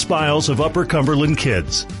many smiles of Upper Cumberland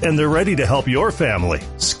kids, and they're ready to help your family.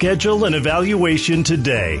 Schedule an evaluation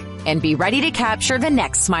today. And be ready to capture the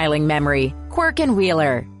next smiling memory. Quirk and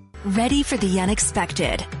Wheeler. Ready for the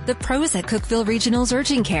unexpected. The pros at Cookeville Regional's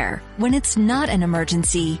Urgent Care. When it's not an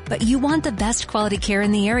emergency, but you want the best quality care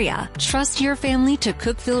in the area, trust your family to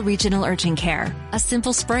Cookeville Regional Urgent Care. A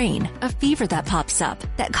simple sprain, a fever that pops up,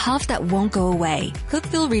 that cough that won't go away.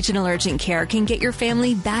 Cookeville Regional Urgent Care can get your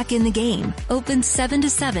family back in the game. Open 7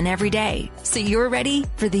 to 7 every day. So you're ready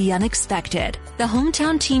for the unexpected. The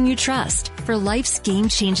hometown team you trust for life's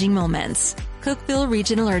game-changing moments. Cookeville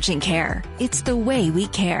Regional Urgent Care. It's the way we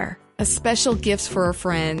care. A special gifts for a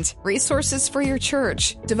friend, resources for your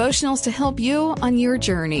church, devotionals to help you on your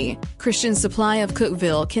journey. Christian Supply of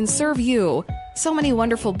Cookeville can serve you. So many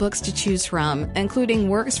wonderful books to choose from, including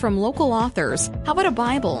works from local authors. How about a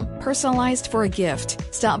Bible, personalized for a gift?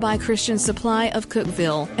 Stop by Christian Supply of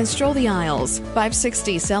Cookeville and stroll the aisles.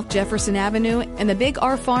 560 South Jefferson Avenue and the Big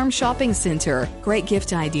R Farm Shopping Center. Great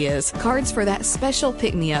gift ideas, cards for that special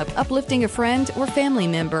pick-me-up, uplifting a friend or family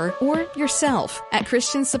member, or yourself at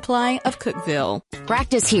Christian Supply of Cookeville.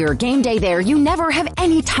 Practice here, game day there. You never have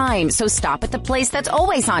any time, so stop at the place that's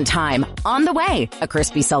always on time. On the way, a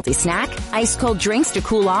crispy, salty snack, ice cold drinks to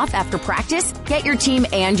cool off after practice. Get your team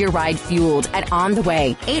and your ride fueled at On the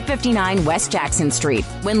Way, 859 West Jackson Street.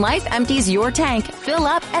 When life empties your tank, fill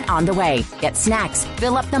up at On the Way. Get snacks,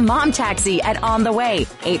 fill up the mom taxi at On the Way,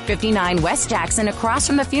 859 West Jackson, across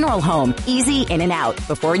from the funeral home. Easy in and out.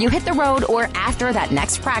 Before you hit the road or after that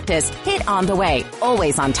next practice, hit On the Way.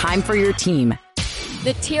 Always on time for your team.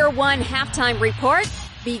 The Tier 1 Halftime Report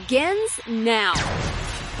begins now.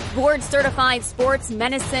 Board-certified sports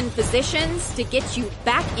medicine physicians to get you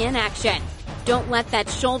back in action. Don't let that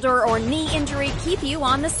shoulder or knee injury keep you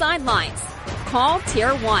on the sidelines. Call Tier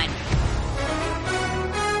 1.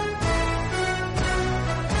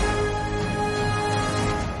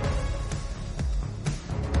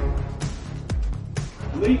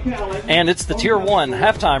 And it's the Tier 1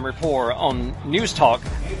 Halftime Report on News Talk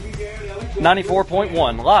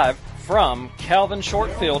 94.1, live from Calvin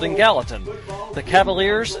Shortfield in Gallatin. The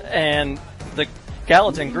Cavaliers and the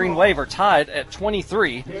Gallatin Green Wave are tied at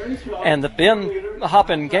 23, and the Ben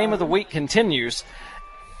Hoppin Game of the Week continues.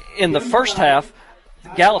 In the first half,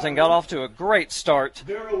 Gallatin got off to a great start,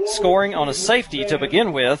 scoring on a safety to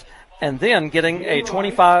begin with, and then getting a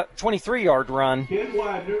 23-yard run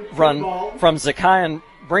from Zakian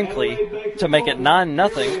Brinkley to make it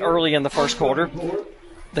 9-0 early in the first quarter.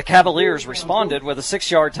 The Cavaliers responded with a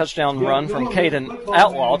 6-yard touchdown run from Caden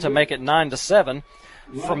Outlaw to make it 9-7.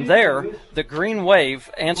 From there, the Green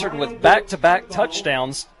Wave answered with back-to-back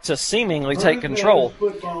touchdowns to seemingly take control.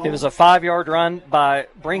 It was a 5-yard run by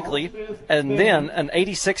Brinkley and then an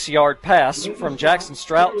 86-yard pass from Jackson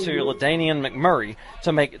Strout to LaDanian McMurray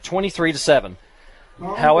to make it 23-7.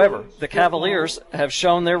 However, the Cavaliers have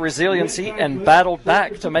shown their resiliency and battled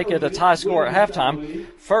back to make it a tie score at halftime.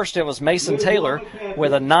 First, it was Mason Taylor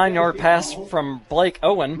with a 9-yard pass from Blake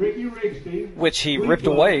Owen, which he ripped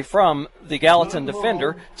away from the Gallatin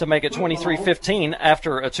defender to make it 23-15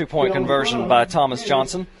 after a 2-point conversion by Thomas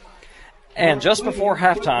Johnson. And just before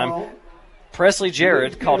halftime, Presley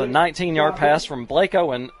Jared caught a 19-yard pass from Blake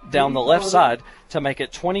Owen down the left side to make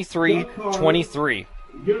it 23-23.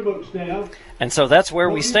 And so that's where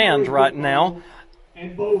we stand right now.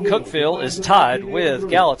 Cookeville is tied with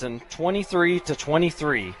Gallatin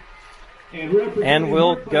 23-23. And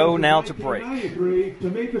we'll go now to break.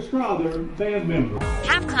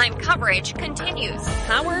 Halftime coverage continues.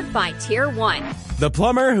 Powered by Tier 1. The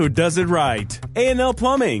plumber who does it right. A&L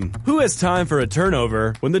Plumbing. Who has time for a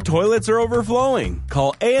turnover when the toilets are overflowing?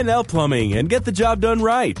 Call A&L Plumbing and get the job done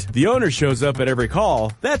right. The owner shows up at every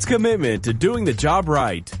call. That's commitment to doing the job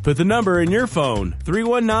right. Put the number in your phone.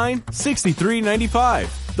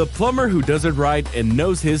 319-6395. The plumber who does it right and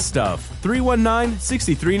knows his stuff.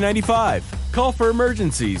 319-6395. Call for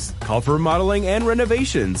emergencies. Call for remodeling and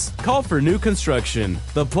renovations. Call for new construction.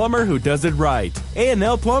 The plumber who does it right.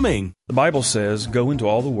 A&L Plumbing. The Bible says, "Go into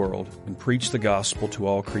all the world and preach the gospel to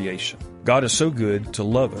all creation." God is so good to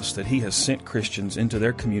love us that He has sent Christians into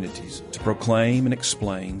their communities to proclaim and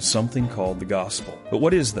explain something called the gospel. But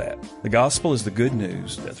what is that? The gospel is the good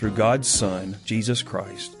news that through God's Son, Jesus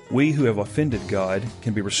Christ, we who have offended God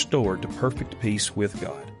can be restored to perfect peace with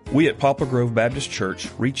God. We at Poplar Grove Baptist Church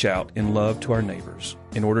reach out in love to our neighbors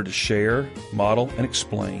in order to share, model, and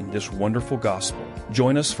explain this wonderful gospel.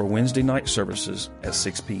 Join us for Wednesday night services at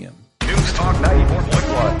 6 p.m. News Talk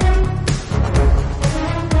 94.1.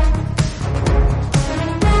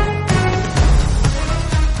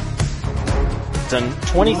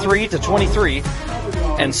 23-23,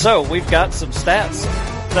 and so we've got some stats.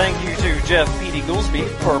 Thank you to Jeff Petey Goolsby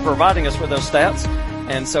for providing us with those stats.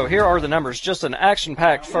 And so here are the numbers, just an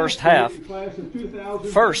action-packed first half.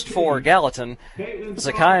 First for Gallatin,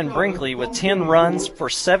 Zakian Brinkley with 10 runs for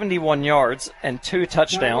 71 yards and 2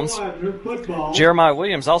 touchdowns. Jeremiah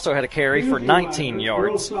Williams also had a carry for 19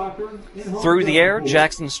 yards. Through the air,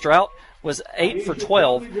 Jackson Strout was 8 for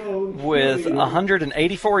 12 with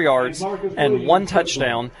 184 yards and 1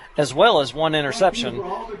 touchdown, as well as 1 interception.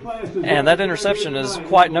 And that interception is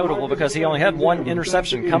quite notable because he only had 1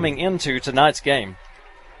 interception coming into tonight's game.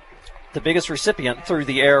 The biggest recipient through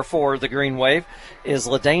the air for the Green Wave is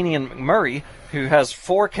LaDanian McMurray, who has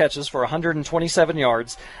 4 catches for 127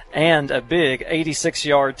 yards and a big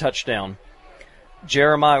 86-yard touchdown.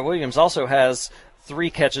 Jeremiah Williams also has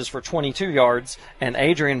 3 catches for 22 yards, and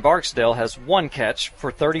Adrian Barksdale has 1 catch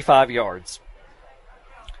for 35 yards.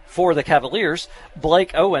 For the Cavaliers,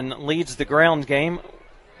 Blake Owen leads the ground game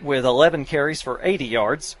with 11 carries for 80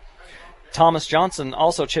 yards. Thomas Johnson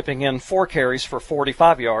also chipping in 4 carries for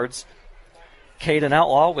 45 yards. Caden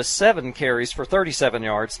Outlaw with 7 carries for 37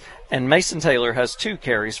 yards, and Mason Taylor has 2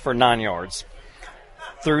 carries for 9 yards.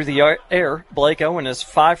 Through the air, Blake Owen is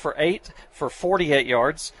 5 for 8 for 48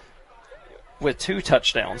 yards with 2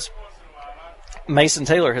 touchdowns. Mason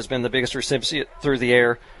Taylor has been the biggest recipient through the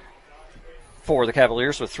air for the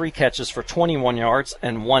Cavaliers with 3 catches for 21 yards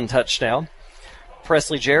and 1 touchdown.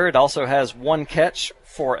 Presley Jared also has 1 catch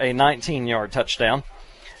for a 19-yard touchdown.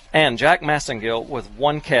 And Jack Massengill with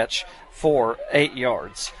 1 catch for 8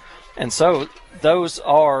 yards. And so those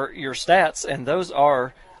are your stats, and those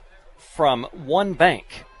are from one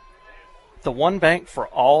bank. The one bank for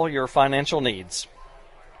all your financial needs.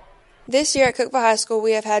 This year at Cookeville High School,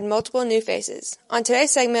 we have had multiple new faces. On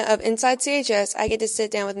today's segment of Inside CHS, I get to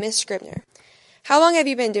sit down with Miss Scribner. How long have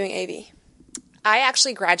you been doing AV? I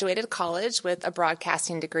actually graduated college with a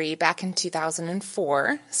broadcasting degree back in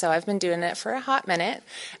 2004, so I've been doing it for a hot minute.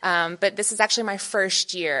 But this is actually my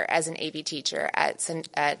first year as an AV teacher at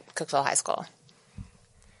Cookeville High School.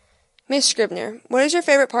 Miss Scribner, what is your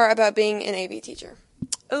favorite part about being an AV teacher?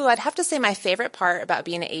 Oh, I'd have to say my favorite part about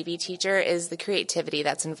being an AV teacher is the creativity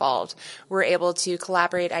that's involved. We're able to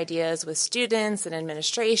collaborate ideas with students and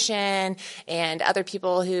administration and other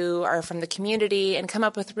people who are from the community and come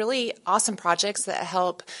up with really awesome projects that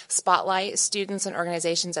help spotlight students and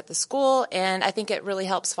organizations at the school. And I think it really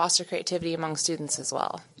helps foster creativity among students as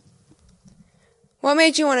well. What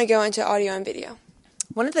made you want to go into audio and video?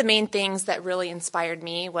 One of the main things that really inspired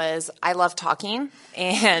me was I love talking,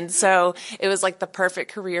 and so it was like the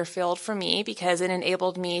perfect career field for me because it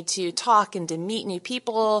enabled me to talk and to meet new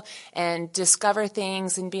people and discover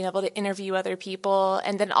things and being able to interview other people.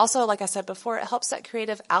 And then also, like I said before, it helps that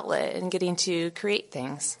creative outlet in getting to create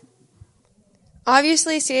things.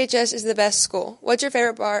 Obviously, CHS is the best school. What's your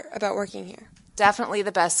favorite part about working here? Definitely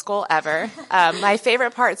the best school ever. My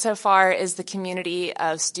favorite part so far is the community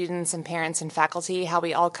of students and parents and faculty, how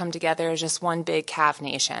we all come together as just one big Cav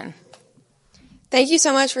Nation. Thank you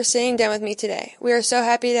so much for sitting down with me today. We are so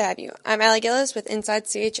happy to have you. I'm Allie Gillis with Inside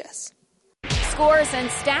CHS. Scores and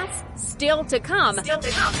stats still to come.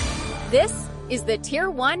 This is the Tier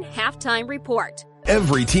 1 Halftime Report.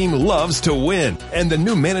 Every team loves to win, and the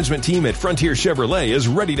new management team at Frontier Chevrolet is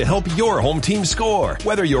ready to help your home team score.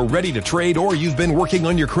 Whether you're ready to trade or you've been working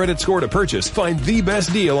on your credit score to purchase, find the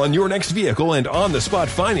best deal on your next vehicle and on-the-spot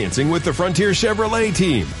financing with the Frontier Chevrolet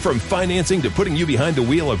team. From financing to putting you behind the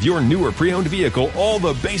wheel of your new or pre-owned vehicle, all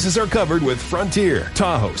the bases are covered with Frontier.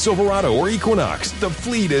 Tahoe, Silverado, or Equinox, the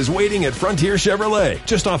fleet is waiting at Frontier Chevrolet,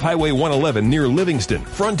 just off Highway 111 near Livingston.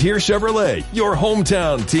 Frontier Chevrolet, your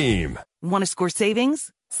hometown team. Want to score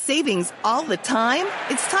savings? Savings all the time?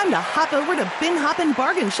 It's time to hop over to Bin Hoppin'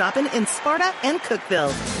 Bargain Shopping in Sparta and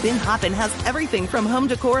Cookeville. Bin Hoppin' has everything from home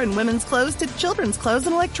decor and women's clothes to children's clothes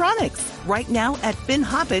and electronics. Right now at Bin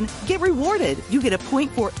Hoppin', get rewarded. You get a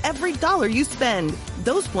point for every dollar you spend.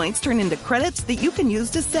 Those points turn into credits that you can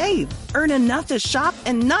use to save. Earn enough to shop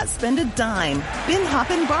and not spend a dime. Bin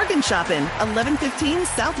Hoppin' Bargain Shopping, 1115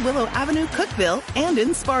 South Willow Avenue, Cookeville, and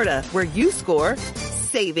in Sparta, where you score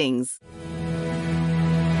savings.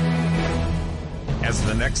 As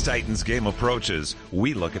the next Titans game approaches,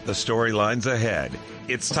 we look at the storylines ahead.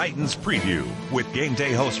 It's Titans Preview with game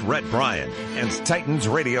day host Rhett Bryan and Titans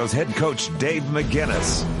Radio's head coach Dave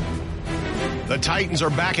McGinnis. The Titans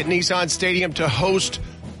are back at Nissan Stadium to host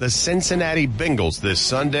the Cincinnati Bengals this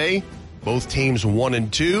Sunday. Both teams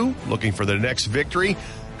 1-2, looking for their next victory.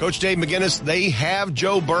 Coach Dave McGinnis, they have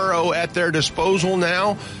Joe Burrow at their disposal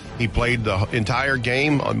now. He played the entire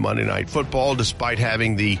game on Monday Night Football despite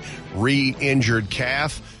having the re-injured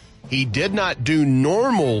calf. He did not do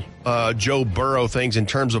normal Joe Burrow things in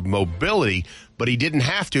terms of mobility, but he didn't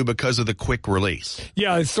have to because of the quick release.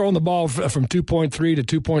 Yeah, he's throwing the ball from 2.3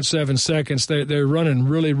 to 2.7 seconds. They're running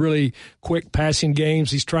really, really quick passing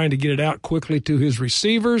games. He's trying to get it out quickly to his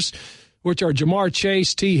receivers, which are Jamar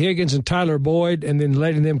Chase, T. Higgins, and Tyler Boyd, and then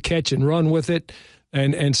letting them catch and run with it.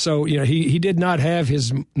 And so, you know, he did not have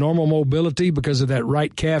his normal mobility because of that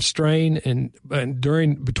right calf strain. And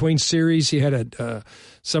between series, he had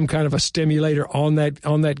some kind of a stimulator on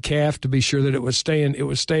that calf to be sure that it was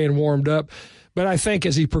staying warmed up. But I think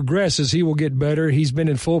as he progresses, he will get better. He's been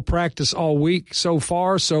in full practice all week so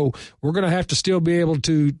far, so we're going to have to still be able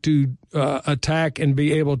to attack and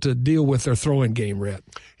be able to deal with their throwing game, Rhett.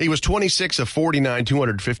 He was 26 of 49,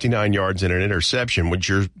 259 yards and an interception, which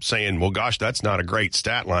you're saying, well, gosh, that's not a great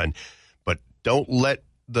stat line. But don't let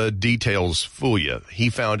the details fool you. He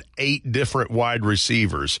found 8 different wide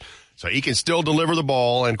receivers. So he can still deliver the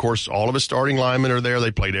ball, and, of course, all of his starting linemen are there.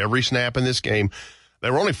 They played every snap in this game. They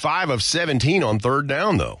were only 5 of 17 on third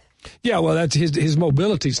down, though. Yeah, well, that's his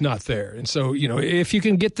mobility's not there. And so, you know, if you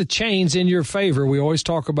can get the chains in your favor, we always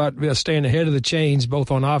talk about staying ahead of the chains, both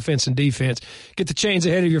on offense and defense. Get the chains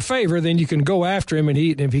ahead of your favor, then you can go after him. And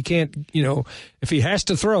if he can't, you know, if he has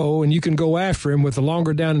to throw and you can go after him with a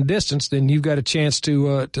longer down and distance, then you've got a chance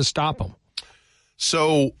to stop him.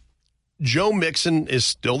 So Joe Mixon is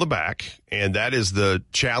still the back, and that is the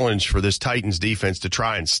challenge for this Titans defense to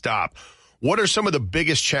try and stop. What are some of the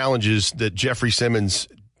biggest challenges that Jeffrey Simmons,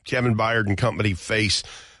 Kevin Byard, and company face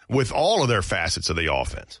with all of their facets of the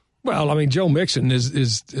offense? Well, I mean, Joe Mixon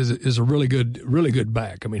is a really good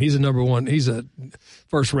back. I mean, he's he's a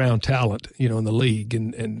first round talent, you know, in the league,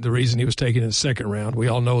 and the reason he was taken in the second round, we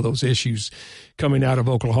all know those issues coming out of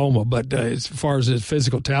Oklahoma. But as far as his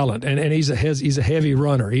physical talent, and he's a heavy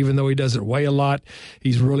runner, even though he doesn't weigh a lot,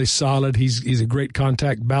 he's really solid. He's a great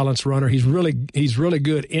contact balance runner. He's really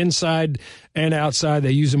good inside and outside.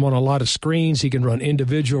 They use him on a lot of screens. He can run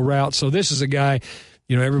individual routes. So this is a guy.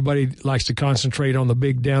 You know, everybody likes to concentrate on the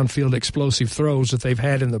big downfield explosive throws that they've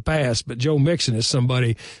had in the past, but Joe Mixon is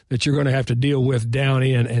somebody that you're going to have to deal with down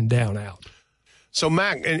in and down out. So,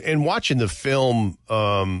 Mac, and watching the film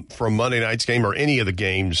from Monday night's game or any of the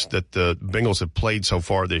games that the Bengals have played so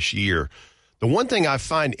far this year, the one thing I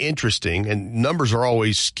find interesting, and numbers are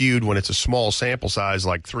always skewed when it's a small sample size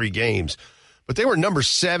like 3 games, but they were number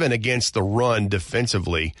 7 against the run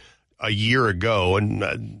defensively a year ago,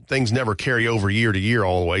 and things never carry over year to year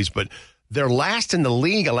always, but they're last in the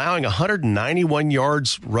league, allowing 191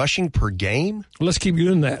 yards rushing per game. Let's keep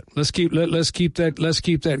doing that. Let's keep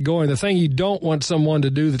that going. The thing you don't want someone to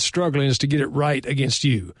do that's struggling is to get it right against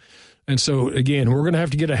you. And so, again, we're going to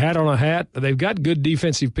have to get a hat on a hat. They've got good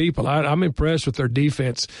defensive people. I'm impressed with their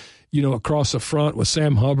defense, across the front with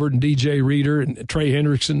Sam Hubbard and DJ Reader and Trey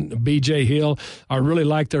Hendrickson, B.J. Hill. I really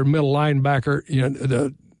like their middle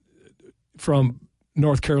linebacker, from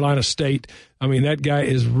North Carolina State. I mean, that guy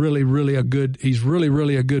is really a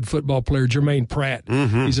good football player. Jermaine Pratt.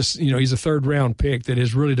 Mm-hmm. He's a 3rd-round pick that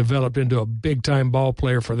has really developed into a big-time ball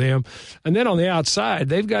player for them. And then on the outside,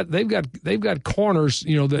 they've got corners,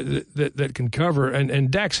 that can cover.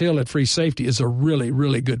 And Dax Hill at free safety is a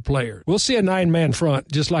really good player. We'll see a 9-man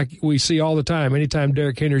front just like we see all the time anytime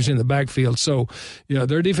Derrick Henry's in the backfield. So,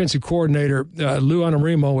 their defensive coordinator, Lou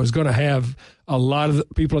Anarumo, is going to have a lot of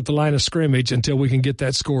people at the line of scrimmage until we can get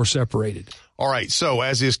that score separated. All right, so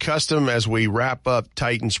as is custom, as we wrap up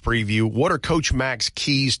Titans preview, what are Coach Mack's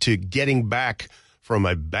keys to getting back from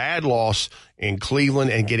a bad loss in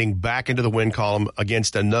Cleveland and getting back into the win column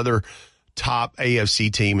against another top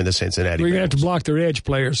AFC team in the Cincinnati Bengals? We're going to have to block their edge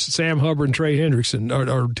players. Sam Hubbard and Trey Hendrickson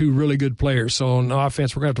are 2 really good players. So on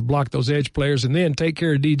offense, we're going to have to block those edge players and then take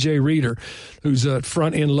care of DJ Reader, who's a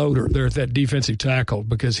front-end loader there at that defensive tackle,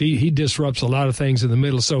 because he disrupts a lot of things in the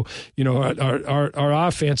middle. So, our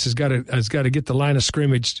offense has got to get the line of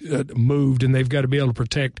scrimmage moved, and they've got to be able to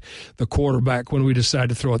protect the quarterback when we decide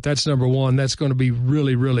to throw it. That's number one. That's going to be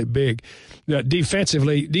really big.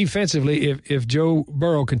 Defensively, if Joe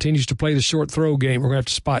Burrow continues to play the short throw game, we're going to have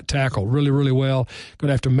to spot tackle really well. Going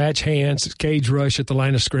to have to match hands, cage rush at the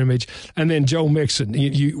line of scrimmage, and then Joe Mixon.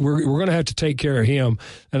 We're going to have to take care of him,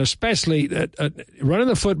 and especially running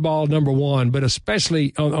the football, number one, but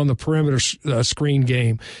especially on the perimeter screen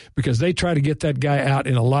game, because they try to get that guy out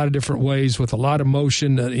in a lot of different ways with a lot of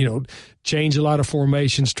motion, change a lot of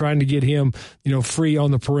formations, trying to get him, free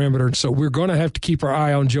on the perimeter. So we're going to have to keep our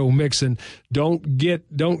eye on Joe Mixon. Don't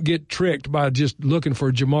get tricked by just looking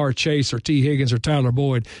for Jamar Chase or T. Higgins or Tyler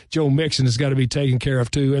Boyd. Joe Mixon has got to be taken care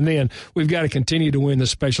of too. And then we've got to continue to win the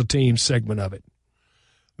special teams segment of it.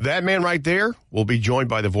 That man right there will be joined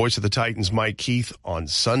by the voice of the Titans, Mike Keith, on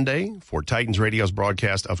Sunday for Titans Radio's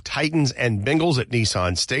broadcast of Titans and Bengals at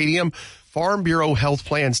Nissan Stadium. Farm Bureau Health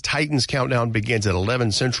Plan's Titans Countdown begins at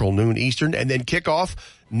 11 Central, noon Eastern, and then kickoff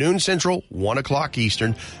noon Central, 1 o'clock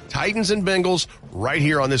Eastern. Titans and Bengals right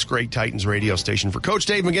here on this great Titans radio station. For Coach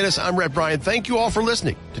Dave McGinnis, I'm Rhett Bryan. Thank you all for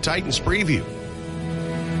listening to Titans Preview.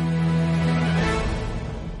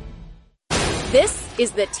 This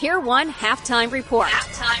is the Tier 1 Halftime Report.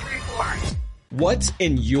 What's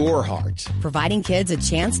in your heart? Providing kids a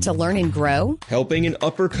chance to learn and grow. Helping an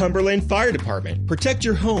Upper Cumberland Fire Department protect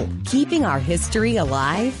your home. Keeping our history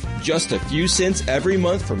alive. Just a few cents every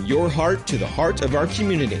month from your heart to the heart of our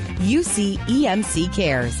community. UC EMC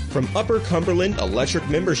Cares. From Upper Cumberland Electric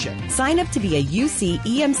Membership. Sign up to be a UC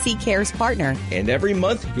EMC Cares partner. And every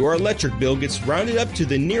month, your electric bill gets rounded up to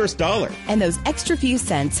the nearest dollar. And those extra few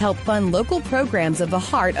cents help fund local programs of the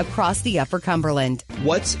heart across the Upper Cumberland.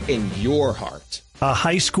 What's in your heart? A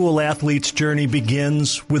high school athlete's journey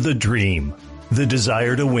begins with a dream, the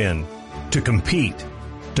desire to win, to compete,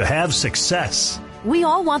 to have success. We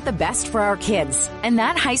all want the best for our kids, and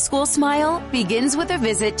that high school smile begins with a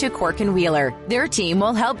visit to Cork and Wheeler. Their team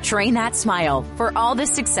will help train that smile for all the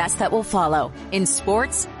success that will follow in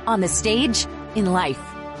sports, on the stage, in life.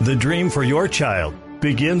 The dream for your child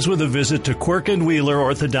begins with a visit to Cork and Wheeler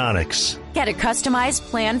Orthodontics. Get a customized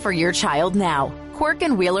plan for your child now. Cork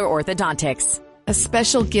and Wheeler Orthodontics. A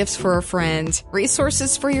special gifts for a friend,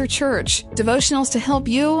 resources for your church, devotionals to help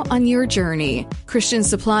you on your journey. Christian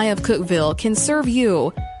Supply of Cookeville can serve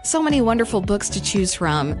you. So many wonderful books to choose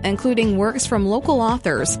from, including works from local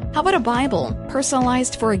authors. How about a Bible,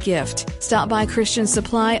 personalized for a gift? Stop by Christian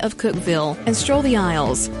Supply of Cookeville and stroll the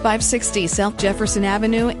aisles. 560 South Jefferson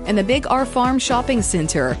Avenue and the Big R Farm Shopping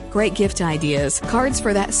Center. Great gift ideas, cards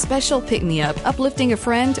for that special pick-me-up, uplifting a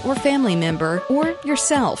friend or family member, or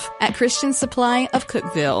yourself at Christian Supply of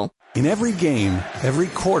Cookeville. In every game, every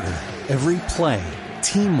quarter, every play,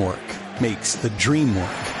 teamwork makes the dream work.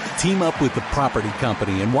 Team up with the property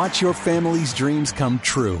company and watch your family's dreams come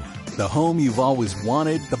true. The home you've always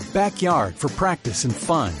wanted, the backyard for practice and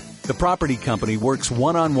fun. The property company works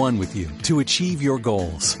one-on-one with you to achieve your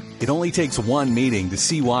goals. It only takes one meeting to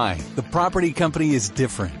see why the property company is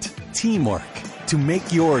different. Teamwork to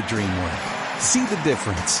make your dream work. See the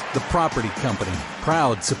difference. The Property Company,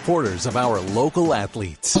 proud supporters of our local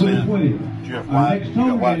athletes. You got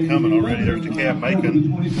White coming already. There's the calf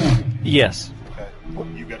Macon. Yes. Okay.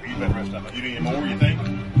 You got the rest of it. You need any more, you think?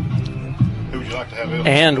 Who would you like to have else?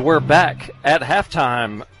 And we're back at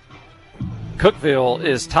halftime. Cookeville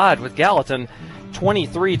is tied with Gallatin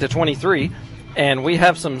 23-23, and we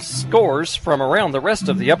have some scores from around the rest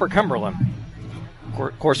of the Upper Cumberland.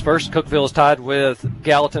 Of course, first, Cookeville is tied with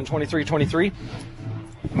Gallatin 23-23.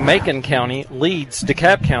 Macon County leads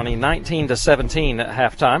DeKalb County 19-17 at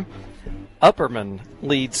halftime. Upperman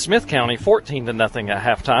leads Smith County 14-0 at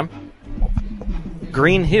halftime.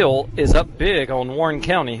 Green Hill is up big on Warren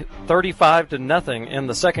County 35-0 in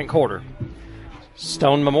the second quarter.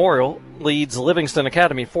 Stone Memorial leads Livingston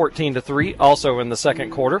Academy 14-3, also in the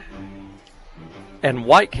second quarter. And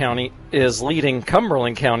White County is leading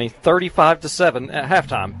Cumberland County 35-7 at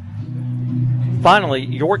halftime. Finally,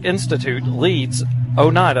 York Institute leads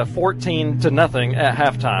Oneida 14-0 at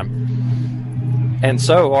halftime. And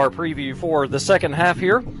so our preview for the second half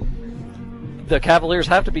here. The Cavaliers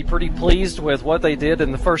have to be pretty pleased with what they did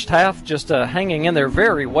in the first half, just hanging in there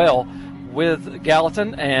very well with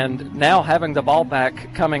Gallatin, and now having the ball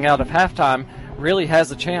back coming out of halftime really has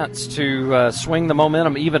a chance to swing the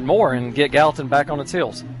momentum even more and get Gallatin back on its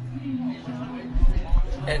heels.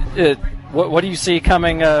 What do you see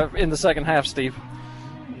coming in the second half, Steve?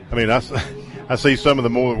 I mean, I see some of the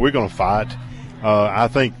more we're going to fight. I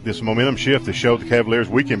think this momentum shift has showed the Cavaliers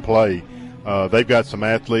we can play. They've got some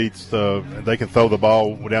athletes. They can throw the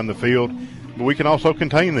ball down the field, but we can also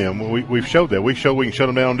contain them. We've showed that. We can shut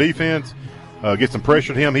them down on defense, get some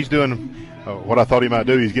pressure to him. He's doing what I thought he might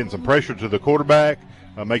do. He's getting some pressure to the quarterback,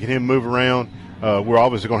 making him move around. We're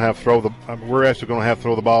obviously going to have to throw we're actually going to have to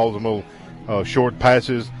throw the balls and little short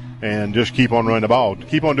passes and just keep on running the ball. To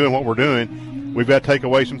keep on doing what we're doing, we've got to take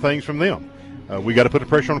away some things from them. We got to put the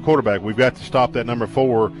pressure on the quarterback. We've got to stop that number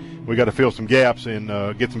 4. We got to fill some gaps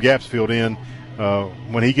and get some gaps filled in.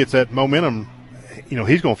 When he gets that momentum,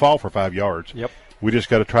 he's going to fall for 5 yards. Yep. We just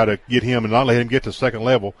got to try to get him and not let him get to the second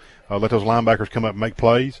level. Let those linebackers come up and make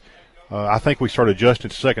plays. I think we start adjusting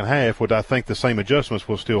to the second half, but I think the same adjustments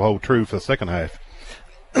will still hold true for the second half.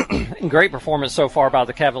 Great performance so far by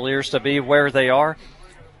the Cavaliers to be where they are.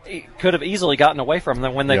 It could have easily gotten away from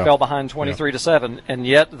them when they fell behind 23-7, and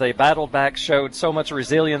yet they battled back, showed so much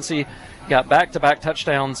resiliency, got back-to-back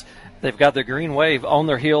touchdowns. They've got the green wave on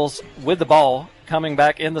their heels with the ball coming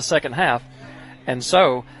back in the second half. And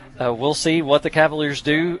so we'll see what the Cavaliers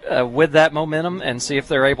do with that momentum and see if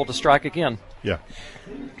they're able to strike again. Yeah.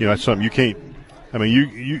 That's something you can't – I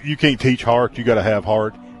mean, you can't teach heart. You got to have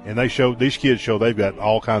heart. And these kids show they've got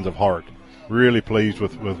all kinds of heart. Really pleased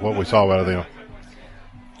with what we saw out of them.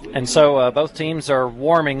 And so both teams are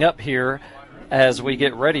warming up here as we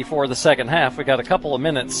get ready for the second half. We got a couple of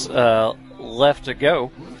minutes left to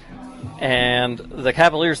go. And the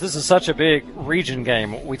Cavaliers, this is such a big region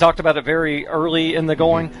game. We talked about it very early in the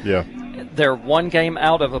going. Yeah. They're one game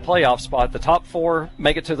out of a playoff spot. The top 4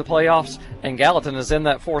 make it to the playoffs, and Gallatin is in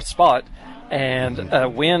that 4th spot. And a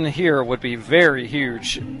win here would be very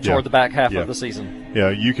huge toward the back half of the season. Yeah,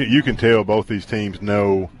 you can tell both these teams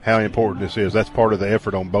know how important this is. That's part of the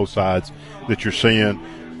effort on both sides that you're seeing.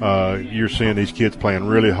 You're seeing these kids playing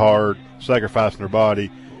really hard, sacrificing their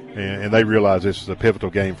body, and they realize this is a pivotal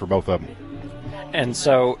game for both of them. And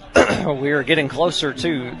so we are getting closer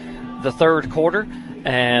to the third quarter,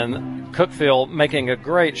 and Cookeville making a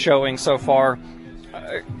great showing so far.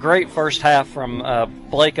 Great first half from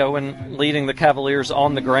Blake Owen, leading the Cavaliers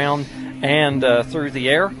on the ground and through the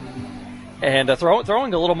air, and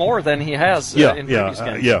throwing a little more than he has in previous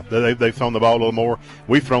games. They've thrown the ball a little more.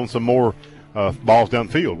 We've thrown some more balls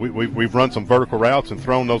downfield. We've run some vertical routes and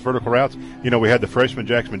thrown those vertical routes. We had the freshman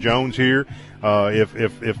Jackson Jones here. If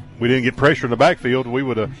we didn't get pressure in the backfield,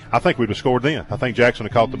 I think we'd have scored then. I think Jackson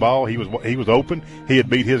had caught the ball. He was open. He had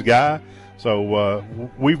beat his guy. So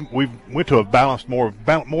we've went to a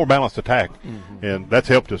more balanced attack, and that's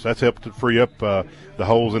helped us. That's helped to free up the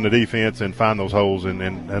holes in the defense and find those holes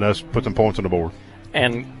and us put some points on the board.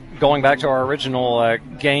 And going back to our original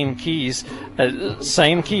game keys,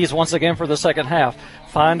 same keys once again for the second half.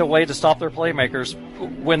 Find a way to stop their playmakers.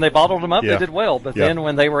 When they bottled them up, they did well, but then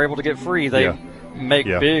when they were able to get free, they make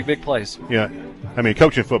big plays. Yeah. I mean,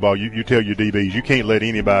 coaching football, you tell your DBs, you can't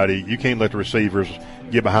let the receivers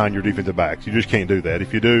get behind your defensive backs. You just can't do that.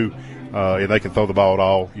 If you do, and they can throw the ball at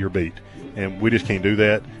all, you're beat. And we just can't do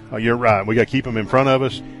that. You're right. We got to keep them in front of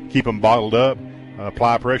us, keep them bottled up,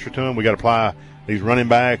 apply pressure to them. We got to apply these running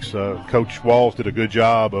backs, Coach Walls did a good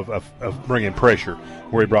job of bringing pressure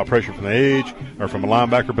where he brought pressure from the edge or from a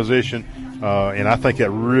linebacker position. And I think that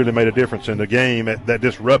really made a difference in the game. That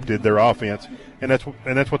disrupted their offense, and that's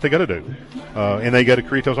what they got to do. And they got to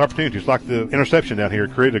create those opportunities. Like the interception down here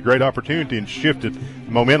created a great opportunity and shifted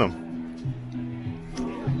momentum.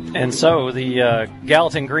 And so the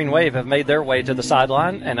Gallatin Green Wave have made their way to the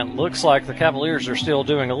sideline, and it looks like the Cavaliers are still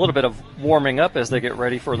doing a little bit of warming up as they get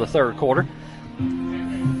ready for the third quarter.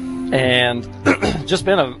 And just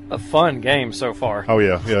been a fun game so far. Oh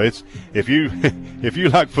yeah. It's if you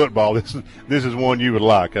like football, this is one you would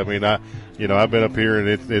like. I mean, I've been up here and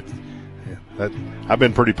I've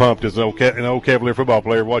been pretty pumped as an old Cavalier football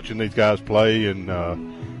player watching these guys play, and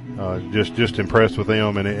just impressed with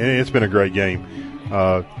them. And it's been a great game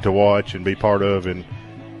to watch and be part of, and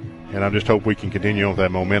I just hope we can continue on with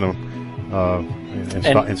that momentum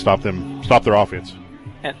and stop their offense.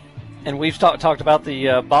 And we've talked about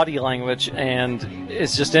the body language, and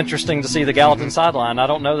it's just interesting to see the Gallatin sideline. I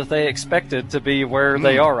don't know that they expected to be where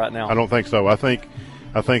they are right now. I don't think so. I think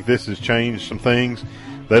this has changed some things.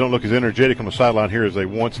 They don't look as energetic on the sideline here as they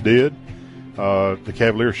once did. The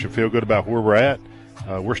Cavaliers should feel good about where we're at.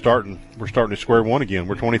 We're starting to square one again.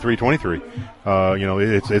 We're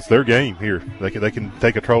 23-23. It's their game here. They can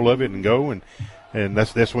take control of it and go, and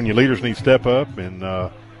that's when your leaders need to step up and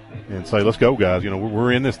say, let's go, guys.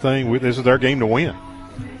 We're in this thing. This is our game to win.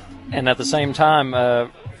 And at the same time,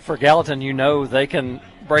 for Gallatin, they can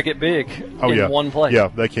break it big in one play. Yeah,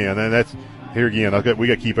 they can. And that's here again. We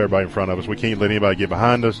got to keep everybody in front of us. We can't let anybody get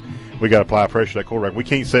behind us. We got to apply pressure to that quarterback. We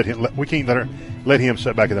can't let him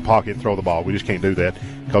sit back in the pocket and throw the ball. We just can't do that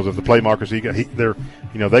because of the play markers they've got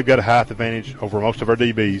a height advantage over most of our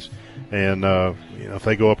DBs. And if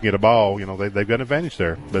they go up and get a ball, they've got an advantage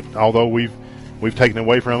there. But although we've taken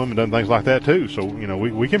away from them and done things like that too. So,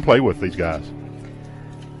 we can play with these guys.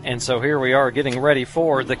 And so here we are getting ready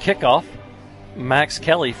for the kickoff. Max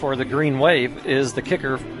Kelly for the Green Wave is the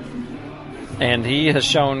kicker. And he has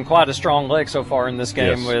shown quite a strong leg so far in this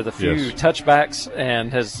game with a few touchbacks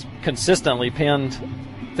and has consistently pinned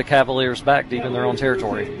the Cavaliers back deep in their own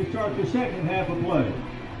territory. Start the second half of play.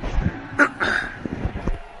 I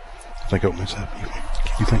think opens up.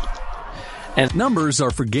 You think? And numbers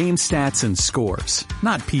are for game stats and scores,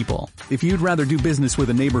 not people. If you'd rather do business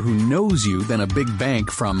with a neighbor who knows you than a big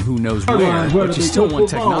bank from who knows where, but you still want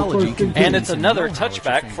technology. And it's another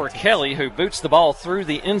touchback for Kelly, who boots the ball through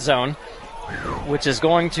the end zone, which is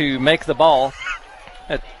going to make the ball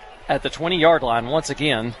at the 20-yard line once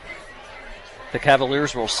again. The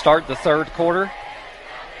Cavaliers will start the third quarter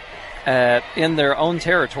in their own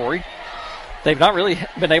territory. They've not really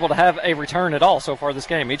been able to have a return at all so far this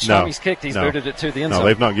game. Each time he's kicked, he's booted it to the end zone. No,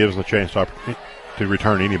 they've not given us a chance to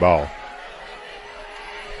return any ball.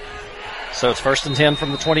 So it's 1st and 10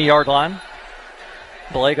 from the 20-yard line.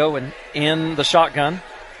 Bellego in the shotgun.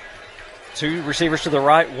 2 receivers to the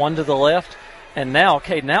right, 1 to the left. And now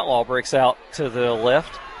Caden Outlaw breaks out to the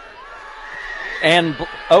left. And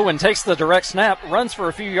Owen takes the direct snap, runs for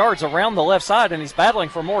a few yards around the left side, and he's battling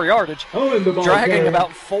for more yardage, dragging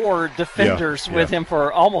about 4 defenders with him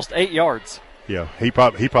for almost 8 yards. Yeah, he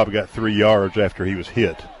probably got 3 yards after he was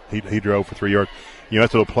hit. He drove for 3 yards.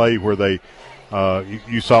 That's a little play where they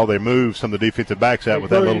you saw they moved some of the defensive backs out with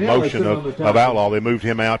that little motion of Outlaw. They moved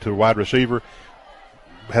him out to a wide receiver,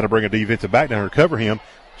 had to bring a defensive back down to cover him.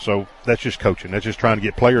 So that's just coaching. That's just trying to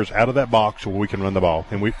get players out of that box so we can run the ball.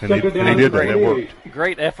 And he did that. It worked.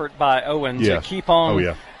 Great effort by Owen to keep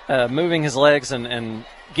on moving his legs and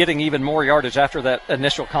getting even more yardage after that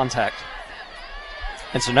initial contact.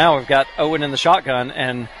 And so now we've got Owen in the shotgun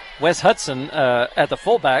and Wes Hudson at the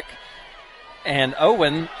fullback. And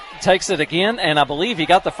Owen takes it again, and I believe he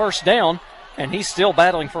got the first down, and he's still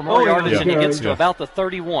battling for more yardage, and he gets to about the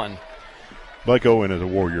 31. Blake Owen is a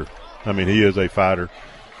warrior. I mean, he is a fighter.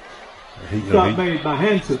 Made by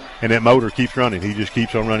Hanson. And that motor keeps running. He just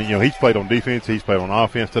keeps on running. He's played on defense. He's played on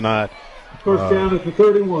offense tonight. First down at the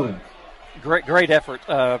 31. Great effort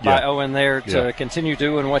by Owen there to continue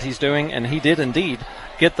doing what he's doing, and he did indeed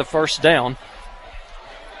get the first down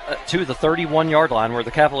to the 31-yard line where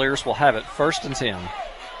the Cavaliers will have it 1st and 10.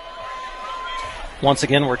 Once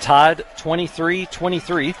again, we're tied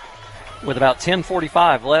 23-23 with about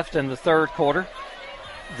 10:45 left in the third quarter.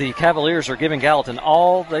 The Cavaliers are giving Gallatin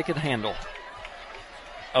all they can handle.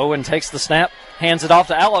 Owen takes the snap, hands it off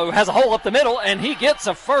to Allo, who has a hole up the middle, and he gets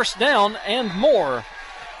a first down and more.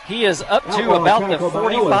 He is up to about the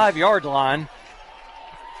 45-yard line.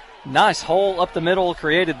 Nice hole up the middle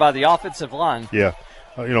created by the offensive line. Yeah.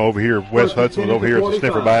 Over here, Wes Hudson was over here as a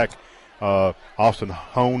sniffer back. Austin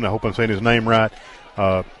Hone, I hope I'm saying his name right.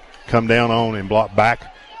 come down on and block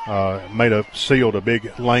back, sealed a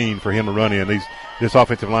big lane for him to run in. This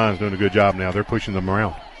offensive line is doing a good job now. They're pushing them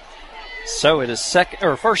around. So it is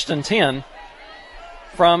first and 10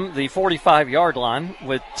 from the 45-yard line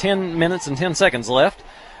with 10 minutes and 10 seconds left.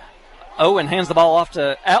 Owen hands the ball off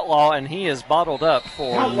to Outlaw, and he is bottled up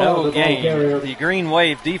for no gain. The Green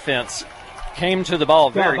Wave defense came to the ball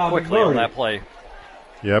very quickly on that play.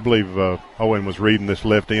 Yeah, I believe Owen was reading this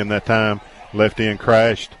left end that time. Left end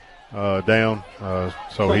crashed down,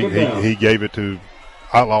 so he gave it to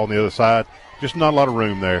Outlaw on the other side. Just not a lot of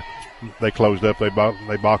room there. They closed up. They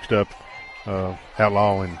boxed up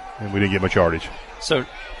Outlaw, and we didn't get much yardage. So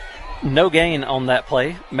no gain on that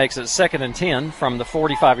play. Makes it 2nd and 10 from the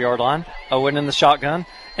 45-yard line. Owen in the shotgun,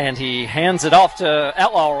 and he hands it off to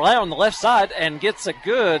Outlaw around the left side and gets a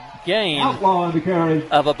good gain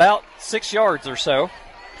of about 6 yards or so.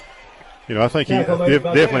 I think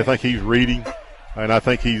definitely think he's reading, and I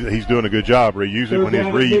think he's doing a good job. Usually when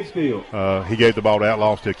he's reads, he gave the ball to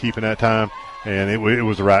Outlaw to keep in that time, and it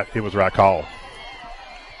was the right call.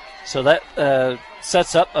 So that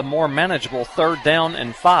sets up a more manageable 3rd down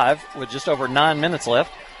and 5 with just over 9 minutes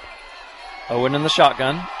left. Owen in the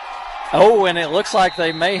shotgun. Oh, and it looks like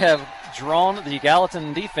they may have drawn the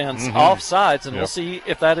Gallatin defense off sides, and we'll see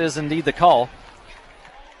if that is indeed the call.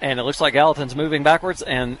 And it looks like Gallatin's moving backwards,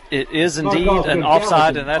 and it is indeed an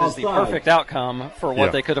offside, and that is the perfect outcome for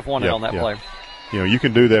what they could have wanted on that play. You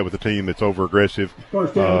can do that with a team that's over aggressive.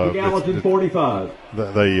 First down to Gallatin 45.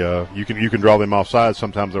 You can draw them off sides.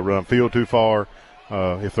 Sometimes they'll run field too far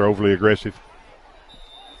if they're overly aggressive.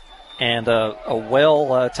 And a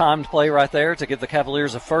well-timed play right there to give the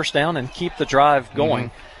Cavaliers a first down and keep the drive going.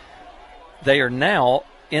 They are now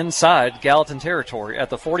inside Gallatin territory at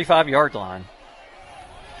the 45-yard line.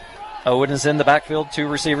 Owen is in the backfield, 2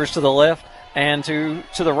 receivers to the left and to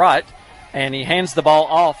the right. And he hands the ball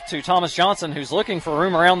off to Thomas Johnson, who's looking for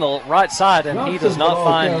room around the right side, and he does not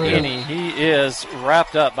find any. He is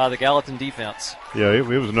wrapped up by the Gallatin defense. Yeah, it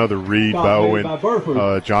was another read by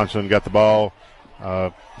Owen. Johnson got the ball.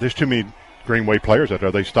 There's too many Green Wave players out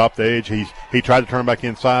there. They stopped the edge. He tried to turn back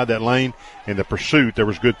inside that lane, and there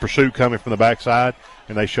was good pursuit coming from the backside,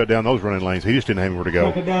 and they shut down those running lanes. He just didn't have anywhere to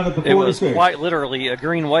go. It was quite literally a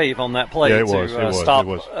Green Wave on that play to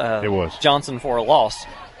stop Johnson for a loss.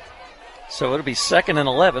 So it'll be 2nd and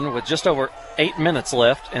 11 with just over 8 minutes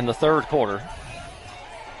left in the 3rd quarter.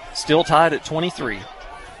 Still tied at 23.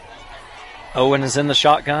 Owen is in the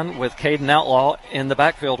shotgun with Caden Outlaw in the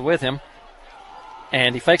backfield with him.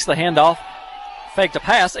 And he fakes the handoff, faked a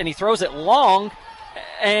pass, and he throws it long.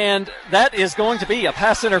 And that is going to be a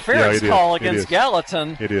pass interference call against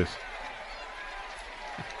Gallatin. It is.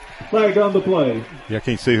 Flag on the play. Yeah, I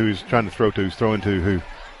can't see who he's trying to throw to. He's throwing to who?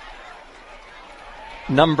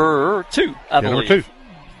 Number 2, I believe.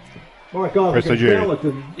 Number 2. Presley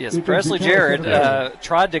Jarrett. Yes, Presley Jarrett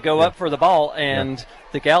tried to go up for the ball, and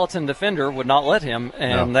the Gallatin defender would not let him,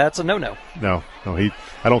 and that's a no-no. No, I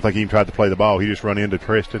don't think he even tried to play the ball. He just run into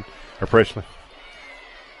Presley.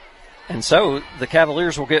 And so the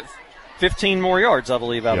Cavaliers will get 15 more yards, I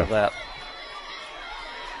believe, out of that.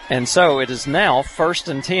 And so it is now 1st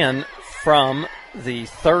and 10 from the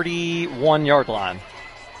 31-yard line.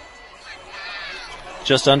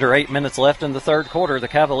 Just under 8 minutes left in the 3rd quarter. The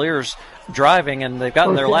Cavaliers driving, and they've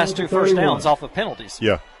gotten their last 2 first downs off of penalties.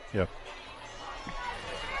 Yeah.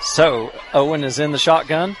 So Owen is in the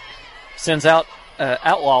shotgun, sends out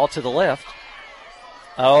Outlaw to the left.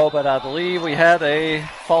 Oh, but I believe we had a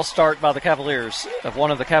false start by the Cavaliers. One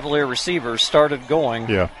of the Cavalier receivers started going.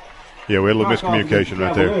 Yeah, we had a little miscommunication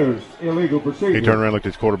right there. Illegal procedure. He turned around and looked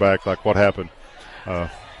at his quarterback like, what happened?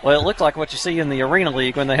 Well, it looked like what you see in the Arena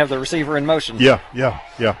League when they have the receiver in motion. Yeah.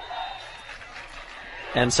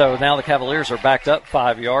 And so now the Cavaliers are backed up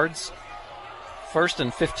 5 yards. 1st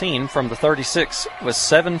and 15 from the 36 with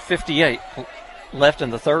 7:58 left in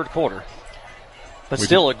the 3rd quarter. But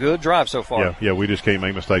still a good drive so far. Yeah, we just can't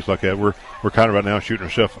make mistakes like that. We're kind of right now shooting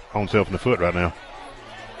ourselves in the foot right now.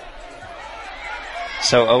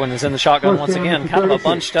 So Owen is in the shotgun once again. Kind of a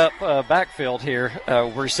bunched up backfield here.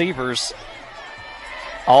 Receivers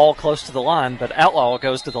all close to the line, but Outlaw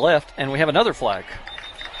goes to the left, and we have another flag.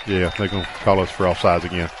 Yeah, they're going to call us for offsides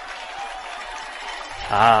again.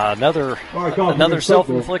 Another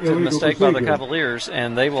self-inflicted mistake by the Cavaliers,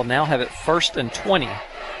 and they will now have it 1st and 20.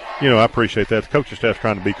 I appreciate that. The coaching staff's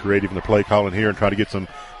trying to be creative in the play calling here and try to get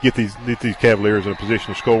these Cavaliers in a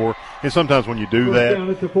position to score. And sometimes when you do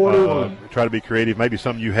that, try to be creative. Maybe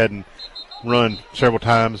something you hadn't run several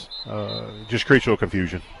times, just creates a little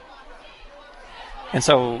confusion. And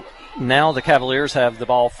so now the Cavaliers have the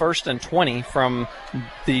ball 1st and 20 from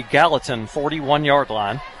the Gallatin 41-yard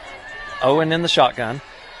line. Owen in the shotgun.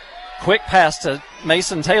 Quick pass to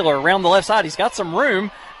Mason Taylor around the left side. He's got some room,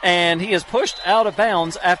 and he is pushed out of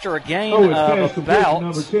bounds after a gain of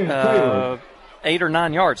about 8 or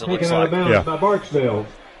 9 yards, it looks like. Yeah. By Barksdale.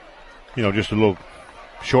 Just a little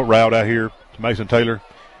short route out here to Mason Taylor.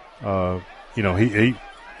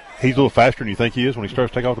 He's a little faster than you think he is when he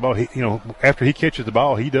starts to take off the ball. After he catches the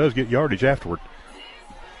ball, he does get yardage afterward.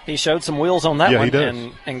 He showed some wheels on that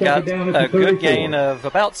one and got a good gain of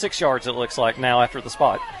about 6 yards, it looks like, now after the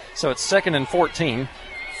spot. So it's 2nd and 14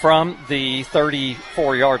 from the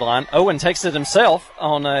 34-yard line. Owen takes it himself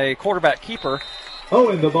on a quarterback keeper.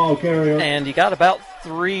 Owen, the ball carrier. And he got about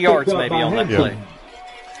 3 yards maybe on that play.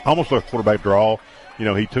 Almost like a quarterback draw.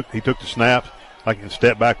 He took the snap, and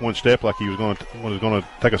step back one step like he was going to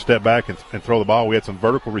take a step back and throw the ball. We had some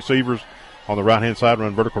vertical receivers on the right-hand side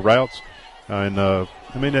run vertical routes.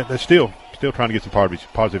 That's still trying to get some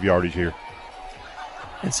positive yardage here.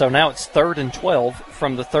 And so now it's 3rd and 12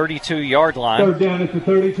 from the 32-yard line. Third down at the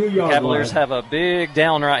 32-yard line. Cavaliers have a big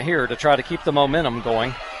down right here to try to keep the momentum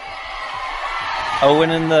going.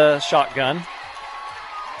 Owen in the shotgun.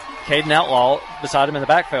 Caden Outlaw beside him in the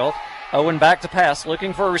backfield. Owen back to pass,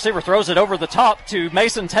 looking for a receiver. Throws it over the top to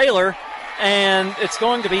Mason Taylor, and it's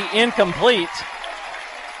going to be incomplete.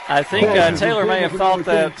 I think Taylor may have thought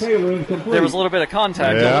that there was a little bit of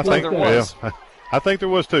contact. Yeah, I think there was. Yeah. I think there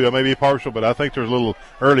was too. I may be partial, but I think there's a little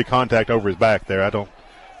early contact over his back there. I don't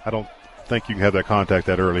think you can have that contact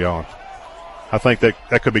that early on. I think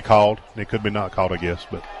that could be called. It could be not called, I guess.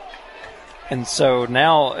 And so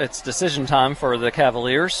now it's decision time for the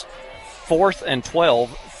Cavaliers. 4th and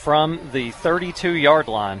 12 from the 32-yard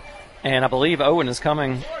line. And I believe Owen is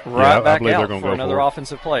coming back out for another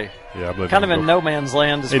offensive play. Yeah, I believe kind of in no man's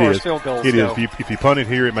land as far as field goals go. It is. If you punt it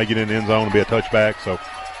here, it may get in the end zone and be a touchback. So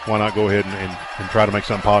why not go ahead and try to make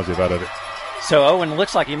something positive out of it? So Owen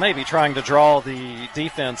looks like he may be trying to draw the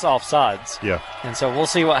defense off sides. Yeah. And so we'll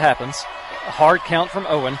see what happens. A hard count from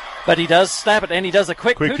Owen, but he does snap it, and he does a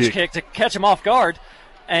quick pooch kick to catch him off guard.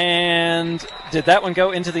 And did that one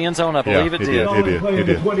go into the end zone? I believe it did. It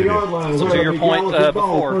did. So to your point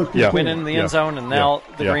before, went in the end zone, and now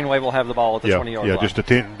the Green Wave will have the ball at the 20-yard line.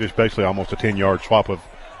 Yeah, just basically almost a 10-yard swap of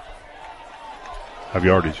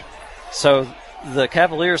yardage. So the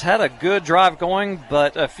Cavaliers had a good drive going,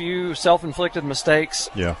 but a few self-inflicted mistakes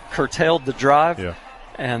curtailed the drive. Yeah.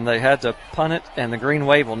 And they had to punt it, and the Green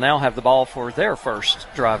Wave will now have the ball for their first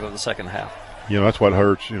drive of the second half. That's what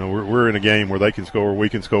hurts. We're in a game where they can score, we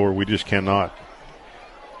can score. We just cannot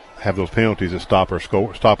have those penalties that stop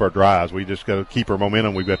our drives. We just got to keep our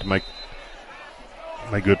momentum. We've got to make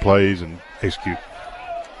good plays and execute.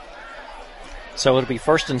 So it'll be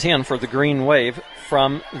 1st and 10 for the Green Wave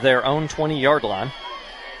from their own 20-yard line.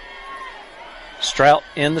 Strout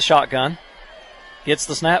in the shotgun. Gets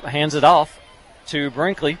the snap, hands it off to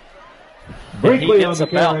Brinkley. And he gets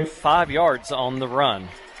about 5 yards on the run.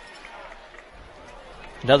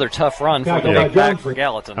 Another tough run for the big back for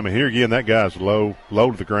Gallatin. Here again, that guy's low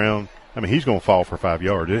to the ground. He's going to fall for 5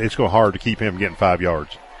 yards. It's going to be hard to keep him getting 5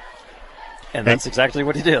 yards. And that's exactly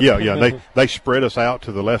what he did. Yeah. They spread us out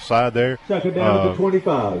to the left side there. Second down at the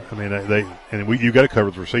 25. You got to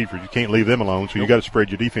cover the receivers. You can't leave them alone. So you got to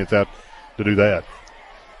spread your defense out to do that.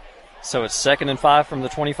 So it's 2nd and 5 from the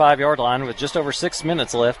 25-yard line with just over 6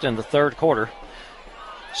 minutes left in the third quarter.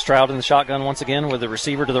 Stroud in the shotgun once again with the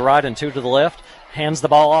receiver to the right and 2 to the left. Hands the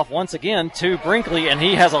ball off once again to Brinkley, and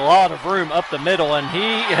he has a lot of room up the middle, and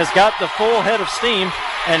he has got the full head of steam,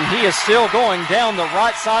 and he is still going down the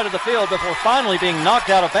right side of the field before finally being knocked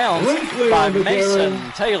out of bounds by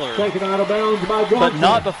Mason Taylor. Taken out of bounds by Johnson. But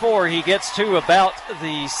not before he gets to about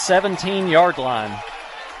the 17-yard line.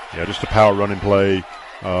 Yeah, just a power running play.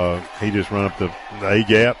 He just run up the A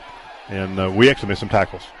gap, and we actually missed some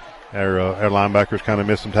tackles. Our linebackers kind of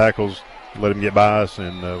missed some tackles, let him get by us,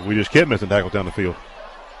 and we just kept missing tackles down the field.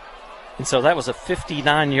 And so that was a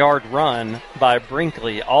 59-yard run by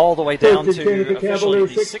Brinkley all the way down to officially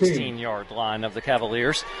the 16-yard line of the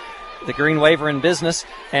Cavaliers. The Green Wave are in business,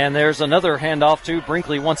 and there's another handoff to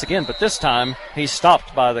Brinkley once again, but this time he's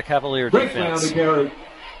stopped by the Cavalier defense.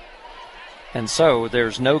 And so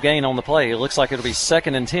there's no gain on the play. It looks like it'll be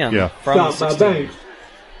 2nd and 10 from the 16.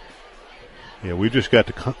 Yeah, we've just got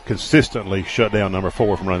to consistently shut down number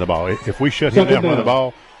 4 from running the ball. If we shut him down from running the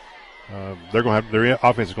ball, their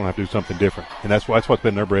offense is going to have to do something different, and that's what's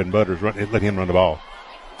been their bread and butter is let him run the ball.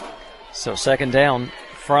 So 2nd down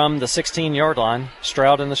from the 16-yard line.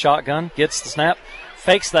 Stroud in the shotgun, gets the snap,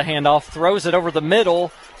 fakes the handoff, throws it over the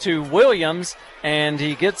middle to Williams, and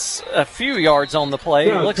he gets a few yards on the play.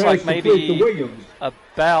 It looks like maybe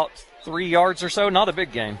about 3 yards or so. Not a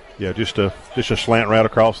big gain. Yeah, just a slant route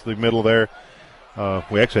across the middle there.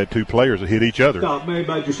 We actually had 2 players that hit each other. Stop made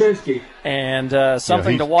by Jasinski. And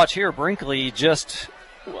something to watch here. Brinkley just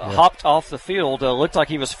hopped off the field. Looked like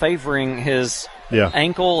he was favoring his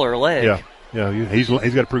ankle or leg. Yeah, he's got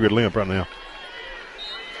a pretty good limp right now.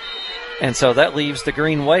 And so that leaves the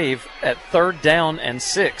Green Wave at 3rd down and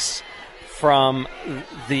 6 from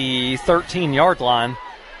the 13-yard line.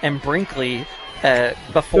 And Brinkley,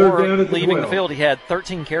 before leaving the field, he had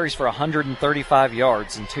 13 carries for 135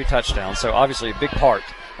 yards and 2 touchdowns. So obviously a big part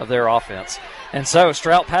of their offense. And so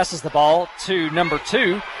Strout passes the ball to number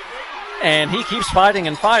 2. And he keeps fighting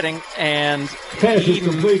and fighting, and he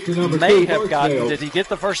may have gotten – did he get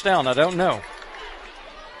the first down? I don't know.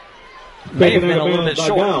 May have been a little bit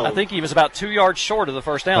short. I think he was about 2 yards short of the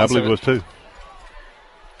first down. I believe it was 2.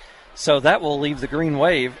 So that will leave the Green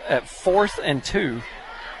Wave at 4th and 2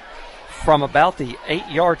 from about the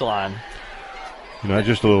 8-yard line.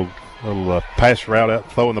 Just a little pass route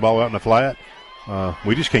out, throwing the ball out in the flat.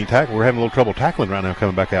 We just can't tackle. We're having a little trouble tackling right now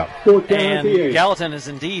coming back out. And Gallatin is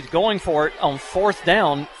indeed going for it on 4th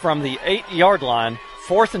down from the 8-yard line.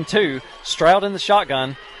 4th and 2. Stroud in the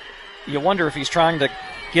shotgun. You wonder if he's trying to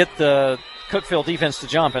get the Cookeville defense to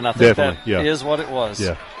jump, and I think is what it was.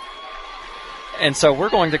 Yeah. And so we're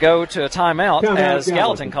going to go to a timeout as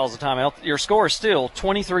Gallatin calls a timeout. Your score is still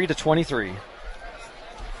 23-23.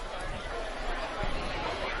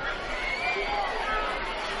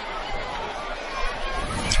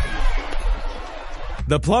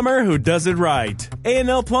 The plumber who does it right.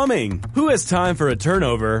 A&L Plumbing. Who has time for a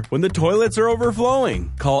turnover when the toilets are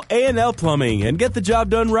overflowing? Call A&L Plumbing and get the job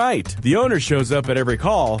done right. The owner shows up at every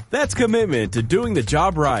call. That's commitment to doing the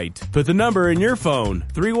job right. Put the number in your phone,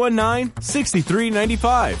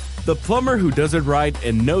 319-6395. The plumber who does it right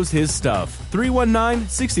and knows his stuff,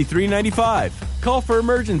 319-6395. Call for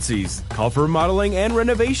emergencies. Call for remodeling and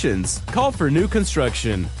renovations. Call for new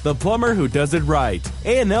construction. The plumber who does it right.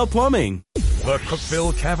 A&L Plumbing. The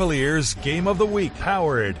Cookeville Cavaliers Game of the Week,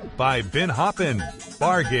 powered by Bin Hoppin'.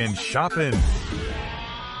 Bargain shopping.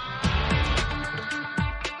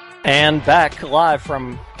 And back live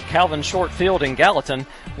from Calvin Short Field in Gallatin,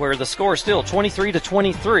 where the score is still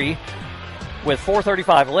 23-23 with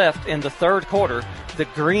 4:35 left in the 3rd quarter. The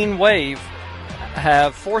Green Wave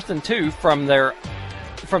have 4th and 2 from the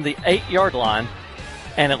 8-yard line,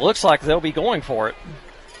 and it looks like they'll be going for it.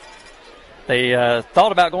 They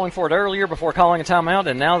thought about going for it earlier before calling a timeout,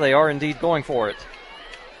 and now they are indeed going for it.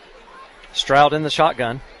 Stroud in the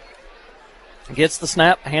shotgun. Gets the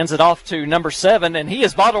snap, hands it off to number 7, and he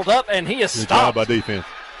is bottled up, and he is stopped. Good job by defense.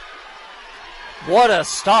 What a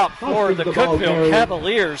stop for the Cookeville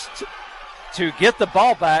Cavaliers to get the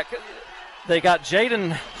ball back. They got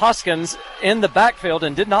Jaden Hoskins in the backfield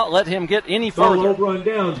and did not let him get any further.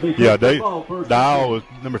 Yeah, Dial was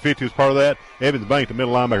number 50 was part of that. Evans Bank, the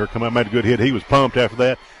middle linebacker, come up, made a good hit. He was pumped after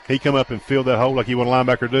that. He come up and filled that hole like he want a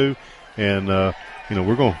linebacker to do. And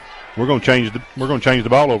we're going to change the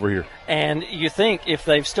ball over here. And you think if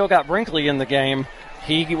they've still got Brinkley in the game,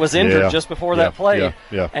 he was injured just before that play,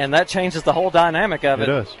 and that changes the whole dynamic of it.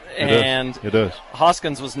 It does.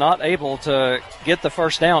 Hoskins was not able to get the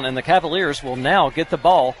first down, and the Cavaliers will now get the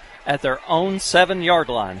ball at their own 7-yard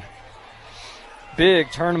line.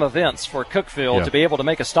 Big turn of events for Cookeville to be able to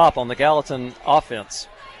make a stop on the Gallatin offense.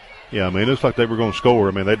 Yeah, it looks like they were going to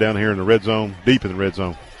score. They're down here in the red zone, deep in the red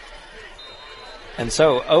zone. And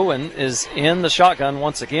so Owen is in the shotgun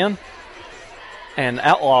once again, and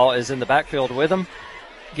Outlaw is in the backfield with him.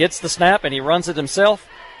 Gets the snap, and he runs it himself,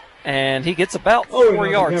 and he gets about 4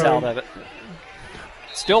 yards out of it.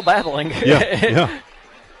 Still battling. Yeah.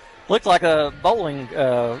 Looked like a bowling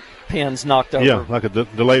pin's knocked over. Yeah, like a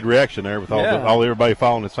delayed reaction there with all everybody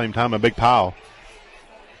falling at the same time, a big pile.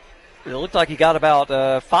 It looked like he got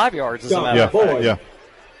about 5 yards as a matter of fact. Yeah.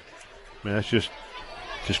 That's just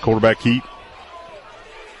quarterback keep.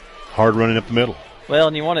 Hard running up the middle. Well,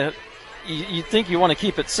 and you think you want to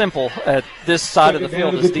keep it simple at this side of the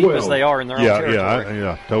field as deep as they are in their own territory.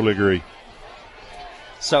 Yeah, totally agree.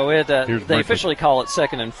 So they officially call it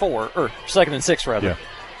 2nd and 4, or 2nd and 6 rather. Yeah.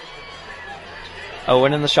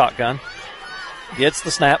 Owen in the shotgun. Gets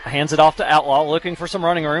the snap, hands it off to Outlaw, looking for some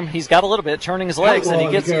running room. He's got a little bit, turning his legs, and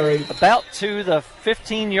he gets about to the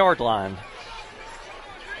 15-yard line.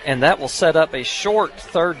 And that will set up a short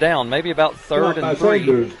 3rd down, maybe about 3rd and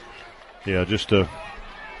 3. Yeah, just to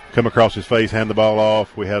come across his face, hand the ball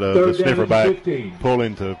off. We had a sniffer back pull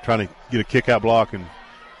into trying to get a kick-out block and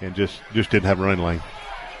just didn't have a running lane.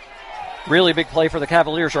 Really big play for the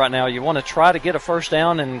Cavaliers right now. You want to try to get a first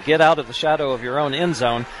down and get out of the shadow of your own end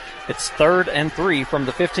zone. It's 3rd and 3 from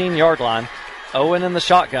the 15-yard line. Owen in the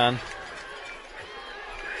shotgun.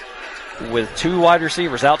 with two wide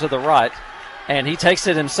receivers out to the right, and he takes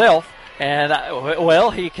it himself. And,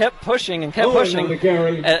 he kept pushing and kept pushing.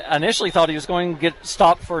 Initially thought he was going to get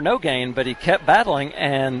stopped for no gain, but he kept battling,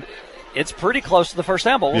 and it's pretty close to the first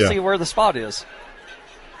down, but we'll see where the spot is.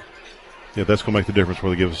 Yeah, that's going to make the difference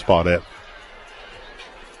where they give a spot at.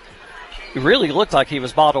 It really looked like he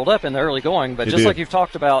was bottled up in the early going, but just like you've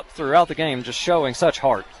talked about throughout the game, just showing such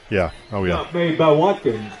heart. Yeah, oh yeah. Not made by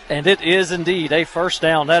Watkins. And it is indeed a first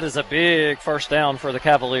down. That is a big first down for the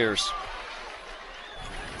Cavaliers.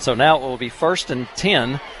 So now it will be 1st and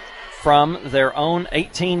 10 from their own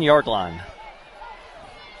 18-yard line.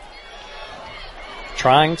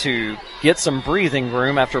 Trying to get some breathing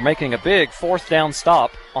room after making a big 4th down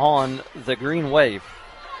stop on the green wave.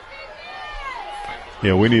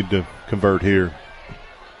 Yeah, we need to convert here.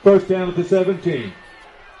 First down at the 17.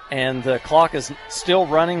 And the clock is still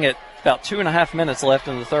running at about 2.5 minutes left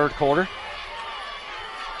in the third quarter.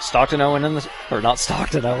 Stockton Owen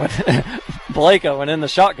Blake Owen in the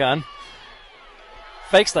shotgun.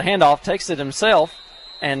 Fakes the handoff, takes it himself,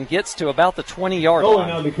 and gets to about the 20-yard line.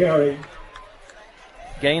 On the carry.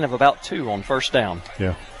 Gain of about 2 on first down.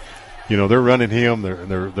 Yeah. They're running him.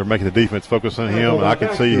 They're making the defense focus on him. And I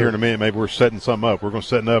can see here in a minute maybe we're setting something up. We're going to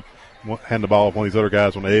set up, hand the ball off one of these other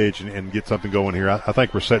guys on the edge and get something going here. I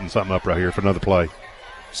think we're setting something up right here for another play.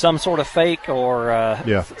 Some sort of fake or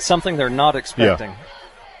something they're not expecting. Yeah.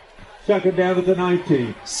 Second down at the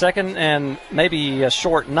 19. Second and maybe a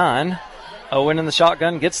short 9. Owen in the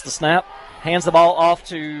shotgun gets the snap, hands the ball off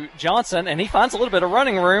to Johnson, and he finds a little bit of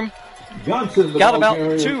running room. Johnson got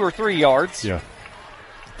about 2 or 3 yards. Yeah.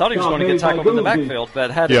 Thought he was going to get tackled in the backfield, but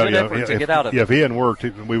had a good effort to get out of it. Yeah, if he hadn't worked,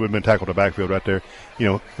 we would have been tackled in the backfield right there.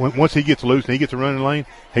 Once he gets loose and he gets a running lane,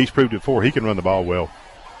 he's proved it before. He can run the ball well.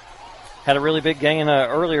 Had a really big gain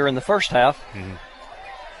earlier in the first half.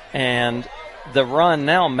 Mm-hmm. And the run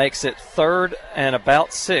now makes it 3rd and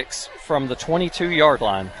about 6 from the 22-yard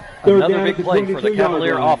line. Another big play for the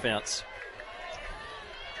Cavalier offense.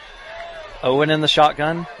 Owen in the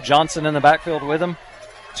shotgun. Johnson in the backfield with him.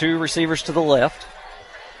 2 receivers to the left.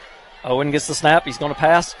 Owen gets the snap. He's going to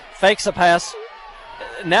pass. Fakes a pass.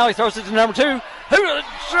 Now he throws it to number 2, who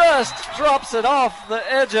just drops it off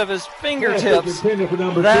the edge of his fingertips.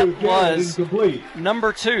 That was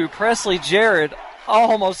number 2, Presley Jarrett,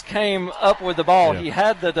 almost came up with the ball. Yeah. He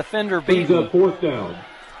had the defender beaten. 4th down.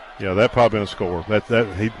 Yeah, that probably been a score.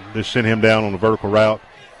 That he just sent him down on a vertical route.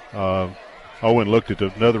 Owen looked at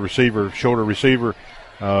another receiver, shorter receiver.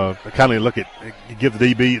 Kind of give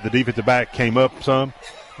the DB, the defensive back came up some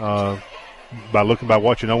by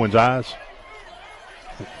watching Owen's eyes.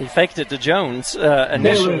 He faked it to Jones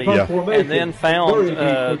initially, and then found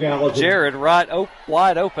Jared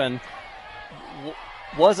wide open.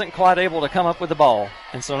 Wasn't quite able to come up with the ball,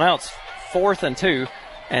 and so now it's 4th and 2,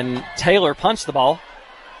 and Taylor punched the ball.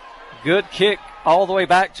 Good kick all the way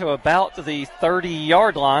back to about the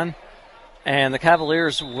 30-yard line, and the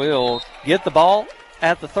Cavaliers will get the ball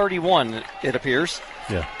at the 31, it appears.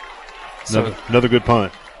 Yeah, another good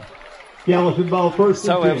punt. Gallatin ball first.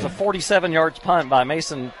 So it was a 47-yard punt by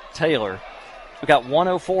Mason Taylor. We got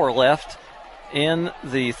 1:04 left in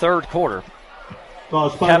the third quarter.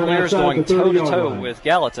 Cavaliers going toe-to-toe with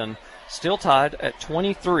Gallatin, still tied at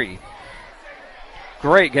 23.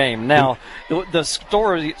 Great game. Now, the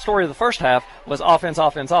story of the first half was offense.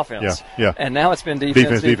 Yeah. And now it's been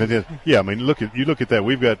defense. Yeah, I mean, you look at that.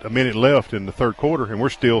 We've got a minute left in the third quarter, and we're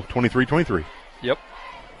still 23-23. Yep.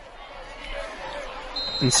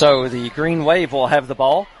 And so the Green Wave will have the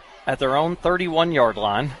ball at their own 31-yard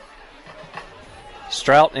line.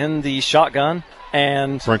 Strout in the shotgun,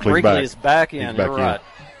 and Brinkley is back in. You're right.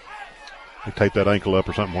 They taped that ankle up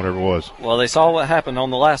or something, whatever it was. Well, they saw what happened on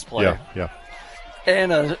the last play. Yeah.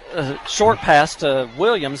 And a short pass to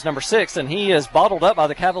Williams, number 6, and he is bottled up by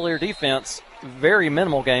the Cavalier defense. Very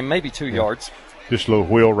minimal game, maybe 2 yards. Just a little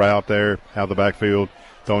wheel route there out of the backfield,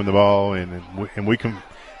 throwing the ball, and we come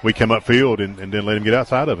upfield and then let him get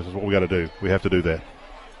outside of us is what we got to do. We have to do that.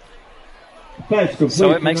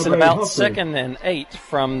 So it makes it about 2nd and 8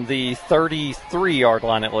 from the 33-yard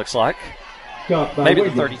line, it looks like. Maybe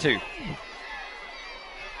the 32.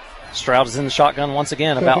 Stroud is in the shotgun once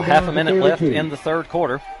again. About half a minute left in the third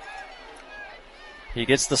quarter. He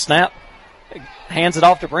gets the snap, hands it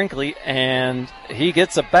off to Brinkley, and he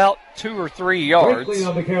gets about 2 or 3 yards. Brinkley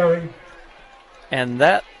on the carry. And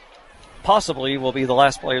that possibly will be the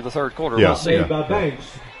last play of the third quarter. Yeah, we'll see.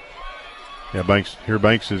 Banks. Yeah,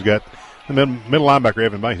 Banks has got the middle linebacker.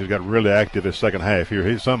 Evan Banks has got really active this second half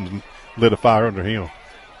here. Something's lit a fire under him.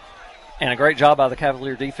 And a great job by the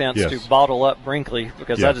Cavalier defense to bottle up Brinkley,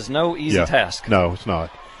 because that is no easy task. No, it's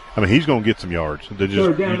not. I mean, he's going to get some yards. You're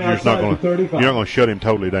not going to shut him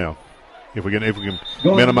totally down. If we can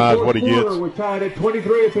minimize what he gets. We're tied at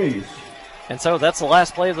 23 apiece. And so that's the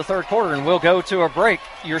last play of the third quarter, and we'll go to a break.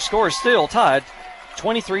 Your score is still tied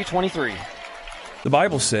 23-23. The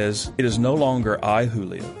Bible says, "It is no longer I who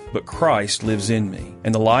live, but Christ lives in me.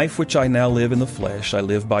 And the life which I now live in the flesh, I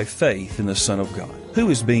live by faith in the Son of God." Who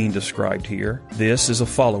is being described here? This is a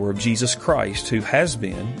follower of Jesus Christ who has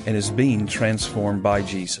been and is being transformed by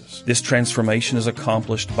Jesus. This transformation is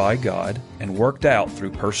accomplished by God and worked out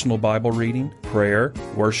through personal Bible reading, prayer,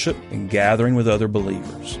 worship, and gathering with other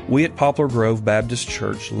believers. We at Poplar Grove Baptist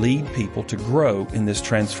Church lead people to grow in this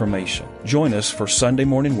transformation. Join us for Sunday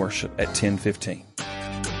morning worship at 10:15.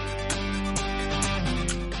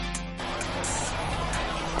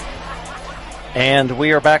 And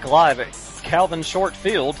we are back live at Calvin Short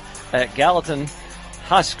Field at Gallatin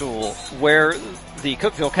High School, where the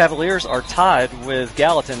Cookeville Cavaliers are tied with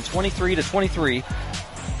Gallatin 23-23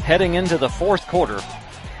 heading into the fourth quarter.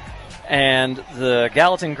 And the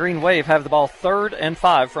Gallatin Green Wave have the ball 3rd and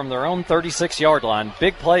 5 from their own 36-yard line.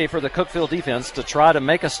 Big play for the Cookeville defense to try to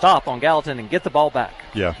make a stop on Gallatin and get the ball back.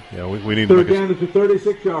 Yeah, we need to make down at the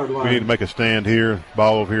 36-yard line. We need to make a stand here.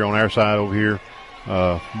 Ball over here on our side over here.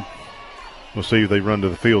 We'll see if they run to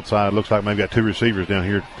the field side. Looks like maybe got 2 receivers down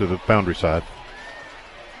here to the boundary side.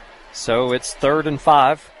 So it's 3rd and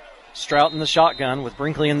 5. Strout in the shotgun with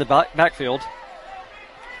Brinkley in the backfield.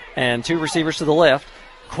 And 2 receivers to the left.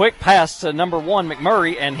 Quick pass to number 1,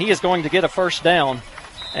 McMurray, and he is going to get a first down.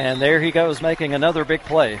 And there he goes, making another big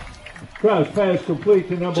play. Pass complete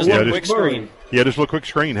to number 1. Just a quick screen. Yeah, just a quick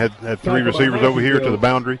screen. Had 3 receivers over here to the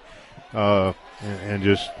boundary, and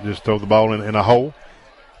just throw the ball in a hole.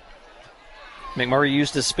 McMurray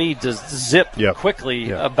used his speed to zip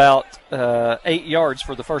quickly about 8 yards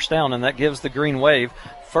for the first down, and that gives the Green Wave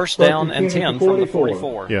first down and 10 from the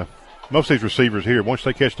 44. Yeah. Most of these receivers here, once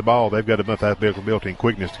they catch the ball, they've got enough ability and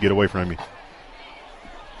quickness to get away from you.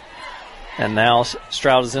 And now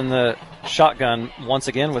Stroud is in the shotgun once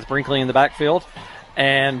again with Brinkley in the backfield.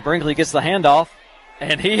 And Brinkley gets the handoff,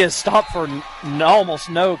 and he is stopped for almost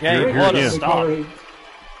no gain. What a stop.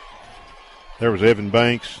 There was Evan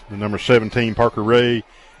Banks, the number 17, Parker Ray,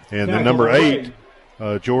 and the number 8,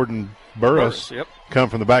 Jordan Burris, come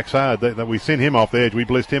from the backside. We sent him off the edge. We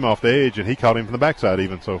blitzed him off the edge, and he caught him from the backside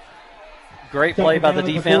even. So great play by the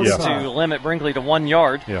defense to limit Brinkley to 1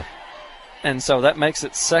 yard. Yeah. And so that makes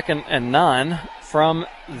it 2nd and 9 from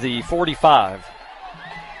the 45.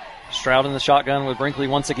 Stroud in the shotgun with Brinkley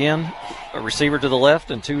once again. A receiver to the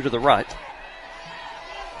left and 2 to the right.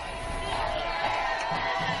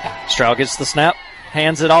 Stroud gets the snap,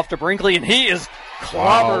 hands it off to Brinkley, and he is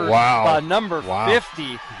clobbered by number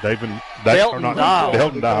 50. Delton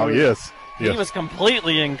Dial, yes. He was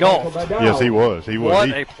completely engulfed. Yes, he was. What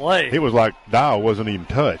a play. It was like Dial wasn't even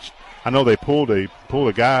touched. I know they pulled a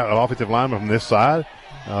guy, an offensive lineman from this side.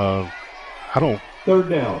 Third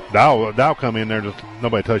down. Dial come in there, just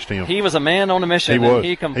nobody touched him. He was a man on a mission, and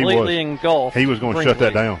he completely engulfed. He was going to shut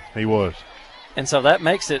that down. He was. And so that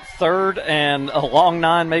makes it 3rd and a long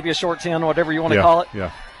 9, maybe a short 10, whatever you want to call it.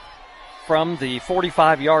 Yeah. From the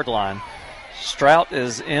 45-yard line. Strout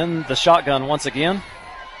is in the shotgun once again.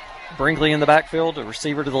 Brinkley in the backfield, a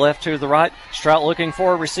receiver to the left, 2 to the right. Strout looking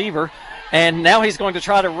for a receiver. And now he's going to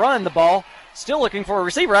try to run the ball. Still looking for a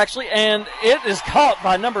receiver, actually. And it is caught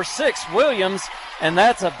by number 6, Williams. And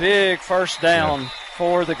that's a big first down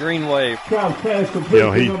for the Green Wave. Number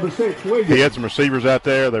 6, Williams. He had some receivers out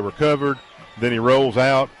there. They were covered. Then he rolls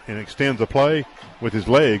out and extends the play with his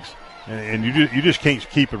legs. And you just can't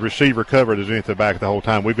keep a receiver covered as anything back the whole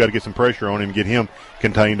time. We've got to get some pressure on him and get him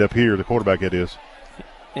contained up here, the quarterback it is.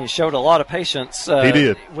 He showed a lot of patience he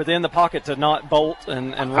did. Within the pocket to not bolt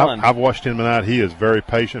and run. I've watched him tonight. He is very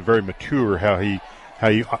patient, very mature how he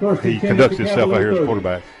conducts himself out here as a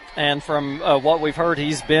quarterback. And from what we've heard,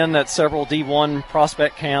 he's been at several D1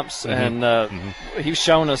 prospect camps, and he's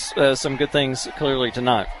shown us some good things clearly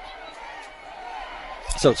tonight.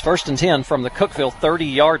 So it's 1st and 10 from the Cookeville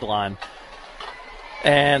 30-yard line.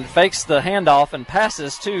 And fakes the handoff and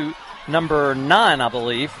passes to number 9, I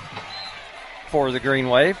believe, for the Green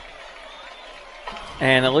Wave.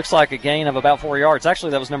 And it looks like a gain of about 4 yards.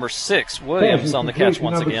 Actually, that was number 6, Williams, on the catch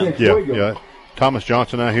once again. Yeah. Thomas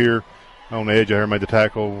Johnson out here on the edge out here made the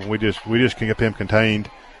tackle. We just can get him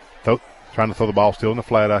contained. Trying to throw the ball still in the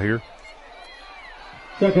flat out here.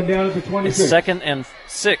 2nd down at the 26. It's 2nd and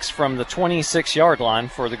 6 from the 26-yard line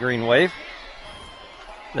for the Green Wave.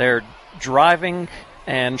 They're driving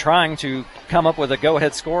and trying to come up with a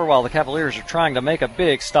go-ahead score while the Cavaliers are trying to make a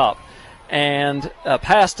big stop. And a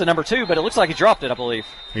pass to number 2, but it looks like he dropped it, I believe.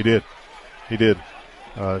 He did.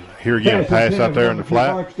 Here again, a pass out there in the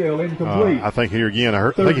flat. I think here again,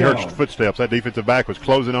 I think he heard footsteps. That defensive back was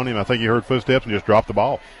closing on him. I think he heard footsteps and just dropped the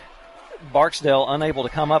ball. Barksdale unable to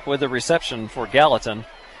come up with a reception for Gallatin.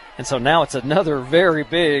 And so now it's another very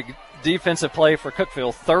big defensive play for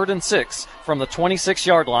Cookeville. 3rd and 6 from the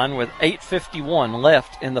 26-yard line with 8:51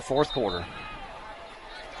 left in the fourth quarter.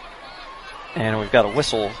 And we've got a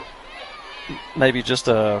whistle, maybe just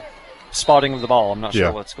a spotting of the ball. I'm not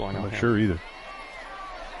sure what's going on. I'm not sure either.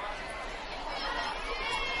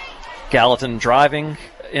 Gallatin driving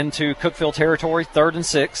into Cookeville territory, 3rd and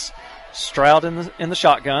 6. Stroud in the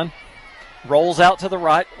shotgun. Rolls out to the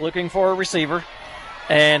right, looking for a receiver.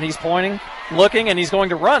 And he's pointing, looking, and he's going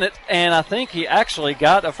to run it. And I think he actually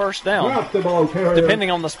got a first down,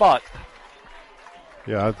 depending on the spot.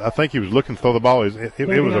 Yeah, I think he was looking to throw the ball. It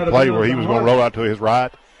was a play where he was going to roll out to his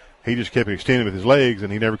right. He just kept extending with his legs,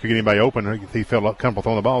 and he never could get anybody open. He felt comfortable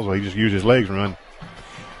throwing the ball, so he just used his legs and run.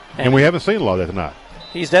 And we haven't seen a lot of that tonight.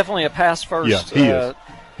 He's definitely a pass-first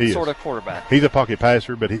sort of quarterback. He's a pocket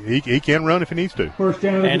passer, but he can run if he needs to.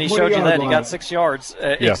 And he showed you that. He got 6 yards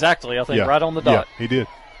exactly, I think, right on the dot. Yeah, he did.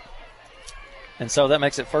 And so that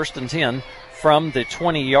makes it 1st and 10 from the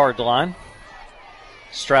 20-yard line.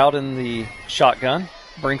 Stroud in the shotgun.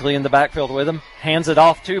 Brinkley in the backfield with him. Hands it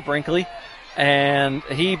off to Brinkley. And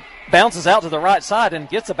he bounces out to the right side and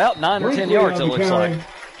gets about 9 or 10 yards, it looks like.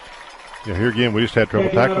 Yeah, here again, we just had trouble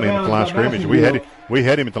tackling him at the line of scrimmage. We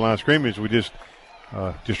had him at the line of scrimmage. We just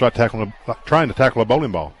trying to tackle a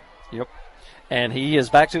bowling ball. Yep. And he is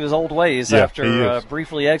back to his old ways after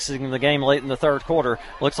briefly exiting the game late in the third quarter.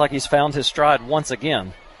 Looks like he's found his stride once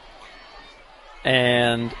again.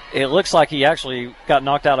 And it looks like he actually got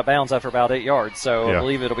knocked out of bounds after about 8 yards. So I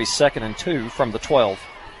believe it'll be 2nd and 2 from the 12.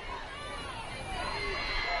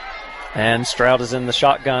 And Stroud is in the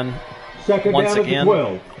shotgun once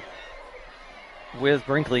again with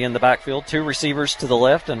Brinkley in the backfield. 2 receivers to the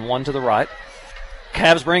left and 1 to the right.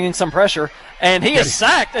 Cavs bringing some pressure, and he is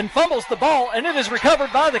sacked and fumbles the ball, and it is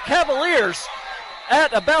recovered by the Cavaliers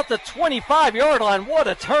at about the 25-yard line. What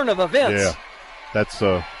a turn of events. Yeah, that's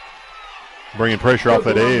bringing pressure off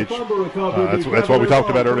that edge. That's what we talked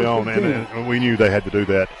about early on, and we knew they had to do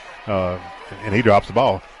that, and he drops the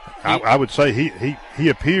ball. I would say he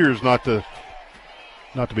appears not to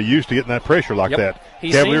be used to getting that pressure like that.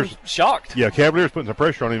 He seemed shocked. Yeah, Cavaliers putting some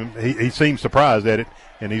pressure on him. He seems surprised at it,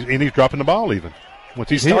 and he's dropping the ball even. Once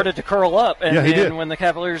he started to curl up, and then when the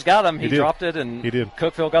Cavaliers got him, he dropped it, and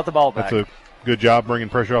Cookeville got the ball back. That's a good job bringing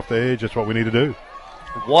pressure off the edge. That's what we need to do.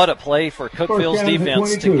 What a play for Cookeville's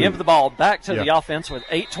defense to give the ball back to the offense with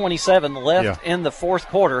 8:27 left in the fourth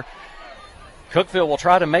quarter. Cookeville will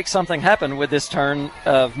try to make something happen with this turn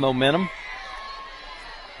of momentum.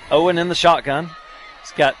 Owen in the shotgun.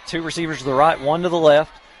 He's got 2 receivers to the right, 1 to the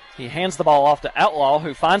left. He hands the ball off to Outlaw,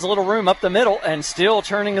 who finds a little room up the middle and still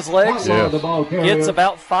turning his legs. Gets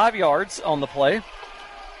about 5 yards on the play.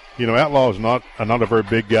 You know, Outlaw is not a very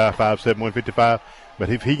big guy, 5'7", 155, but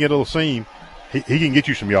if he get a little seam, he can get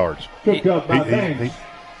you some yards. And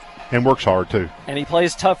works hard, too. And he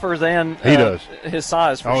plays tougher than he does. His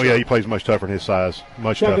size. Oh, yeah, he plays much tougher than his size.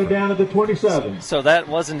 Much tougher. Down at the 27. So that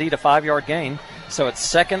was indeed a 5-yard gain. So it's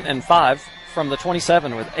 2nd and 5 from the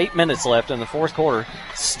 27 with 8 minutes left in the fourth quarter.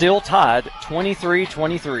 Still tied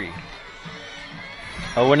 23-23.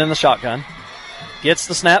 Owen in the shotgun. Gets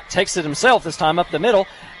the snap, takes it himself this time up the middle,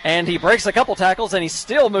 and he breaks a couple tackles, and he's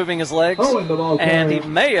still moving his legs. And he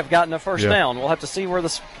may have gotten a first down. We'll have to see where the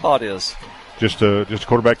spot is. Just a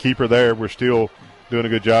quarterback keeper there. We're still doing a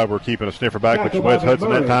good job. We're keeping a sniffer back, which Wes Hudson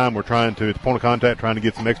that time. We're trying to, at the point of contact, trying to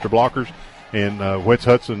get some extra blockers, and Wes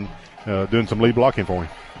Hudson doing some lead blocking for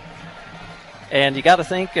him. And you got to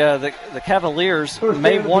think the Cavaliers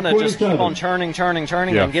may want to just keep on churning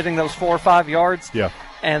and getting those 4 or 5 yards. Yeah.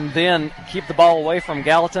 And then keep the ball away from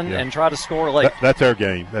Gallatin and try to score late. That's our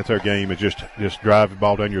game. That's our game is just drive the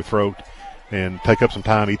ball down your throat and take up some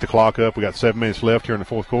time, eat the clock up. We got 7 minutes left here in the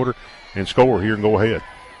fourth quarter and score here and go ahead.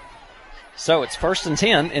 So it's 1st and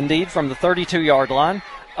 10, indeed, from the 32-yard line.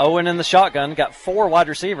 Owen in the shotgun, got 4 wide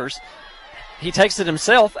receivers. He takes it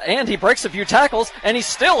himself, and he breaks a few tackles, and he's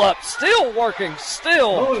still up, still working,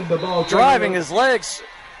 still driving his legs,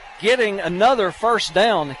 getting another first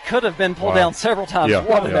down. Could have been pulled down several times. There's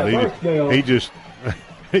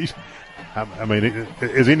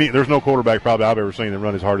no quarterback probably I've ever seen that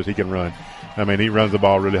run as hard as he can run. I mean, he runs the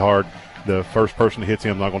ball really hard. The first person that hits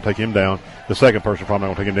him is not going to take him down. The second person probably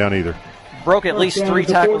not going to take him down either. Broke at least 3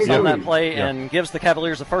 tackles on that play and gives the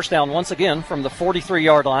Cavaliers a first down once again from the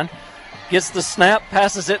 43-yard line. Gets the snap,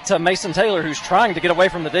 passes it to Mason Taylor, who's trying to get away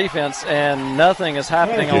from the defense, and nothing is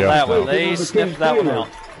happening on that one. They sniffed that one out.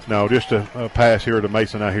 No, just a pass here to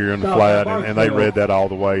Mason out here in the flat, and they read that all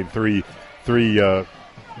the way. Three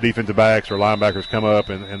defensive backs or linebackers come up,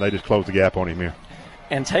 and they just close the gap on him here.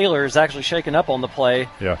 And Taylor is actually shaken up on the play.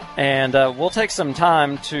 Yeah. And we'll take some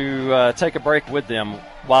time to take a break with them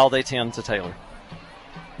while they tend to Taylor.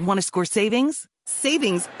 Want to score savings?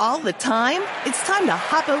 Savings all the time? It's time to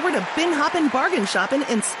hop over to Bin Hoppin' Bargain Shopping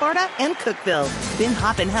in Sparta and Cookeville. Bin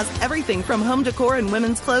Hoppin' has everything from home decor and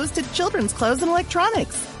women's clothes to children's clothes and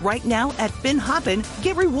electronics. Right now at Bin Hoppin',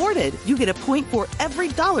 get rewarded. You get a point for every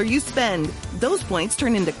dollar you spend. Those points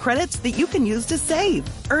turn into credits that you can use to save.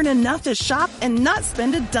 Earn enough to shop and not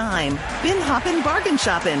spend a dime. Bin Hoppin' Bargain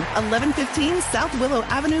Shopping, 1115 South Willow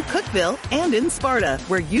Avenue, Cookeville, and in Sparta,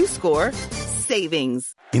 where you score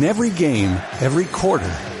savings. In every game, every quarter,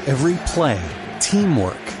 every play,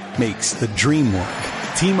 teamwork makes the dream work.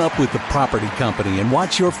 Team up with the property company and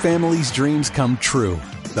watch your family's dreams come true.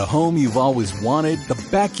 The home you've always wanted, the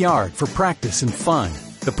backyard for practice and fun.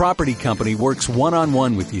 The property company works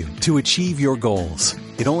one-on-one with you to achieve your goals.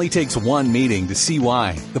 It only takes one meeting to see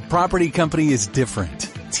why. The property company is different.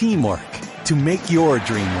 Teamwork to make your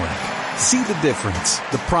dream work. See the difference.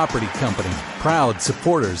 The Property Company, proud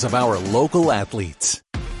supporters of our local athletes.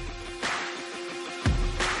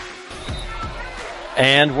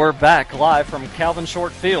 And we're back live from Calvin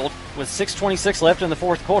Short Field with 6:26 left in the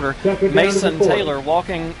fourth quarter. Mason Taylor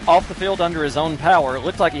walking off the field under his own power. It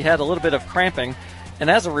looked like he had a little bit of cramping. And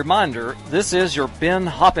as a reminder, this is your Ben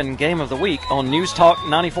Hoppin Game of the Week on News Talk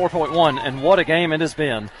 94.1. And what a game it has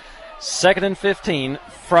been. 2nd and 15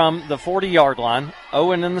 from the 40-yard line.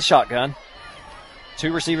 Owen in the shotgun.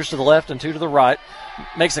 2 receivers to the left and 2 to the right.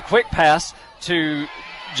 Makes a quick pass to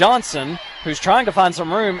Johnson, who's trying to find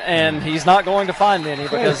some room, and he's not going to find any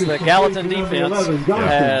because the Gallatin defense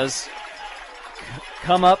has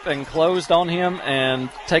come up and closed on him and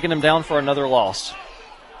taken him down for another loss.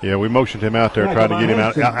 Yeah, we motioned him out there, tried to get him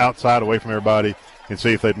outside away from everybody and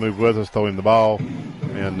see if they'd move with us, throw him the ball,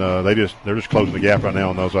 and they're just closing the gap right now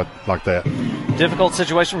on those like that. Difficult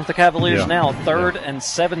situation with the Cavaliers now. 3rd and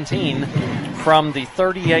 17 from the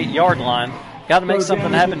 38-yard line. Got to make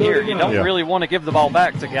something happen here. You don't really want to give the ball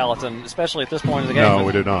back to Gallatin, especially at this point in the game. No,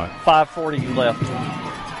 we do not. 5:40 left.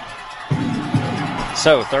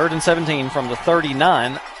 So 3rd and 17 from the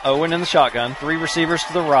 39. Owen in the shotgun. 3 receivers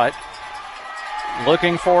to the right.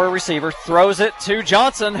 Looking for a receiver. Throws it to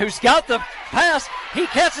Johnson, who's got the pass. He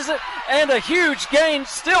catches it, and a huge gain.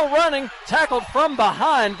 Still running. Tackled from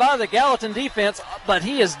behind by the Gallatin defense, but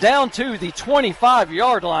he is down to the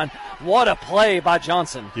 25-yard line. What a play by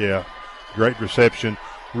Johnson. Yeah. Great reception.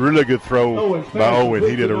 Really good throw by Owen.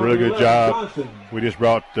 He did a really good job. We just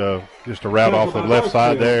brought just a route off the left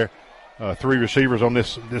side there. 3 receivers on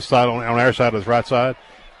this side, on our side of the right side.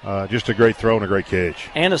 Just a great throw and a great catch.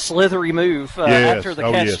 And a slithery move after the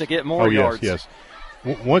catch to get more yards. Yes.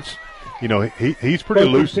 Once, he's pretty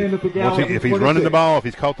elusive. If he's running the ball, if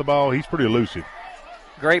he's caught the ball, he's pretty elusive.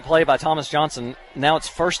 Great play by Thomas Johnson. Now it's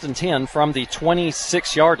 1st and 10 from the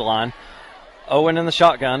 26-yard line. Owen in the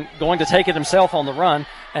shotgun, going to take it himself on the run,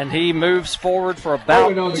 and he moves forward for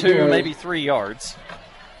about 2, maybe 3 yards.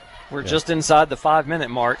 We're just inside the 5-minute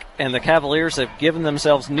mark, and the Cavaliers have given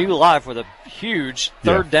themselves new life with a huge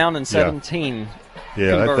 3rd down and 17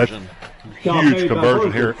 conversion. That's huge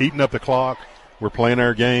conversion here, eating up the clock. We're playing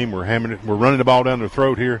our game. We're running the ball down their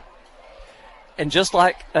throat here. And just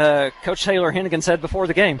like Coach Taylor Hennigan said before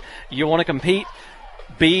the game, you want to compete,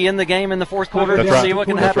 be in the game in the fourth quarter to see what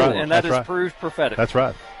can happen, and that has proved prophetic. That's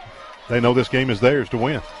right. They know this game is theirs to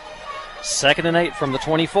win. 2nd and 8 from the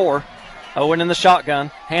 24. Owen in the shotgun,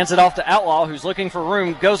 hands it off to Outlaw, who's looking for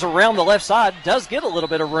room, goes around the left side, does get a little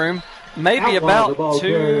bit of room, maybe about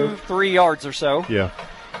 2-3 yards or so. Yeah.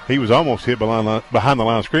 He was almost hit behind the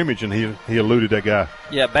line of scrimmage, and he eluded that guy.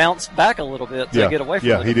 Yeah, bounced back a little bit to get away from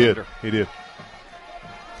the defender. He did.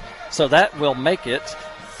 So that will make it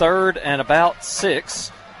 3rd and about 6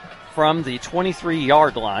 from the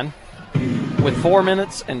 23-yard line. With 4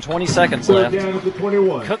 minutes and 20 seconds left,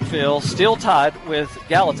 Cookeville still tied with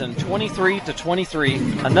Gallatin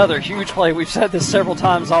 23-23. Another huge play. We've said this several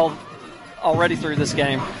times already through this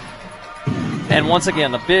game. And once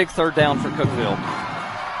again, a big 3rd down for Cookeville.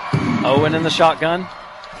 Owen in the shotgun.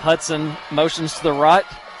 Hudson motions to the right.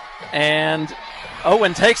 And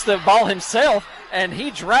Owen takes the ball himself, and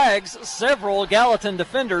he drags several Gallatin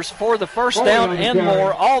defenders for the first down and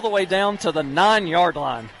more all the way down to the 9-yard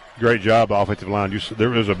line. Great job, offensive line. There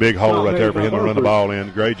was a big hole right there for him to run the ball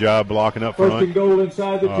in. Great job blocking up front. 1st and goal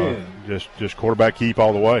inside the 10. Just quarterback keep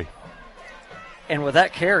all the way. And with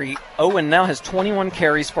that carry, Owen now has 21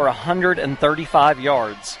 carries for 135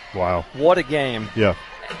 yards. Wow. What a game. Yeah.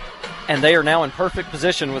 and they are now in perfect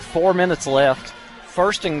position with 4 minutes left.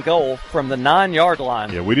 First and goal from the 9-yard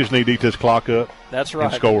line. Yeah, we just need to eat this clock up. That's right.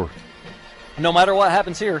 And score. No matter what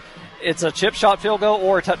happens here, it's a chip shot field goal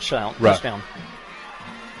or a touchdown. Right. Touchdown.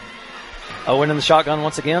 Owen in the shotgun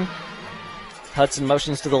once again. Hudson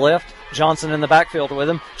motions to the left. Johnson in the backfield with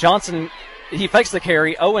him. Johnson, he fakes the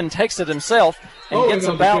carry. Owen takes it himself and gets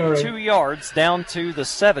about 2 yards down to the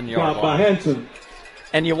 7-yard line. By Henson.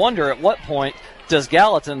 And you wonder at what point does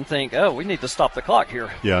Gallatin think, oh, we need to stop the clock here.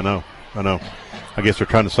 Yeah, I know. I guess they're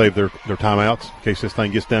trying to save their timeouts in case this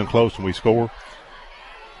thing gets down close and we score.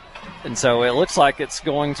 And so it looks like it's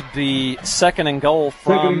going to be second and goal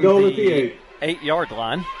from the 8-yard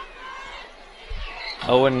line.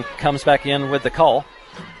 Owen comes back in with the call.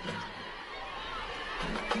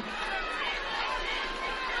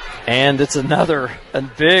 And it's a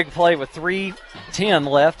big play with 3:10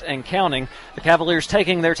 left and counting. The Cavaliers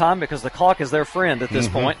taking their time because the clock is their friend at this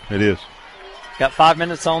point. It is. Got 5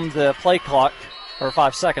 minutes on the play clock, or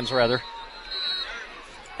 5 seconds rather.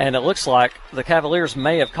 And it looks like the Cavaliers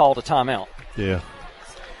may have called a timeout. Yeah.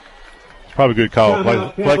 It's probably a good call.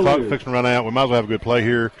 Play clock fixing to run out. We might as well have a good play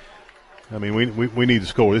here. I mean, we need to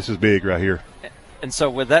score. This is big right here. And so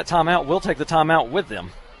with that timeout, we'll take the timeout with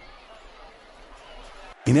them.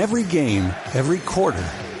 In every game, every quarter,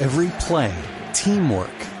 every play, teamwork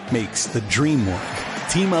makes the dream work.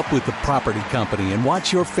 Team up with the property company and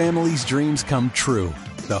watch your family's dreams come true.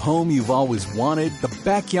 The home you've always wanted, the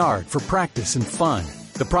backyard for practice and fun.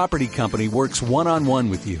 The property company works one-on-one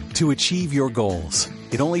with you to achieve your goals.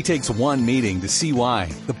 It only takes one meeting to see why.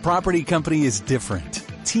 The property company is different.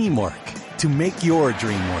 Teamwork to make your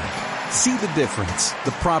dream work. See the difference.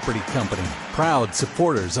 The property company, proud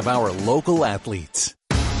supporters of our local athletes.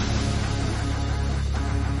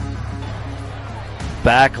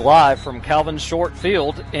 Back live from Calvin Short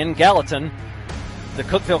Field in Gallatin. The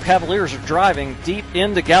Cookeville Cavaliers are driving deep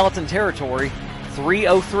into Gallatin territory.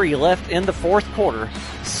 3:03 left in the fourth quarter.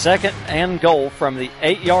 Second and goal from the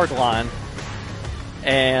 8-yard line.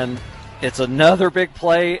 And it's another big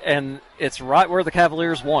play, and it's right where the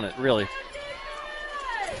Cavaliers want it, really.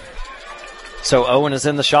 So Owen is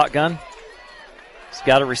in the shotgun. He's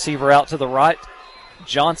got a receiver out to the right.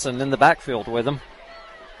 Johnson in the backfield with him.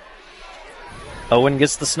 Owen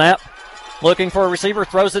gets the snap, looking for a receiver,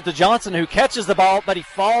 throws it to Johnson, who catches the ball, but he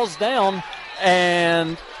falls down,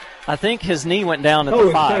 and I think his knee went down at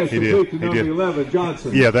the 5. He did. Number 11,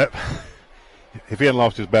 Johnson. Yeah, if he hadn't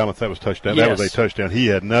lost his balance, that was touchdown. Yes. That was a touchdown. He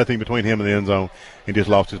had nothing between him and the end zone and just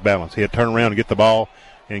lost his balance. He had to turn around and get the ball,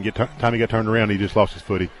 and time he got turned around, he just lost his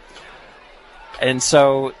footing. And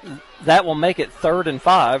so that will make it 3rd and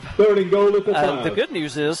 5. 3rd and goal at the 5. The good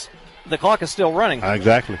news is the clock is still running.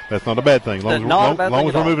 Exactly. That's not a bad thing. As long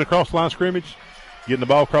as we're moving across the line of scrimmage, getting the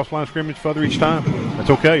ball across the line of scrimmage further each time, that's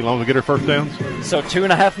okay, as long as we get our first downs. So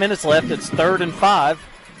 2.5 minutes left. It's 3rd and 5,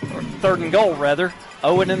 or 3rd and goal, rather.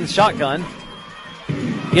 Owen in the shotgun.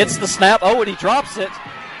 Gets the snap. Oh, and he drops it,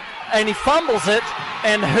 and he fumbles it.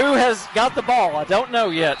 And who has got the ball? I don't know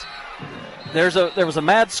yet. There was a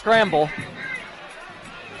mad scramble.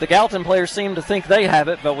 The Gallatin players seem to think they have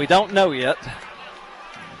it, but we don't know yet.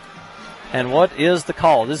 And what is the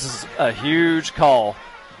call? This is a huge call.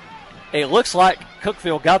 It looks like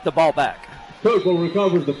Cookeville got the ball back. Cookeville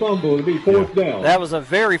recovers the fumble. It'll be 4th down. That was a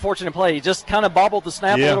very fortunate play. He just kind of bobbled the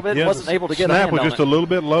snap a little bit. Wasn't able to get a hand on it. Snap was just a little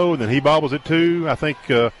bit low, and then he bobbles it too. I think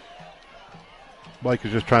Blake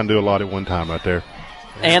was just trying to do a lot at one time right there.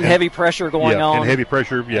 And heavy pressure going on. And heavy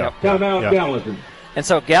pressure, Timeout, Gallatin. And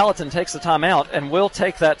so Gallatin takes the timeout, and we'll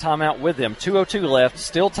take that timeout with them. 2:02 left,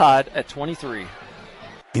 still tied at 23.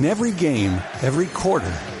 In every game, every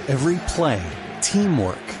quarter, every play,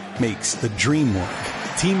 teamwork makes the dream work.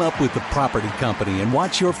 Team up with the property company and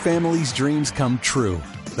watch your family's dreams come true.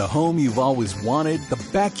 The home you've always wanted, the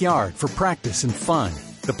backyard for practice and fun.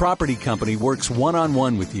 The property company works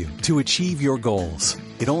one-on-one with you to achieve your goals.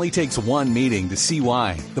 It only takes one meeting to see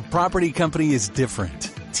why. The property company is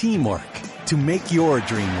different. Teamwork to make your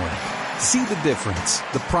dream work. See the difference.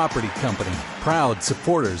 The property company, proud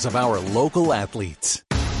supporters of our local athletes.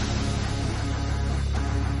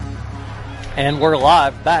 And we're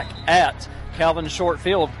live back at Calvin Short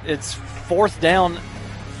Field. It's 4th down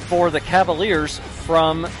for the Cavaliers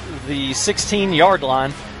from the 16-yard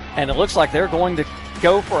line, and it looks like they're going to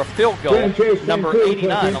go for a field goal. Number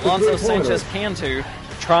 89, Alonzo Sanchez Cantu,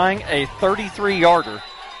 trying a 33-yarder.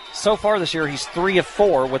 So far this year, he's 3 of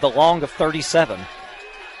 4 with a long of 37.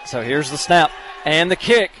 So here's the snap and the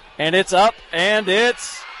kick, and it's up, and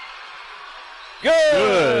it's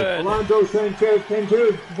Good. Alonzo Sanchez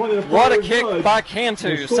Cantu. What a kick by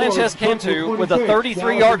Cantu. Sanchez Cantu with a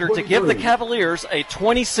 33-yarder to give the Cavaliers a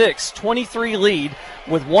 26-23 lead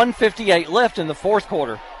with 1:58 left in the fourth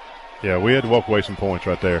quarter. Yeah, we had to walk away some points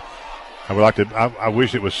right there. I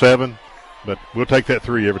wish it was 7, but we'll take that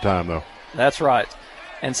 3 every time, though. That's right.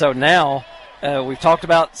 And so now we've talked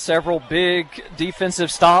about several big defensive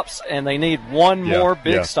stops, and they need one more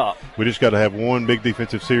big stop. We just got to have one big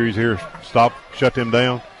defensive series here. Stop, shut them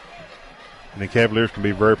down. And the Cavaliers can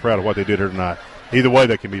be very proud of what they did here tonight. Either way,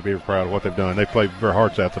 they can be very proud of what they've done. They played their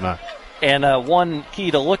hearts out tonight. And one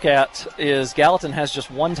key to look at is Gallatin has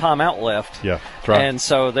just one timeout left. Yeah, that's right. And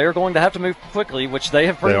so they're going to have to move quickly, which they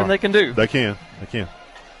have proven they can do. They can.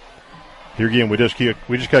 Here again, we just got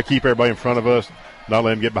to keep everybody in front of us, not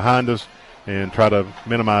let them get behind us, and try to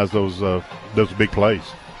minimize those big plays.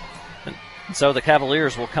 And so the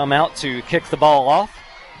Cavaliers will come out to kick the ball off.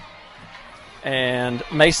 And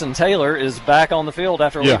Mason Taylor is back on the field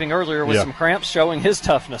after leaving earlier with some cramps, showing his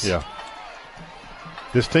toughness. Yeah.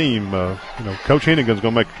 This team, Coach Hennigan's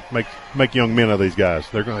going to make young men out of these guys.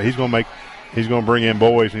 He's going to bring in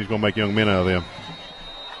boys, and he's going to make young men out of them.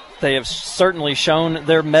 They have certainly shown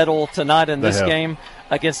their mettle tonight in this game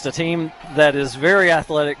against a team that is very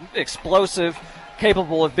athletic, explosive,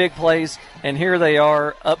 capable of big plays. And here they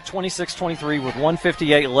are up 26-23 with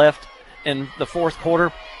 1:58 left in the fourth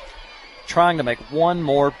quarter, trying to make one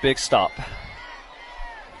more big stop.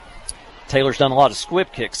 Taylor's done a lot of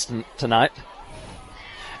squib kicks tonight.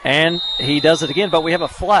 And he does it again, but we have a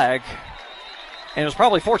flag. And it was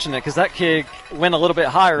probably fortunate because that kick went a little bit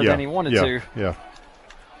higher than he wanted to. Yeah.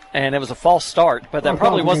 And it was a false start, but that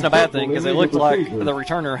probably wasn't a bad thing because it looked like the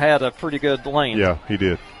returner had a pretty good lane. Yeah, he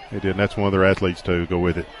did. And that's one of their athletes, too. Go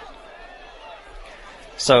with it.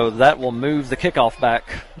 So that will move the kickoff back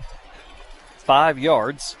 5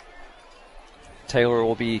 yards. Taylor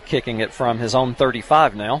will be kicking it from his own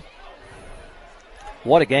 35 now.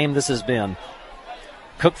 What a game this has been.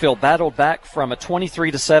 Cookeville battled back from a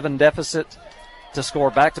 23-7 deficit to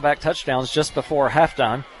score back-to-back touchdowns just before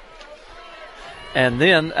halftime. And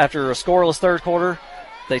then, after a scoreless third quarter,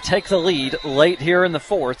 they take the lead late here in the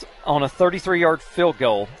fourth on a 33-yard field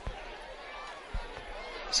goal.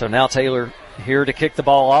 So now Taylor here to kick the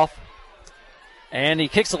ball off. And he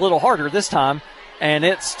kicks a little harder this time, and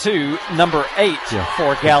it's to number 8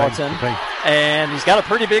 for Gallatin. And he's got a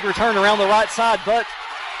pretty big return around the right side, but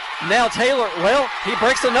now Taylor, he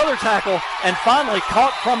breaks another tackle and finally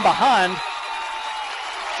caught from behind,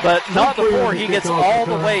 but not before he gets all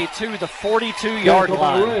the way to the 42-yard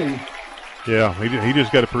line. Yeah, he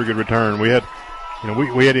just got a pretty good return. We had,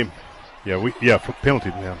 we had him. For penalty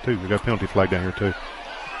now too. We got a penalty flag down here too.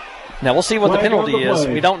 Now we'll see what the penalty is.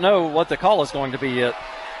 We don't know what the call is going to be yet.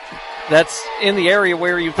 That's in the area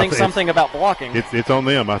where you think something about blocking. It's on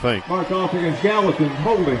them, I think. Mark off against Gallatin,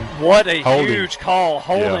 holding. What a huge call,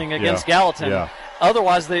 holding against Gallatin. Yeah.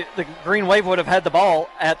 Otherwise, the Green Wave would have had the ball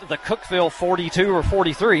at the Cookeville 42 or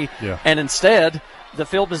 43, and instead the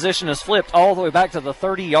field position is flipped all the way back to the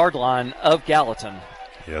 30-yard line of Gallatin.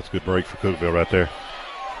 Yeah, it's a good break for Cookeville right there.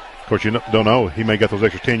 Of course, you don't know. He may get those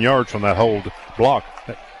extra 10 yards from that hold block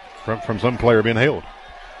from some player being held.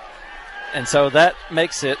 And so that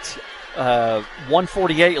makes it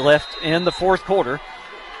 1:48 left in the fourth quarter.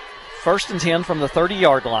 1st and 10 from the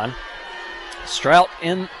 30-yard line. Strout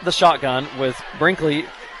in the shotgun with Brinkley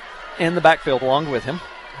in the backfield along with him.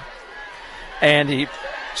 And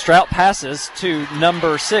Strout passes to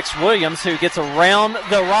number 6, Williams, who gets around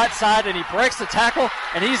the right side, and he breaks the tackle,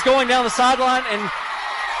 and he's going down the sideline and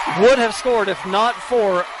would have scored if not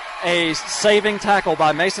for a saving tackle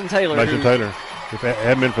by Mason Taylor. If it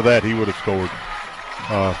hadn't been for that, he would have scored.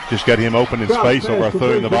 Just got him open in space over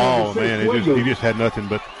throwing the ball. Man, he just had nothing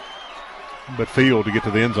but field to get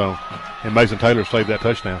to the end zone. And Mason Taylor saved that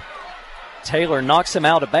touchdown. Taylor knocks him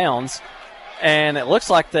out of bounds, and it looks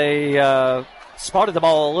like they spotted the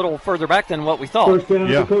ball a little further back than what we thought.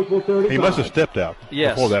 Yeah, he must have stepped out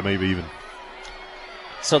before that, maybe even.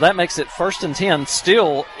 So that makes it 1st and 10,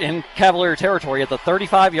 still in Cavalier territory at the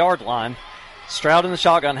 35-yard line. Stroud in the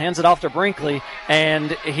shotgun, hands it off to Brinkley,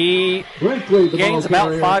 and he gains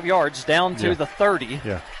about 5 yards down to the 30.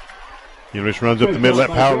 Yeah. Just runs up the middle,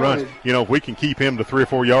 that power run. If we can keep him to 3 or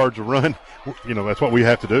 4 yards of run, that's what we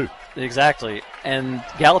have to do. Exactly. And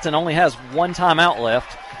Gallatin only has one timeout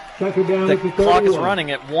left. The clock is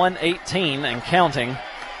running at 1:18 and counting.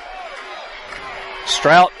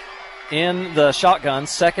 Strout in the shotgun,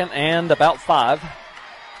 2nd and about 5.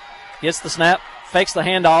 Gets the snap, fakes the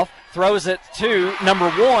handoff, throws it to number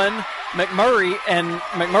 1, McMurray, and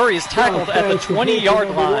McMurray is tackled at the 20-yard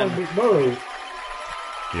line.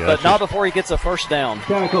 but not before he gets a first down.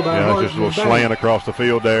 Yeah, just a little slant across the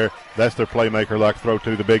field there. That's their playmaker, like throw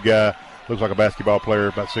to the big guy. Looks like a basketball player,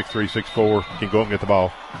 about 6'3", 6'4", can go up and get the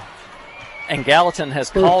ball. And Gallatin has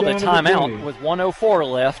called a timeout with 1:04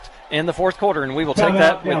 left in the fourth quarter, and we will take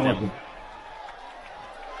that with him.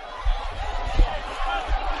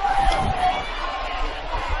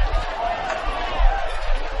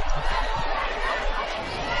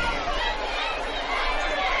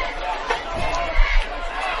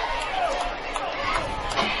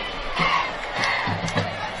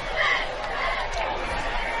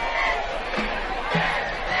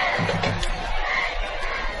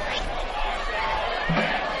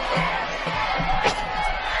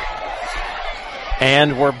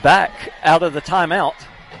 And we're back out of the timeout.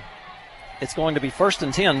 It's going to be 1st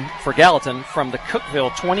and 10 for Gallatin from the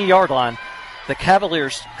Cookeville 20-yard line. The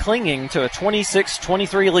Cavaliers clinging to a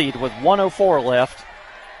 26-23 lead with 1:04 left.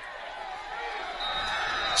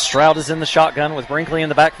 Stroud is in the shotgun with Brinkley in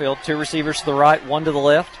the backfield. 2 receivers to the right, 1 to the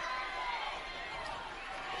left.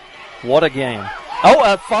 What a game. Oh,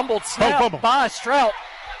 a fumbled snap by Stroud.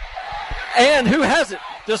 And who has it?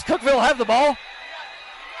 Does Cookeville have the ball?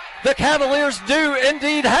 The Cavaliers do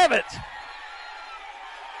indeed have it.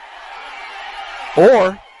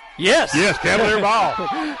 Or, yes. Yes, Cavalier ball.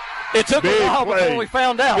 It took a while before we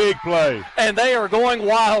found out. Big play. And they are going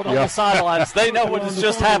wild on the sidelines. They know what has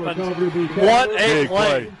just happened. What a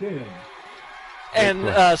play.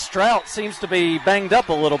 And Stroud seems to be banged up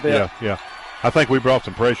a little bit. Yeah. I think we brought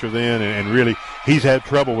some pressure then, and really he's had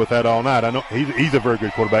trouble with that all night. I know he's a very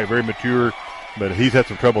good quarterback, very mature, but he's had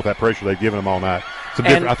some trouble with that pressure they've given him all night.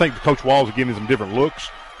 I think Coach Walls is giving him some different looks.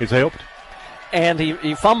 It's helped. And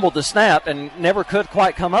he fumbled the snap and never could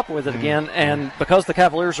quite come up with it again. And because the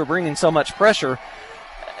Cavaliers are bringing so much pressure,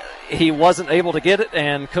 he wasn't able to get it,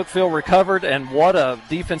 and Cookeville recovered. And what a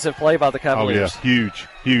defensive play by the Cavaliers. Oh, yeah,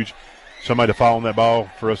 huge. Somebody to fall on that ball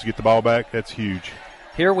for us to get the ball back, that's huge.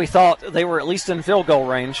 Here we thought they were at least in field goal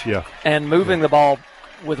range and moving the ball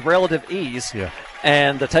with relative ease. Yeah.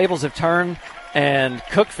 And the tables have turned, and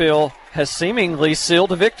Cookeville has seemingly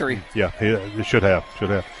sealed a victory. Yeah, it should have.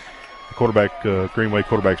 The quarterback, Greenway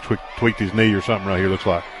quarterback tweaked his knee or something right here, looks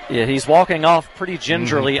like. Yeah, he's walking off pretty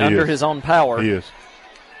gingerly under his own power. He is.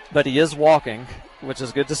 But he is walking, which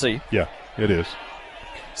is good to see. Yeah, it is.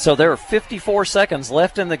 So there are 54 seconds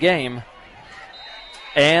left in the game,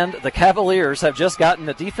 and the Cavaliers have just gotten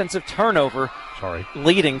a defensive turnover,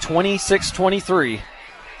 leading 26-23.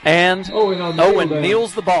 And Owen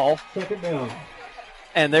kneels the ball. Second down.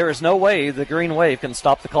 And there is no way the Green Wave can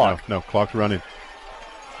stop the clock. No, clock's running.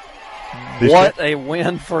 What a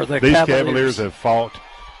win for the Cavaliers. These Cavaliers have fought.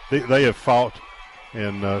 They have fought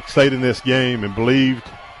and stayed in this game and believed.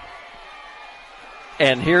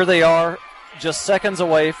 And here they are, just seconds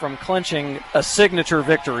away from clinching a signature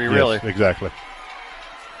victory, really. Yes, exactly.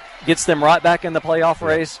 Gets them right back in the playoff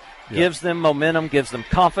race, gives them momentum, gives them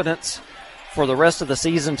confidence for the rest of the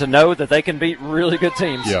season to know that they can beat really good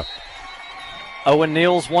teams. Yeah. Owen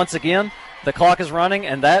kneels once again. The clock is running,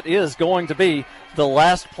 and that is going to be the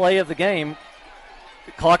last play of the game.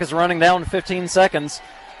 The clock is running down 15 seconds,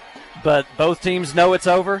 but both teams know it's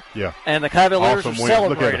over. Yeah. And the Cavaliers are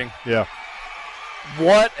celebrating. Yeah.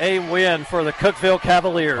 What a win for the Cookeville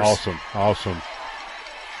Cavaliers. Awesome.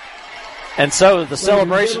 And so the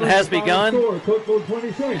celebration has begun,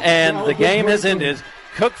 and the game has ended.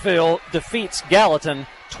 Cookeville defeats Gallatin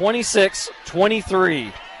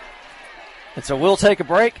 26-23. And so we'll take a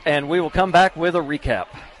break, and we will come back with a recap.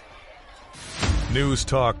 News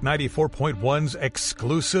Talk 94.1's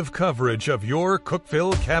exclusive coverage of your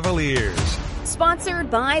Cookeville Cavaliers.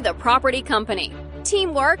 Sponsored by The Property Company.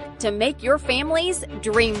 Teamwork to make your family's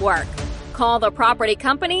dream work. Call The Property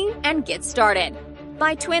Company and get started.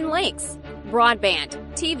 By Twin Lakes. Broadband,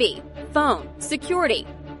 TV, phone, security.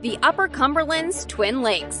 The Upper Cumberland's Twin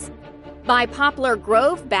Lakes. By Poplar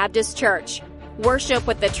Grove Baptist Church. Worship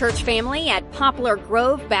with the church family at Poplar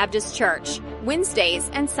Grove Baptist Church, Wednesdays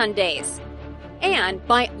and Sundays. And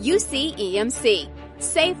by UCEMC,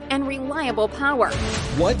 safe and reliable power.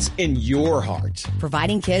 What's in your heart?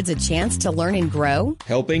 Providing kids a chance to learn and grow.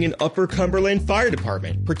 Helping an Upper Cumberland Fire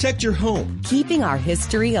Department protect your home. Keeping our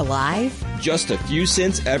history alive. Just a few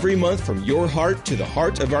cents every month from your heart to the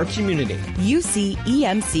heart of our community.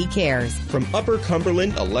 UCEMC Cares. From Upper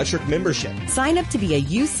Cumberland Electric Membership. Sign up to be a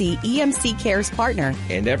UCEMC Cares partner.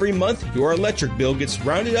 And every month, your electric bill gets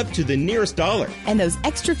rounded up to the nearest dollar. And those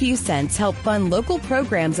extra few cents help fund local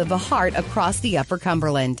programs of the heart across the Upper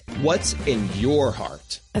Cumberland. What's in your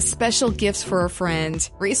heart? A special gift for a friend,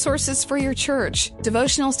 resources for your church,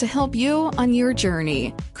 devotionals to help you on your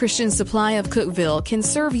journey. Christian Supply of Cookeville can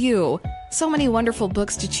serve you. So many wonderful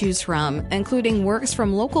books to choose from, including works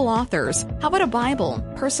from local authors. How about a Bible,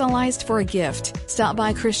 personalized for a gift? Stop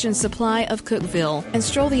by Christian Supply of Cookeville and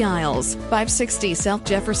stroll the aisles, 560 South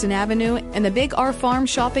Jefferson Avenue and the Big R Farm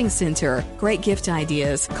Shopping Center. Great gift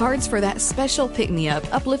ideas, cards for that special pick-me-up,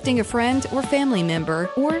 uplifting a friend or family member,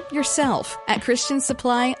 or yourself at Christian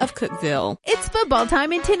Supply of Cookeville. It's football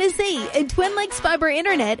time in Tennessee, and Twin Lakes Fiber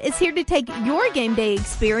Internet is here to take your game day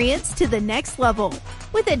experience to the next level.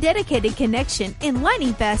 With a dedicated connection and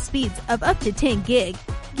lightning fast speeds of up to 10 gig,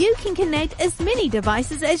 you can connect as many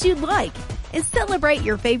devices as you'd like and celebrate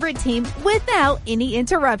your favorite team without any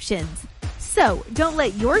interruptions. So, don't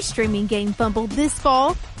let your streaming game fumble this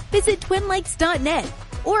fall. Visit twinlakes.net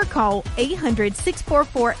or call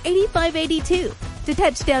 800-644-8582 to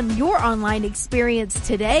touch down your online experience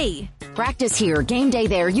today. Practice here, game day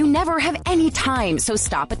there. You never have any time, so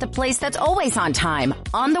stop at the place that's always on time.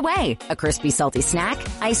 On the way, a crispy, salty snack,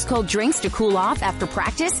 ice cold drinks to cool off after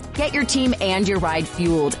practice. Get your team and your ride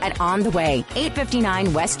fueled at On the Way,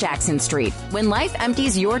 859 West Jackson Street. When life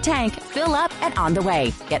empties your tank, fill up at On the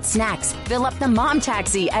Way. Get snacks, fill up the mom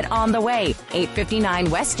taxi at On the Way,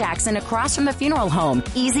 859 West Jackson, across from the funeral home.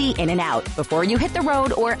 Easy in and out. Before you hit the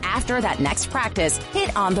road or after that next practice,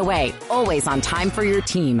 hit On the Way. Always on time for your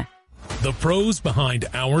team. The pros behind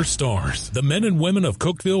our stars, the men and women of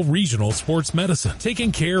Cookeville Regional Sports Medicine,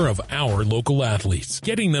 taking care of our local athletes,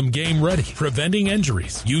 getting them game ready, preventing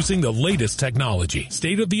injuries, using the latest technology,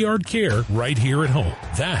 state-of-the-art care right here at home.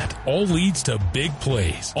 That all leads to big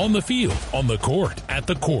plays on the field, on the court, at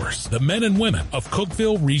the course. The men and women of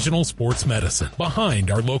Cookeville Regional Sports Medicine,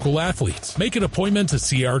 behind our local athletes. Make an appointment to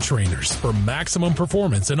see our trainers for maximum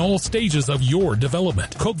performance in all stages of your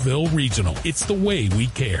development. Cookeville Regional, it's the way we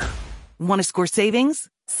care. Want to score savings?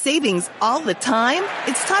 Savings all the time?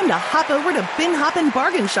 It's time to hop over to Bin Hoppin'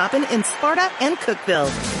 Bargain Shopping in Sparta and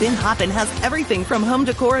Cookeville. Bin Hoppin' has everything from home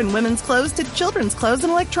decor and women's clothes to children's clothes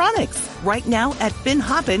and electronics. Right now at Bin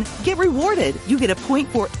Hoppin', get rewarded. You get a point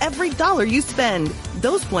for every dollar you spend.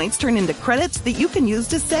 Those points turn into credits that you can use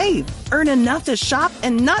to save. Earn enough to shop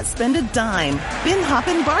and not spend a dime. Bin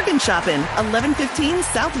Hoppin' Bargain Shopping, 1115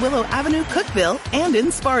 South Willow Avenue, Cookeville, and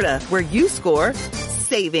in Sparta, where you score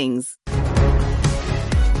savings.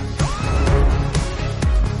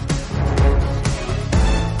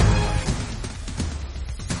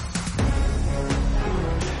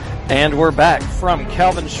 And we're back from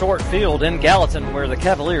Calvin Short Field in Gallatin, where the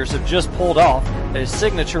Cavaliers have just pulled off a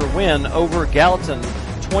signature win over Gallatin,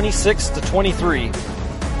 26-23.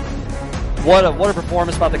 What a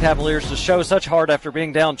performance by the Cavaliers to show such heart after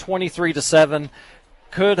being down 23-7.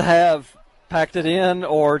 Could have packed it in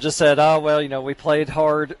or just said, oh, well, we played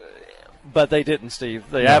hard, but they didn't, Steve.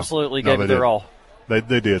 They absolutely gave it their all. They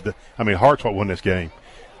did. I mean, heart's what won this game.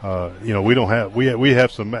 We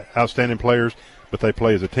have some outstanding players, but they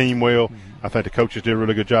play as a team well. Mm-hmm. I think the coaches did a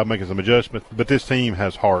really good job making some adjustments. But this team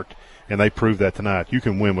has heart, and they proved that tonight. You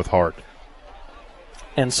can win with heart.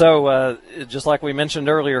 And so, just like we mentioned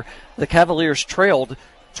earlier, the Cavaliers trailed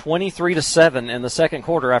 23-7 in the second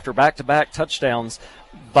quarter after back-to-back touchdowns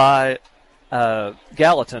by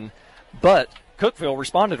Gallatin. But Cookeville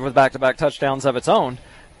responded with back-to-back touchdowns of its own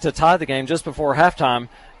to tie the game just before halftime.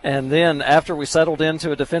 And then after we settled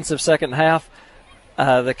into a defensive second half,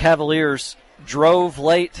 the Cavaliers drove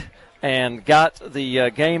late and got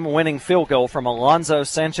the game-winning field goal from Alonzo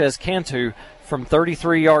Sanchez-Cantu from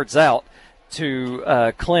 33 yards out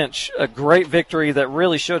to clinch a great victory that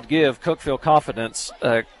really should give Cookeville confidence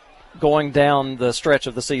going down the stretch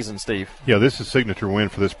of the season, Steve. Yeah, this is a signature win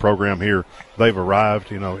for this program here. They've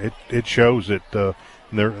arrived. It shows that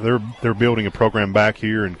they're building a program back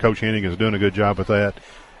here, and Coach Henning is doing a good job with that.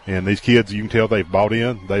 And these kids, you can tell they've bought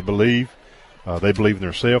in. They believe. They believe in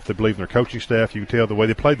themselves. They believe in their coaching staff. You can tell the way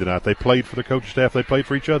they played tonight. They played for the coaching staff. They played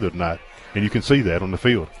for each other tonight. And you can see that on the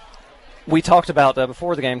field. We talked about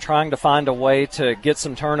before the game trying to find a way to get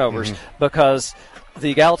some turnovers because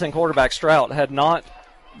the Gallatin quarterback Strout had not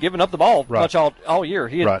given up the ball much all year.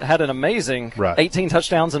 He had an amazing 18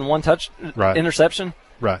 touchdowns and one interception.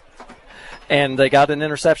 Right. And they got an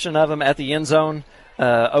interception of him at the end zone.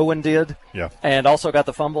 Owen did. Yeah. And also got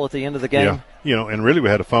the fumble at the end of the game. Yeah. And really we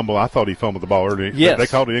had a fumble. I thought he fumbled the ball earlier. Yes. They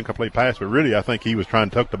called it an incomplete pass, but really I think he was trying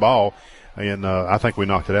to tuck the ball, and I think we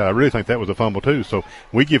knocked it out. I really think that was a fumble too. So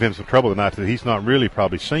we give him some trouble tonight that he's not really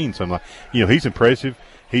probably seen something like, he's impressive.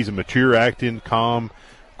 He's a mature, acting, calm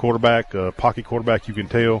quarterback, pocket quarterback, you can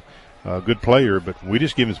tell. Good player, but we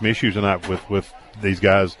just give him some issues tonight with these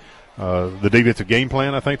guys. The defensive game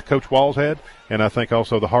plan I think the Coach Walls had, and I think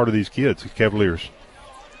also the heart of these kids, these Cavaliers.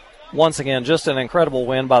 Once again, just an incredible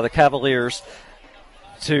win by the Cavaliers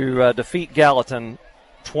to defeat Gallatin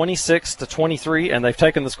 26-23, and they've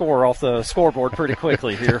taken the score off the scoreboard pretty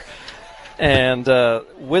quickly here. And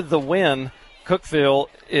with the win, Cookeville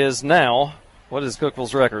is now, what is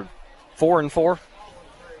Cookeville's record? 4-4?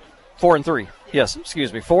 4-3. Yes,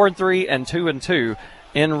 excuse me. 4-3 and 2-2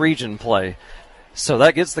 in region play. So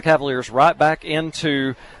that gets the Cavaliers right back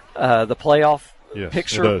into the playoff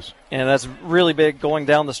picture. It does. And that's really big going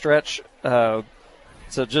down the stretch. So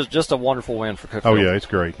just a wonderful win for Cookeville. Oh, yeah, it's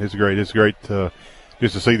great. It's great. It's great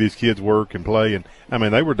just to see these kids work and play. And, I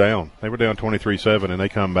mean, they were down. They were down 23-7, and they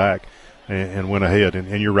come back and went ahead.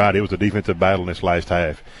 And you're right, it was a defensive battle in this last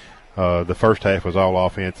half. The first half was all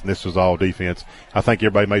offense, and this was all defense. I think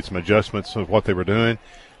everybody made some adjustments of what they were doing,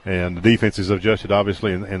 and the defense has adjusted,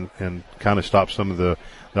 obviously, and kind of stopped some of the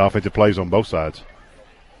offensive plays on both sides.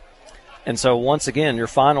 And so, once again, your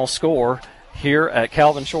final score here at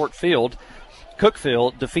Calvin Short Field,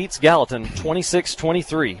 Cookeville defeats Gallatin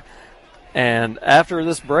 26-23. And after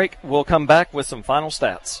this break, we'll come back with some final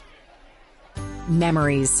stats.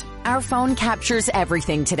 Memories. Our phone captures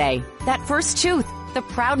everything today. That first tooth, the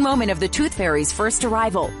proud moment of the Tooth Fairy's first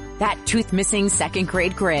arrival, that tooth-missing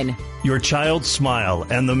second-grade grin. Your child's smile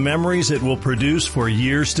and the memories it will produce for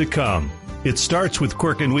years to come. It starts with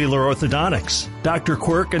Quirk and Wheeler Orthodontics. Dr.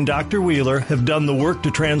 Quirk and Dr. Wheeler have done the work to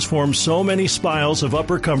transform so many smiles of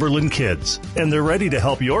Upper Cumberland kids, and they're ready to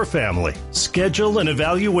help your family. Schedule an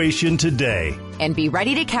evaluation today. And be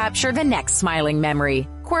ready to capture the next smiling memory.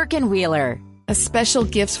 Quirk and Wheeler. A special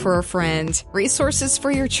gifts for a friend, resources for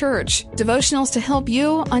your church, devotionals to help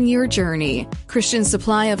you on your journey. Christian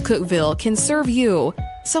Supply of Cookeville can serve you.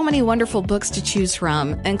 So many wonderful books to choose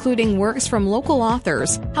from, including works from local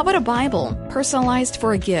authors. How about a Bible, personalized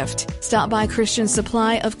for a gift? Stop by Christian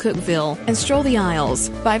Supply of Cookeville and stroll the aisles.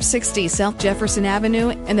 560 South Jefferson Avenue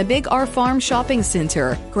and the Big R Farm Shopping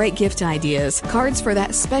Center. Great gift ideas, cards for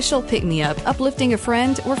that special pick-me-up, uplifting a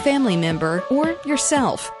friend or family member, or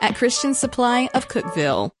yourself at Christian Supply of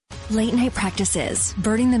Cookeville. Late night practices,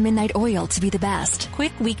 burning the midnight oil to be the best.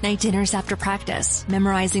 Quick weeknight dinners after practice,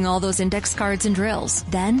 memorizing all those index cards and drills,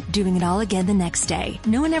 then doing it all again the next day.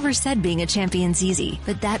 No one ever said being a champion's easy,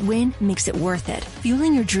 but that win makes it worth it.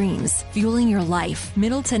 Fueling your dreams, fueling your life.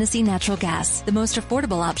 Middle Tennessee Natural Gas, the most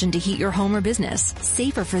affordable option to heat your home or business.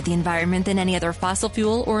 Safer for the environment than any other fossil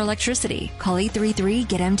fuel or electricity. Call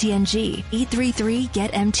 833-GET-MTNG.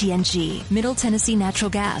 833-GET-MTNG. Middle Tennessee Natural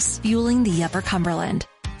Gas, fueling the Upper Cumberland.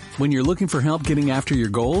 When you're looking for help getting after your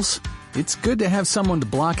goals, it's good to have someone to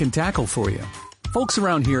block and tackle for you. Folks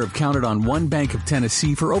around here have counted on One Bank of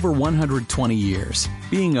Tennessee for over 120 years.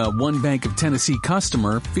 Being a One Bank of Tennessee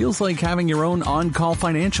customer feels like having your own on-call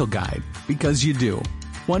financial guide, because you do.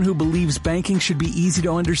 One who believes banking should be easy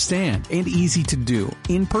to understand and easy to do,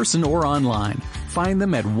 in person or online. Find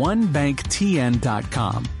them at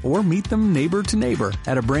onebanktn.com or meet them neighbor to neighbor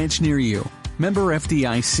at a branch near you. Member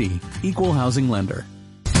FDIC, Equal Housing Lender.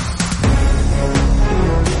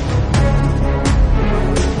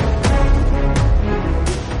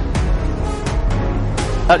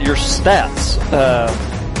 Your stats,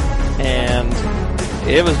 and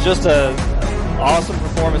it was just an awesome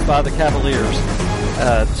performance by the Cavaliers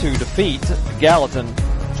to defeat Gallatin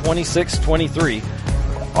 26-23.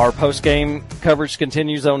 Our post-game coverage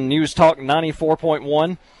continues on News Talk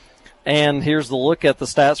 94.1, and here's the look at the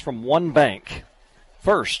stats from One Bank.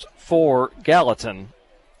 First, for Gallatin,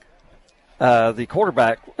 the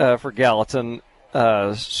quarterback for Gallatin,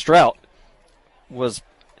 Strout, was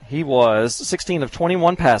 16 of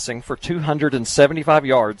 21 passing for 275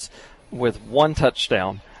 yards with one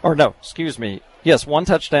touchdown. One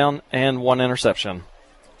touchdown and one interception.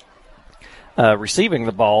 Receiving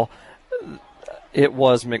the ball, it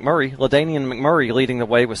was LaDainian McMurray leading the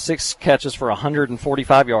way with 6 catches for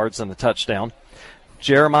 145 yards and the touchdown.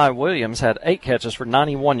 Jeremiah Williams had 8 catches for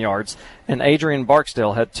 91 yards, and Adrian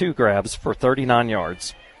Barksdale had 2 grabs for 39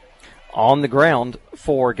 yards. On the ground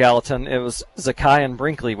for Gallatin, it was Zakian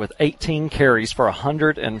Brinkley with 18 carries for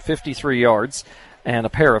 153 yards and a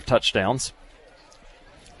pair of touchdowns.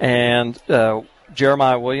 And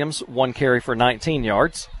Jeremiah Williams, 1 carry for 19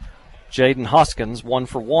 yards. Jaden Hoskins, 1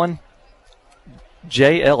 for 1.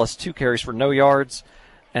 Jay Ellis, 2 carries for no yards.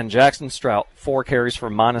 And Jackson Strout, 4 carries for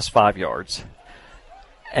 -5 yards.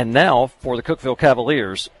 And now for the Cookeville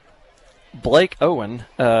Cavaliers, Blake Owen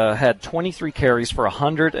had 23 carries for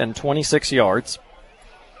 126 yards.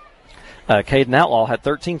 Caden Outlaw had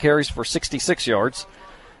 13 carries for 66 yards.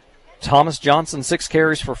 Thomas Johnson, 6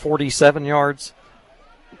 carries for 47 yards.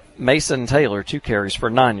 Mason Taylor, 2 carries for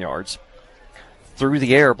 9 yards. Through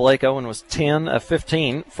the air, Blake Owen was 10 of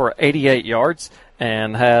 15 for 88 yards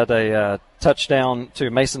and had a touchdown to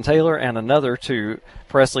Mason Taylor and another to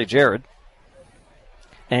Presley Jarrett.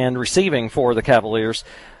 And receiving for the Cavaliers,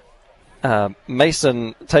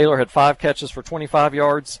 Mason Taylor had 5 catches for 25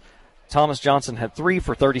 yards. Thomas Johnson had 3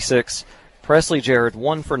 for 36. Presley Jared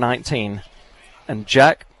 1 for 19. And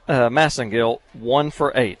Jack Massengill 1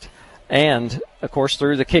 for 8. And, of course,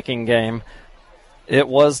 through the kicking game, it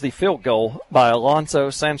was the field goal by Alonso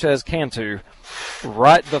Sanchez Cantu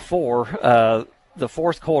right before the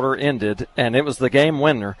fourth quarter ended, and it was the game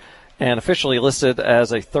winner and officially listed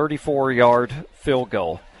as a 34-yard field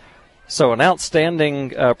goal. So an outstanding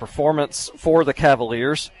performance for the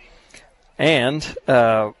Cavaliers. And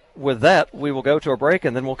with that, we will go to a break,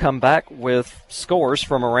 and then we'll come back with scores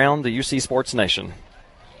from around the UC Sports Nation.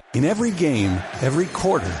 In every game, every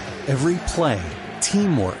quarter, every play,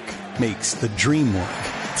 teamwork makes the dream work.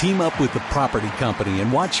 Team up with the Property Company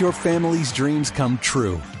and watch your family's dreams come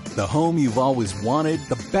true. The home you've always wanted,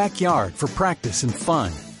 the backyard for practice and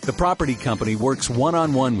fun. The Property Company works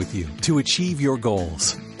one-on-one with you to achieve your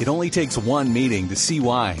goals. It only takes one meeting to see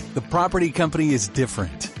why. The Property Company is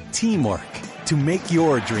different. Teamwork to make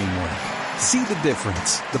your dream work. See the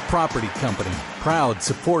difference. The Property Company, proud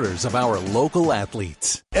supporters of our local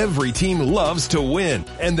athletes. Every team loves to win,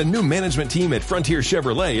 and the new management team at Frontier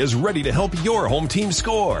Chevrolet is ready to help your home team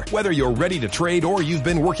score. Whether you're ready to trade or you've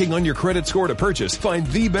been working on your credit score to purchase, find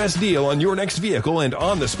the best deal on your next vehicle and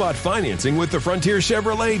on-the-spot financing with the Frontier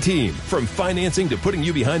Chevrolet team. From financing to putting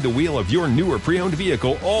you behind the wheel of your new or pre-owned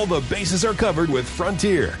vehicle, all the bases are covered with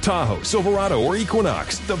Frontier. Tahoe, Silverado, or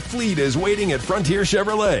Equinox, the fleet is waiting at Frontier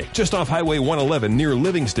Chevrolet, just off Highway 111 near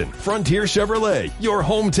Livingston. Frontier Chevrolet, your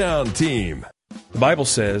hometown team. The Bible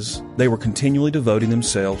says they were continually devoting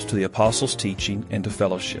themselves to the apostles' teaching and to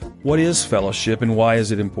fellowship. What is fellowship and why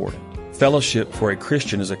is it important? Fellowship for a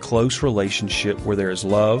Christian is a close relationship where there is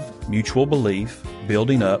love, mutual belief,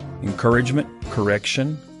 building up, encouragement,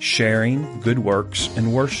 correction, sharing, good works,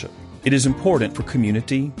 and worship. It is important for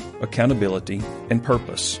community, accountability, and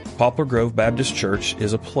purpose. Poplar Grove Baptist Church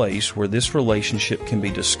is a place where this relationship can be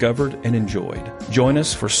discovered and enjoyed. Join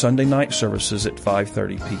us for Sunday night services at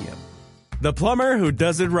 5:30 p.m. The plumber who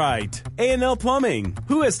does it right. A&L Plumbing.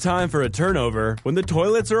 Who has time for a turnover when the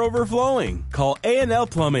toilets are overflowing? Call A&L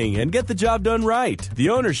Plumbing and get the job done right. The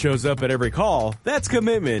owner shows up at every call. That's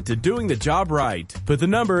commitment to doing the job right. Put the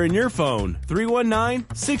number in your phone,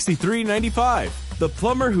 319-6395. The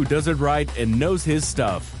plumber who does it right and knows his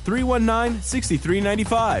stuff,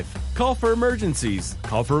 319-6395. Call for emergencies.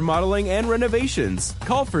 Call for remodeling and renovations.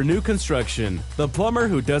 Call for new construction. The plumber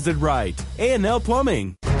who does it right. A&L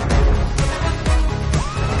Plumbing.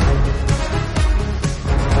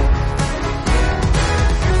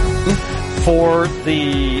 For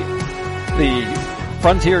the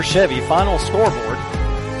Frontier Chevy final scoreboard,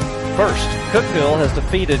 first, Cookeville has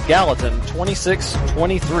defeated Gallatin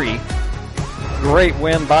 26-23. Great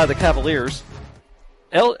win by the Cavaliers.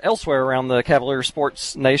 Elsewhere around the Cavalier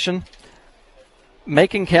Sports Nation,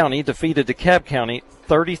 Macon County defeated DeKalb County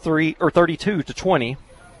 32-20.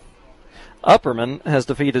 Upperman has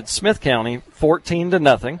defeated Smith County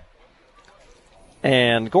 14-0.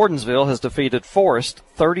 And Gordonsville has defeated Forest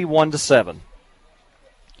 31-7.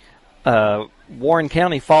 Warren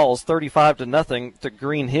County falls 35-0 to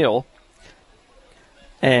Green Hill.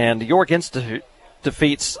 And York Institute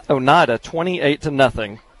defeats Oneida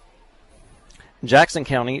 28-0. Jackson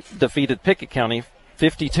County defeated Pickett County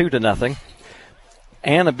 52-0.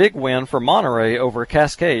 And a big win for Monterey over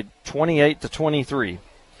Cascade 28-23.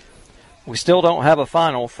 We still don't have a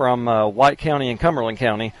final from White County and Cumberland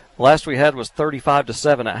County. Last we had was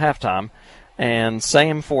 35-7 at halftime, and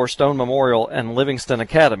same for Stone Memorial and Livingston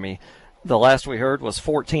Academy. The last we heard was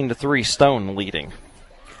 14-3 Stone leading.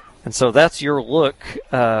 And so that's your look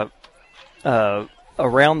around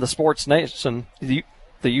the Sports Nation, the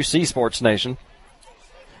UC Sports Nation,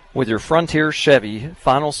 with your Frontier Chevy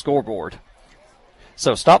final scoreboard.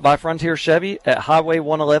 So stop by Frontier Chevy at Highway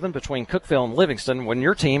 111 between Cookeville and Livingston when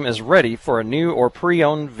your team is ready for a new or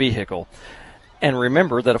pre-owned vehicle. And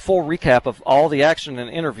remember that a full recap of all the action and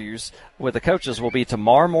interviews with the coaches will be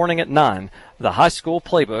tomorrow morning at 9, the high school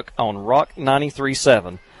playbook on Rock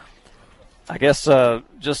 93.7. I guess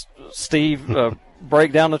just, Steve,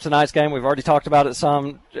 breakdown of tonight's game. We've already talked about it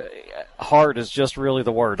some. Hard is just really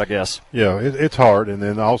the word, I guess. Yeah, it's hard. And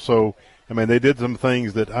then also, I mean, they did some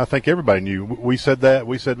things that I think everybody knew. We said that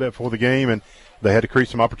before the game, and they had to create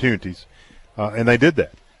some opportunities. And they did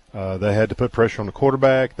that. They had to put pressure on the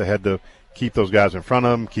quarterback. They had to keep those guys in front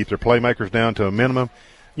of them, keep their playmakers down to a minimum.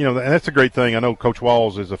 You know, and that's a great thing. I know Coach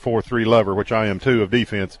Walls is a 4-3 lover, which I am too, of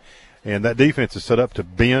defense. And that defense is set up to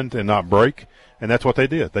bend and not break. And that's what they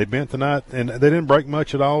did. They bent tonight, and they didn't break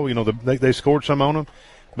much at all. You know, they scored some on them.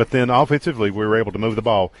 But then offensively, we were able to move the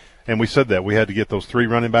ball. And we said that. We had to get those 3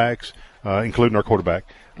 running backs, including our quarterback,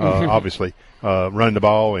 obviously, running the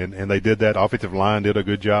ball, and they did that. Offensive line did a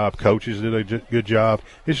good job. Coaches did a good job.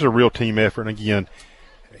 It's just a real team effort. And, again,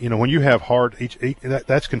 when you have heart,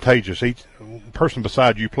 that's contagious. Each person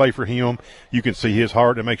beside you play for him. You can see his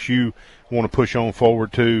heart. It makes you want to push on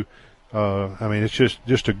forward, too. It's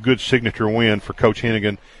just a good signature win for Coach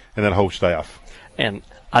Hennigan and that whole staff. And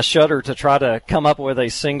I shudder to try to come up with a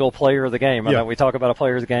single player of the game. I know we talk about a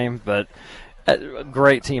player of the game, but a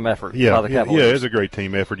great team effort by the Cavaliers. Yeah, it's a great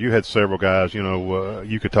team effort. You had several guys.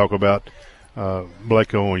 You could talk about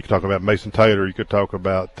Blako, you could talk about Mason Taylor, you could talk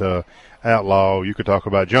about Outlaw, you could talk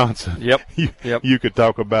about Johnson. Yep. You could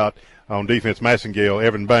talk about on defense Massengale,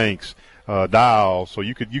 Evan Banks, Dial. So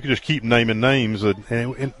you could just keep naming names, and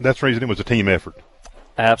that's the reason it was a team effort.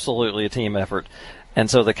 Absolutely a team effort. And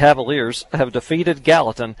so the Cavaliers have defeated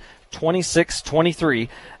Gallatin 26-23,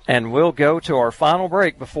 and we'll go to our final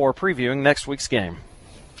break before previewing next week's game.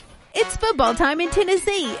 It's football time in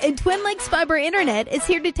Tennessee, and Twin Lakes Fiber Internet is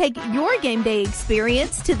here to take your game day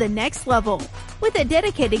experience to the next level. With a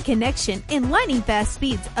dedicated connection and lightning fast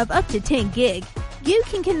speeds of up to 10 gig, you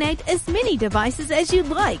can connect as many devices as you'd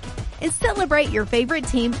like and celebrate your favorite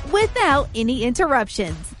team without any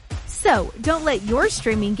interruptions. So, don't let your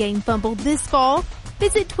streaming game fumble this fall.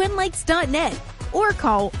 Visit twinlakes.net or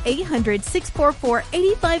call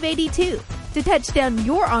 800-644-8582 to touch down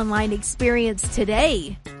your online experience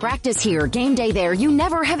today. Practice here, game day there. You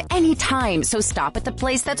never have any time, so stop at the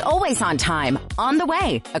place that's always on time. On the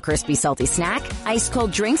way, a crispy, salty snack, ice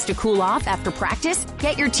cold drinks to cool off after practice.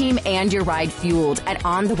 Get your team and your ride fueled at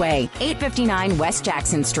On the Way, 859 West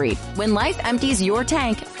Jackson Street. When life empties your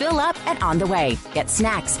tank, fill up at On the Way. Get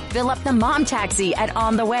snacks, fill up the mom taxi at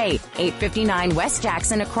On the Way, 859 West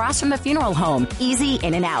Jackson, across from the funeral home. Easy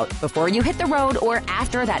in and out. Before you hit the road or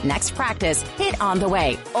after that next practice, hit On the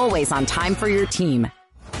Way. Always on time for your team.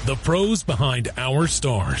 The pros behind our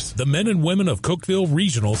stars, the men and women of Cookeville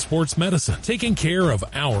Regional Sports Medicine, taking care of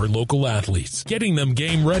our local athletes, getting them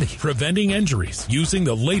game ready, preventing injuries, using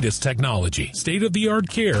the latest technology, state-of-the-art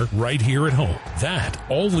care right here at home. That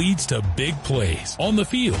all leads to big plays on the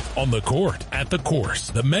field, on the court, at the course.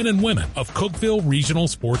 The men and women of Cookeville Regional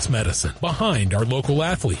Sports Medicine, behind our local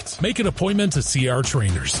athletes. Make an appointment to see our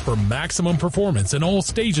trainers for maximum performance in all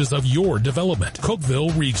stages of your development.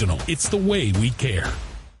 Cookeville Regional, it's the way we care.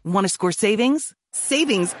 Want to score savings?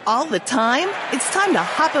 Savings all the time? It's time to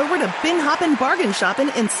hop over to Bin Hoppin' Bargain Shopping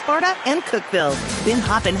in Sparta and Cookeville. Bin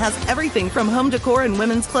Hoppin' has everything from home decor and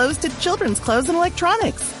women's clothes to children's clothes and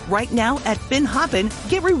electronics. Right now at Bin Hoppin',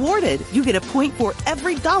 get rewarded. You get a point for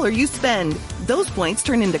every dollar you spend. Those points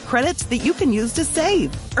turn into credits that you can use to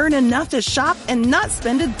save. Earn enough to shop and not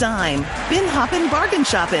spend a dime. Bin Hoppin' Bargain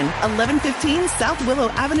Shopping, 1115 South Willow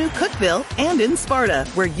Avenue, Cookeville, and in Sparta,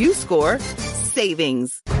 where you score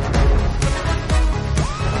savings.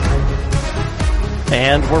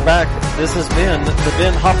 And we're back. This has been the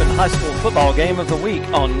Ben Hoppin High School football game of the week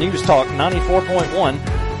on News Talk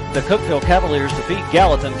 94.1. The Cookeville Cavaliers defeat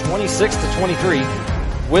Gallatin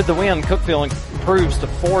 26-23. With the win, Cookeville improves to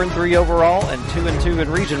 4-3 overall and 2-2 in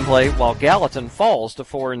region play, while Gallatin falls to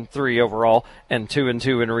 4-3 overall and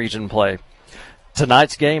 2-2 in region play.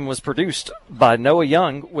 Tonight's game was produced by Noah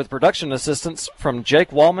Young with production assistance from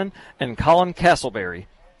Jake Wallman and Colin Castleberry.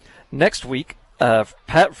 Next week,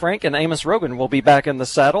 Pat Frank and Amos Rogan will be back in the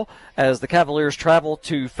saddle as the Cavaliers travel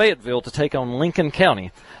to Fayetteville to take on Lincoln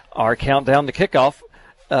County. Our countdown to kickoff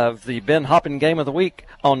of the Ben Hoppin game of the week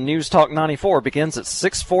on News Talk 94 begins at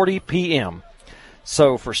 6:40 p.m.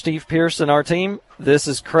 So for Steve Pierce and our team, this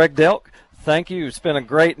is Craig Delk. Thank you. It's been a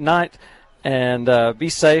great night, and be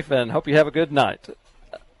safe and hope you have a good night.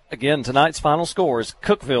 Again, tonight's final score is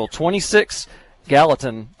Cookeville 26,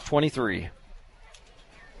 Gallatin 23.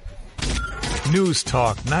 News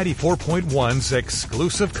Talk 94.1's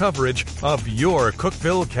exclusive coverage of your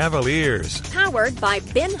Cookeville Cavaliers. Powered by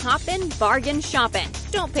Ben Hoppin Bargain Shopping.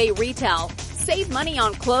 Don't pay retail. Save money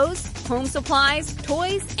on clothes, home supplies,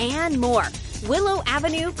 toys, and more. Willow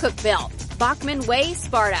Avenue, Cookeville. Bachman Way,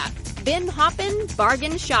 Sparta. Ben Hoppin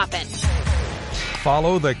Bargain Shopping.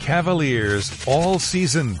 Follow the Cavaliers all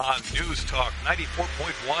season on News Talk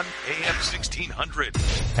 94.1 AM 1600.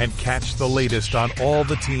 And catch the latest on all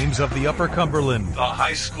the teams of the Upper Cumberland. The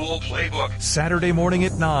High School Playbook. Saturday morning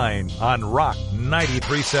at 9 on Rock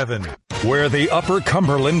 93.7. Where the Upper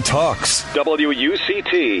Cumberland talks.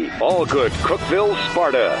 WUCT. All good Cookeville,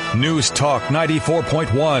 Sparta. News Talk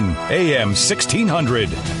 94.1 AM 1600.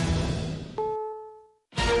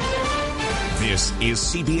 This is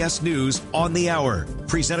CBS News on the Hour,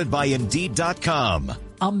 presented by Indeed.com.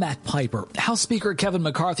 I'm Matt Piper. House Speaker Kevin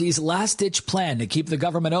McCarthy's last-ditch plan to keep the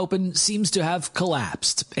government open seems to have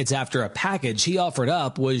collapsed. It's after a package he offered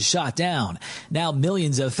up was shot down. Now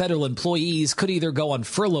millions of federal employees could either go on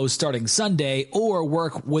furlough starting Sunday or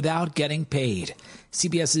work without getting paid.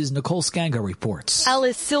 CBS's Nicole Scanga reports.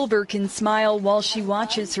 Alice Silver can smile while she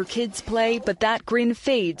watches her kids play, but that grin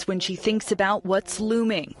fades when she thinks about what's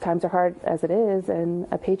looming. Times are hard as it is, and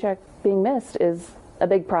a paycheck being missed is a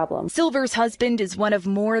big problem. Silver's husband is one of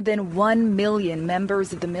more than 1 million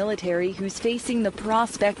members of the military who's facing the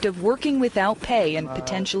prospect of working without pay and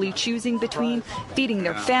potentially choosing between feeding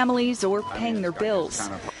their families or paying their bills.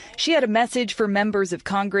 She had a message for members of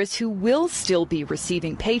Congress who will still be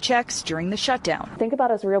receiving paychecks during the shutdown. Think about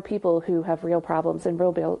us real people who have real problems and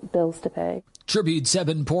real bills to pay. Tributes have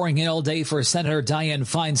been pouring in all day for Senator Dianne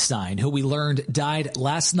Feinstein, who we learned died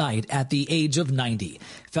last night at the age of 90.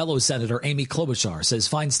 Fellow Senator Amy Klobuchar says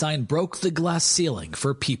Feinstein broke the glass ceiling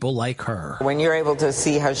for people like her. When you're able to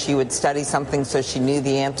see how she would study something so she knew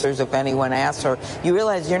the answers if anyone asked her, you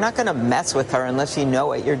realize you're not going to mess with her unless you know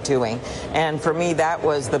what you're doing. And for me, that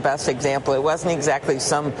was the best example. It wasn't exactly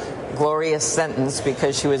some glorious sentence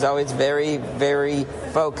because she was always very, very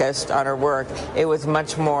focused on her work. It was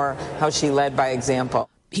much more how she led by example.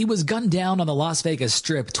 He was gunned down on the Las Vegas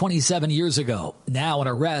Strip 27 years ago. Now an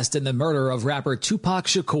arrest in the murder of rapper Tupac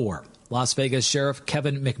Shakur. Las Vegas Sheriff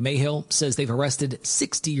Kevin McMahill says they've arrested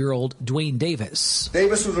 60-year-old Dwayne Davis.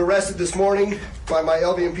 Davis was arrested this morning by my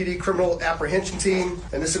LVMPD criminal apprehension team,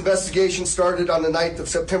 and this investigation started on the night of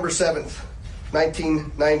September 7th.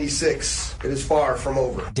 1996. It is far from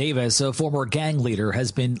over. Davis, a former gang leader,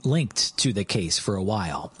 has been linked to the case for a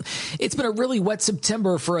while. It's been a really wet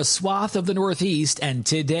September for a swath of the Northeast, and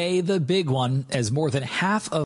today the big one, as more than half of